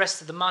 right. And the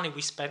rest of the money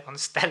we spent on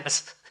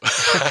Stellas.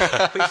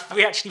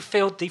 we actually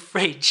filled the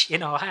fridge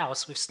in our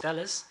house with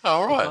Stellas.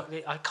 Oh,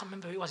 right. I can't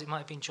remember who it was. It might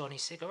have been Johnny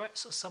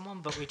Cigarettes or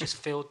someone, but we just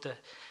filled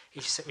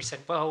we said,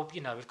 well,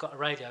 we've got a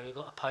radio, we've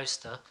got a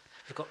poster,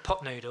 we've got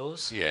pot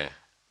noodles. Yeah.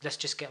 Let's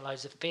just get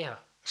loads of beer.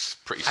 It's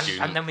pretty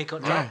student. And then we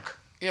got drunk.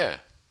 Yeah.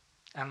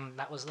 And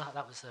that was that.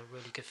 That was a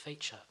really good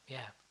feature. Yeah.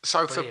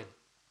 So brilliant.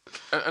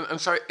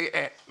 So,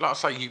 like I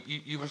say,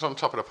 you was on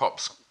top of the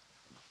pops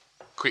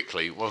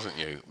quickly, wasn't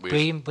you?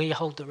 We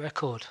hold the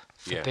record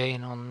for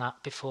being on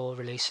that before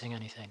releasing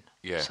anything.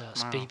 Yeah. So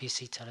it's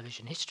BBC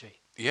television history.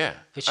 Yeah.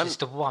 Which is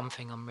the one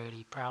thing I'm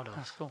really proud of.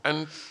 That's cool.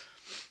 And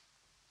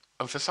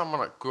for someone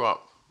that grew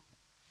up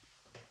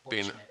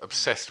being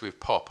obsessed with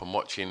pop and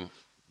watching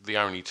the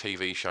only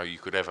TV show you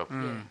could ever,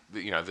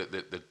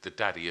 the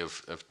daddy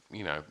of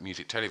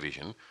music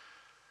television,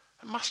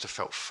 it must have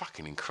felt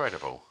fucking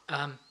incredible.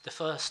 The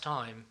first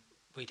time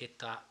we did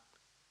that,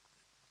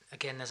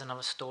 again, there's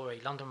another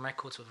story. London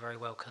Records were very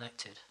well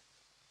connected,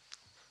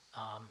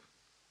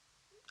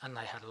 and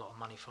they had a lot of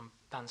money from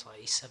bands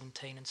like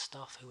E17 and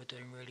stuff who were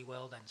doing really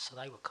well then, so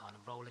they were kind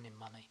of rolling in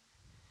money.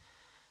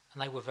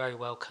 And they were very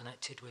well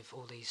connected with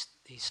all these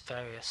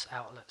various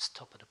outlets,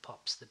 Top of the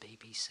Pops, the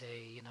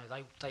BBC.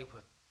 They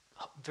were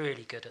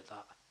really good at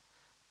that.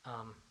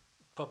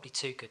 Probably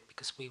too good,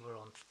 because we were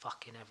on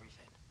fucking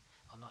everything.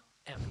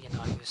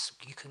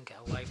 You couldn't get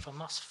away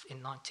from us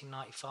in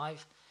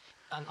 1995,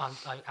 and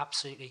I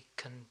absolutely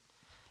can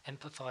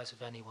empathise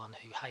with anyone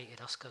who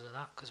hated us because of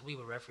that, because we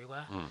were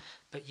everywhere.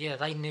 But yeah,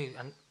 they knew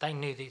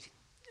the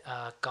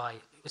guy,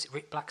 was it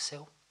Rick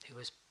Blacksil, who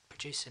was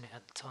producing it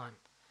at the time.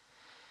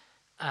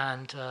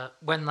 And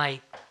when they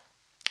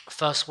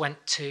first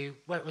went to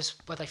where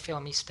they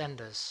filmed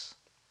EastEnders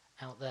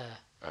out there.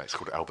 It's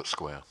called Albert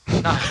Square.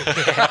 No,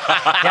 the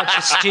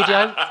actual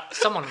studio.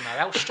 Someone know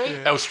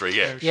Elstree. Elstree,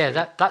 yeah.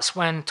 Yeah, that's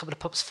when Top of the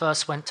Pops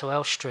first went to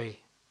Elstree,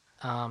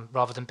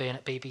 rather than being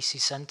at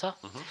BBC Centre.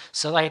 Mm-hmm.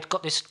 So they had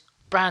got this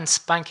brand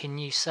spanking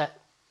new set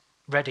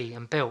ready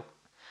and built,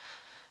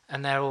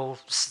 and they're all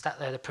sat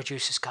there, the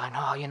producers going,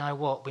 oh, you know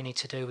what we need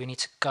to do? We need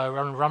to go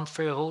run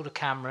through all the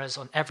cameras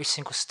on every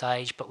single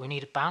stage, but we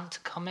need a band to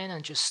come in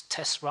and just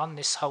test run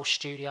this whole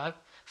studio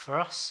for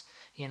us,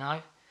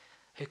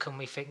 Who can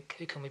we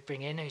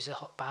bring in? Who's a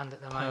hot band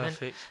at the moment?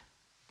 Perfect.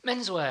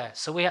 Menswear.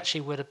 So we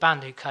actually were the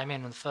band who came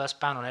in, and the first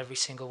band on every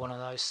single one of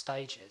those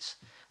stages,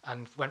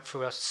 and went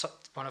through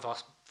one of our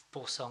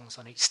 4 songs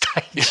on each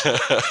stage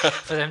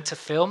for them to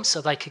film,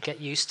 so they could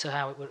get used to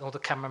how it would, all the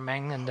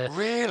cameramen and the...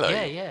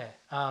 Really? Yeah.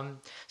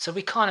 So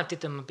we kind of did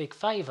them a big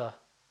favour.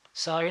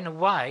 So in a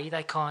way,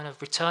 they kind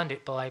of returned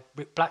it by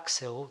Rick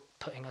Blacksil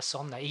putting us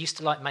on there. He used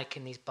to like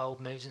making these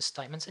bold moves and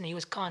statements, and he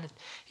was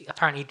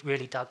apparently he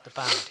really dug the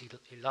band.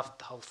 He loved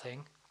the whole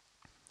thing,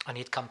 and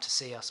he'd come to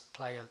see us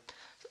play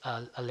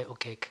a little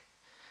gig,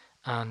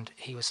 and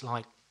he was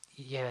like,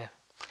 yeah,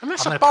 and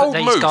that's I'm a going to bold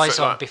put move these guys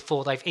on like,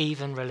 before they've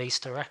even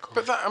released a record.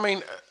 But that, I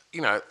mean,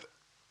 you know,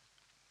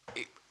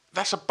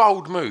 that's a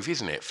bold move,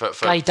 isn't it?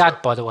 Gay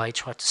Dad, by the way,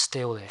 tried to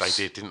steal this.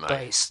 They did, didn't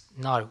they?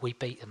 But we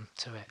beat them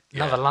to it.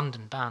 Another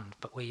London band,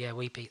 but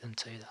we beat them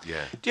to that.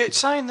 Yeah. Yeah,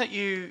 saying that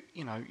you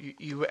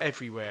were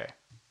everywhere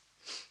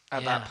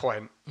at that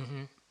point.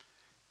 Mm-hmm.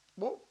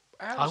 What?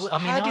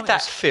 How did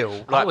that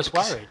feel? Like, I was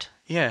worried.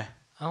 Yeah.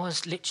 I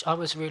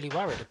was really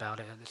worried about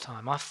it at the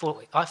time. I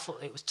thought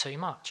it was too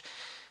much.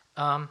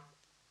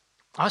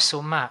 I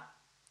saw Matt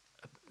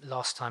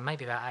last time,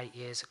 maybe about 8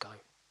 years ago,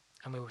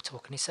 and we were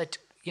talking. He said,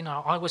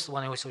 I was the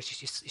one who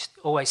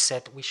always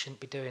said we shouldn't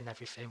be doing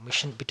everything. We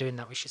shouldn't be doing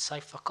that. We should say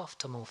fuck off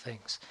to more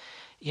things.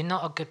 You're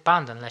not a good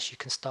band unless you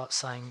can start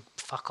saying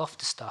fuck off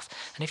to stuff.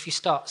 And if you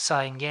start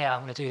saying, yeah,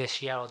 I'm going to do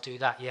this, yeah, I'll do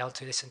that, yeah, I'll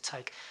do this, and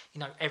take,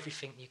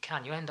 everything you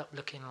can, you end up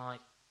looking like,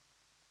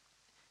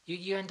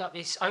 you end up,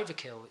 it's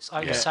overkill, it's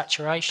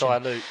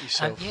oversaturation. Dilute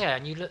yourself.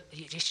 And you look,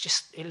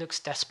 it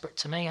looks desperate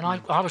to me. And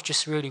I was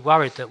just really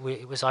worried that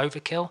it was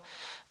overkill.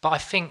 But I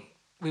think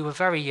we were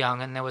very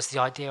young, and there was the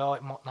idea,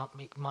 it might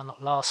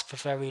not last for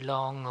very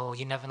long, or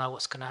you never know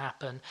what's going to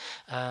happen.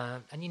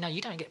 And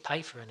you don't get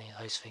paid for any of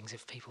those things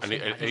if people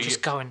think that. You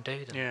just go and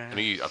do them. Yeah. And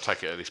I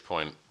take it at this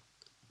point,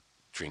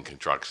 drink and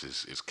drugs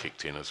is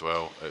kicked in as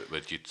well.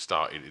 That you'd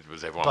started,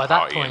 was everyone by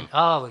partying? That point,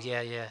 oh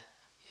yeah.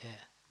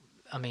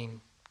 I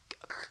mean,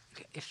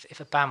 if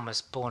a band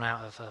was born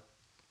out of a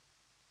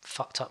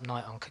fucked up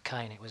night on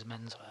cocaine, it was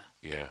Menswear.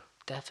 Yeah,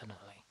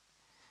 definitely.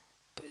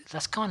 But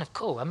that's kind of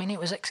cool. I mean, it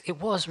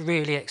was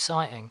really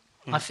exciting.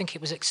 I think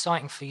it was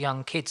exciting for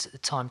young kids at the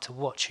time to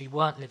watch who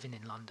weren't living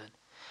in London,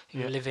 who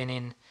were living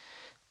in,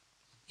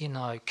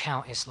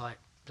 counties like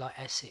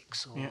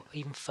Essex or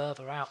even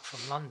further out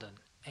from London.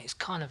 It's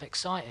kind of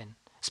exciting,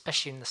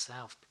 especially in the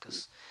south,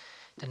 because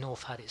the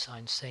north had its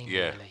own scene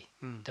really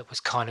that was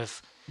kind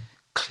of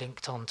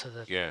clinked onto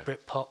the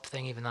Britpop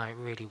thing, even though it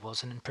really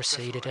wasn't, and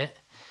preceded it.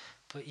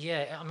 But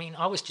yeah, I mean,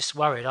 I was just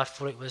worried. I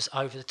thought it was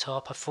over the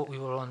top. I thought we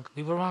were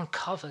on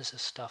covers of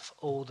stuff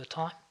all the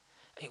time.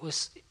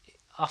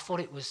 I thought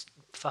it was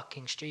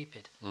fucking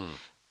stupid.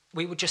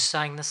 We were just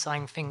saying the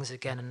same things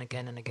again and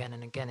again and again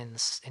and again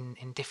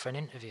in different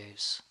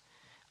interviews.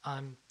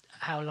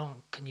 How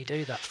long can you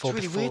do that for?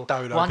 It's really weird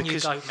though, one, you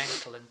go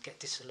mental and get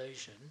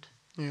disillusioned.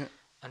 Yeah.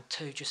 And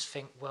two, just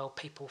think, well,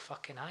 people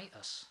fucking hate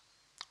us.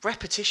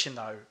 Repetition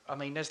though. I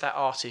mean, there's that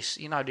artist,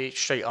 the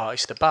street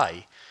artist, The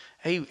Bay.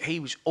 He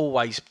was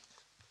always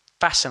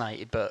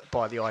fascinated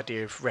by the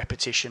idea of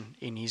repetition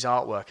in his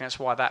artwork, and that's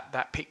why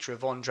that picture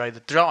of Andre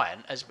the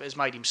Giant has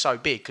made him so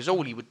big, because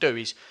all he would do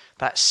is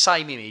that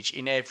same image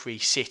in every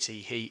city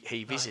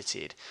he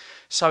visited.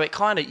 So it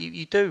kind of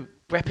you do,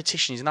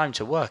 repetition is known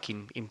to work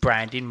in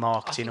branding,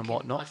 marketing, and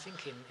whatnot. I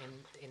think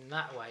in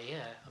that way,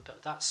 yeah,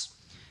 but that's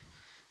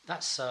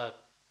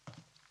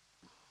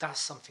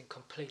something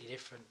completely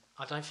different.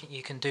 I don't think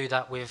you can do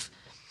that with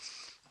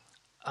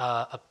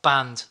a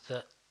band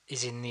that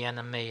is in the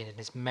NME and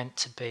is meant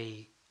to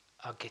be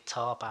a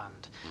guitar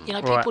band.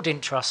 People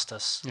didn't trust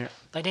us. Yeah.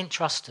 They didn't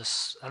trust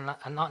us, and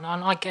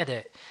I get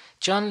it.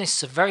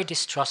 Journalists are very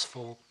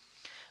distrustful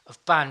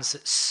of bands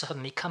that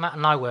suddenly come out of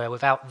nowhere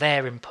without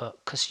their input,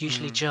 because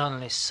usually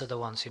journalists are the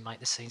ones who make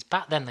the scenes.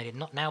 Back then they did,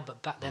 not now,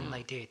 but back then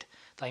they did.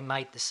 They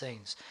made the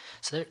scenes.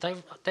 So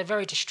they're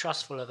very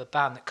distrustful of a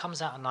band that comes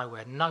out of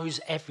nowhere, knows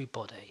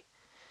everybody,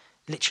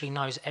 literally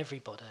knows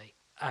everybody,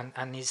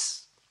 and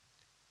is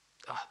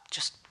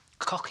just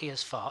cocky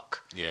as fuck.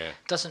 Yeah.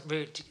 Doesn't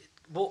really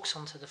walks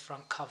onto the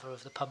front cover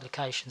of the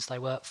publications they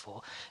work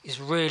for, is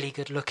really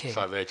good looking.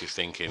 So they're just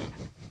thinking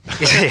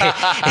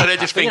they're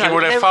just thinking,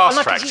 well, they're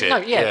fast tracked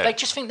it. They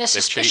just think they're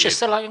suspicious.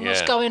 They're like,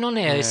 what's going on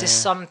here? Is this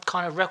some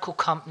kind of record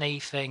company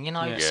thing?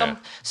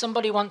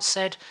 Somebody once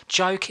said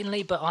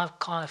jokingly, but I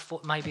kind of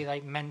thought maybe they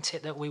meant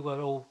it, that we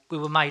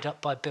were made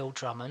up by Bill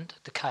Drummond,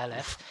 the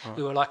KLF. Right.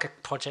 We were like a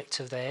project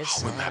of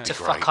theirs to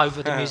fuck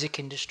over the music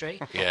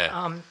industry.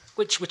 Yeah.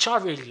 Which I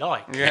really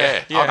like.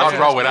 I'd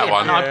roll with that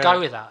one. And I'd go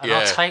with that, and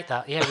I'd take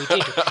that. Yeah, we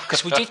did,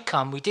 because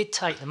we did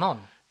take them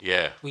on.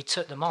 Yeah. We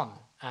took them on,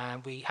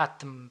 and we had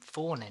them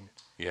fawning.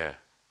 Yeah.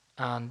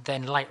 And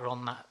then later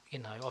on, that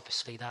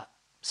obviously that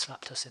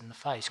slapped us in the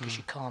face, because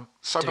you can't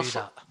do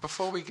that.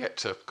 Before we get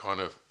to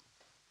kind of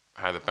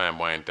how the band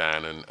wound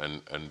down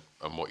and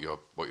what you're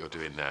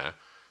doing now,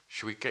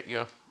 should we get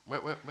you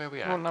where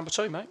we at? Well, number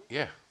 2, mate.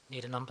 Yeah.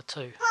 Need a number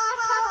 2.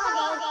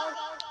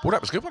 Well,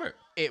 that was good, wasn't it?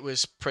 It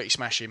was pretty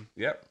smashing.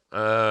 Yep.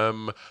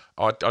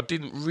 I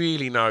didn't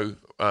really know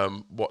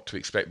what to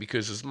expect,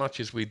 because as much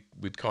as we'd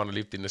kind of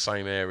lived in the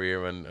same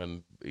area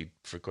and he'd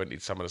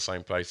frequented some of the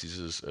same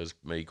places as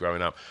me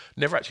growing up,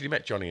 never actually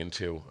met Johnny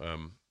until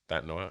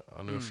that night.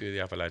 I knew a few of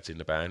the other lads in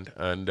the band,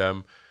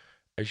 and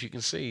as you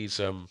can see,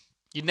 he's...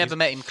 You'd never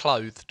met him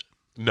clothed?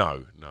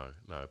 No.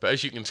 But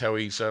as you can tell,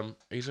 he's a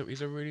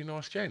really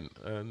nice gent,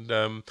 and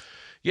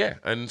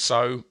and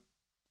so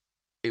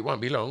it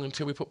won't be long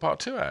until we put part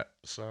 2 out.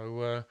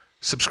 So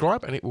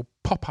subscribe, and it will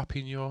pop up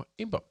in your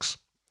inbox,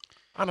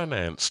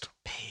 unannounced.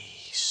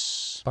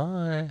 Peace.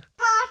 Bye.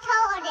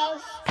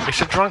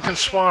 It's a drunken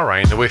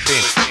soiree in the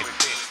within.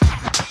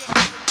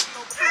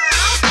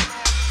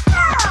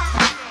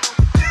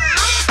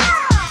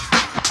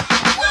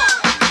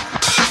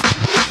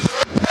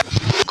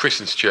 Chris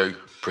and Stu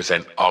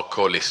present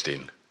Hardcore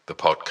Listing, the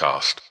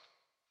podcast.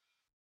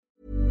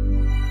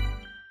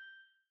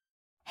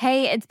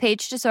 Hey, it's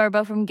Paige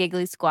DeSorbo from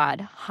Giggly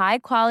Squad. High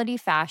quality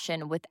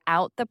fashion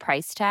without the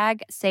price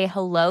tag. Say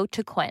hello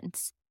to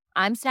Quince.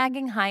 I'm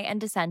snagging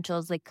high-end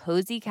essentials like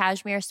cozy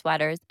cashmere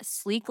sweaters,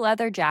 sleek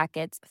leather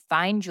jackets,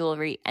 fine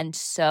jewelry, and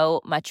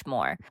so much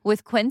more.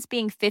 With Quince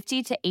being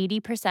 50 to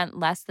 80%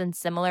 less than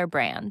similar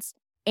brands.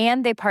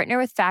 And they partner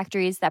with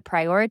factories that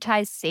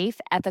prioritize safe,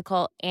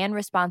 ethical, and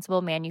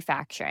responsible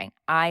manufacturing.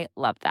 I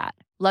love that.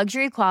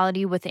 Luxury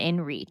quality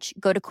within reach.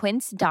 Go to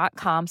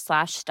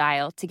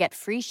quince.com/style to get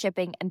free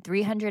shipping and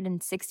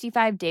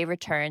 365-day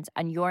returns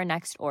on your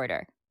next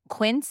order.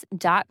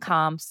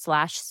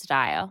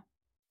 Quince.com/style.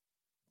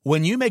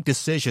 When you make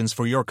decisions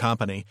for your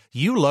company,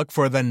 you look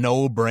for the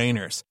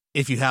no-brainers.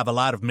 If you have a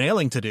lot of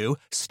mailing to do,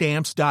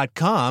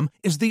 Stamps.com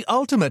is the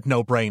ultimate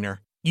no-brainer.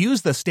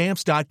 Use the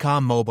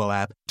Stamps.com mobile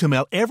app to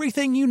mail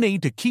everything you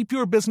need to keep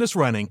your business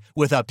running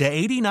with up to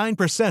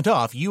 89%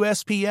 off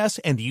USPS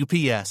and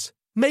UPS.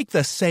 Make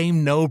the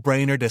same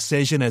no-brainer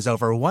decision as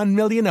over 1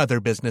 million other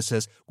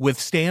businesses with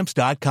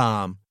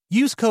Stamps.com.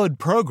 Use code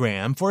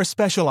PROGRAM for a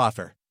special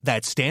offer.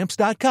 That's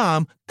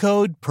Stamps.com,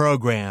 code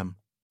PROGRAM.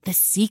 The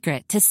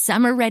secret to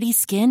summer-ready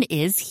skin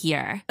is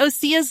here.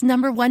 Osea's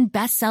 #1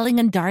 best-selling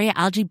Undaria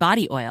Algae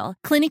Body Oil,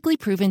 clinically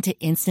proven to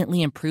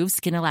instantly improve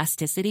skin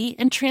elasticity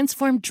and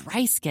transform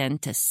dry skin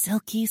to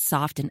silky,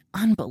 soft, and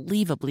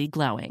unbelievably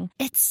glowing.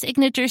 Its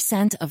signature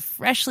scent of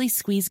freshly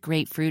squeezed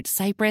grapefruit,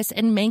 cypress,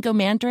 and mango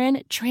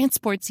mandarin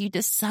transports you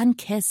to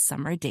sun-kissed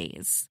summer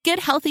days. Get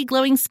healthy,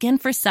 glowing skin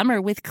for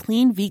summer with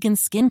clean, vegan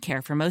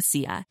skincare from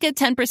Osea. Get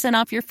 10%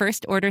 off your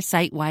first order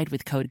site-wide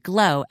with code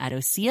GLOW at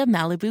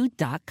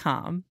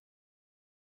OseaMalibu.com.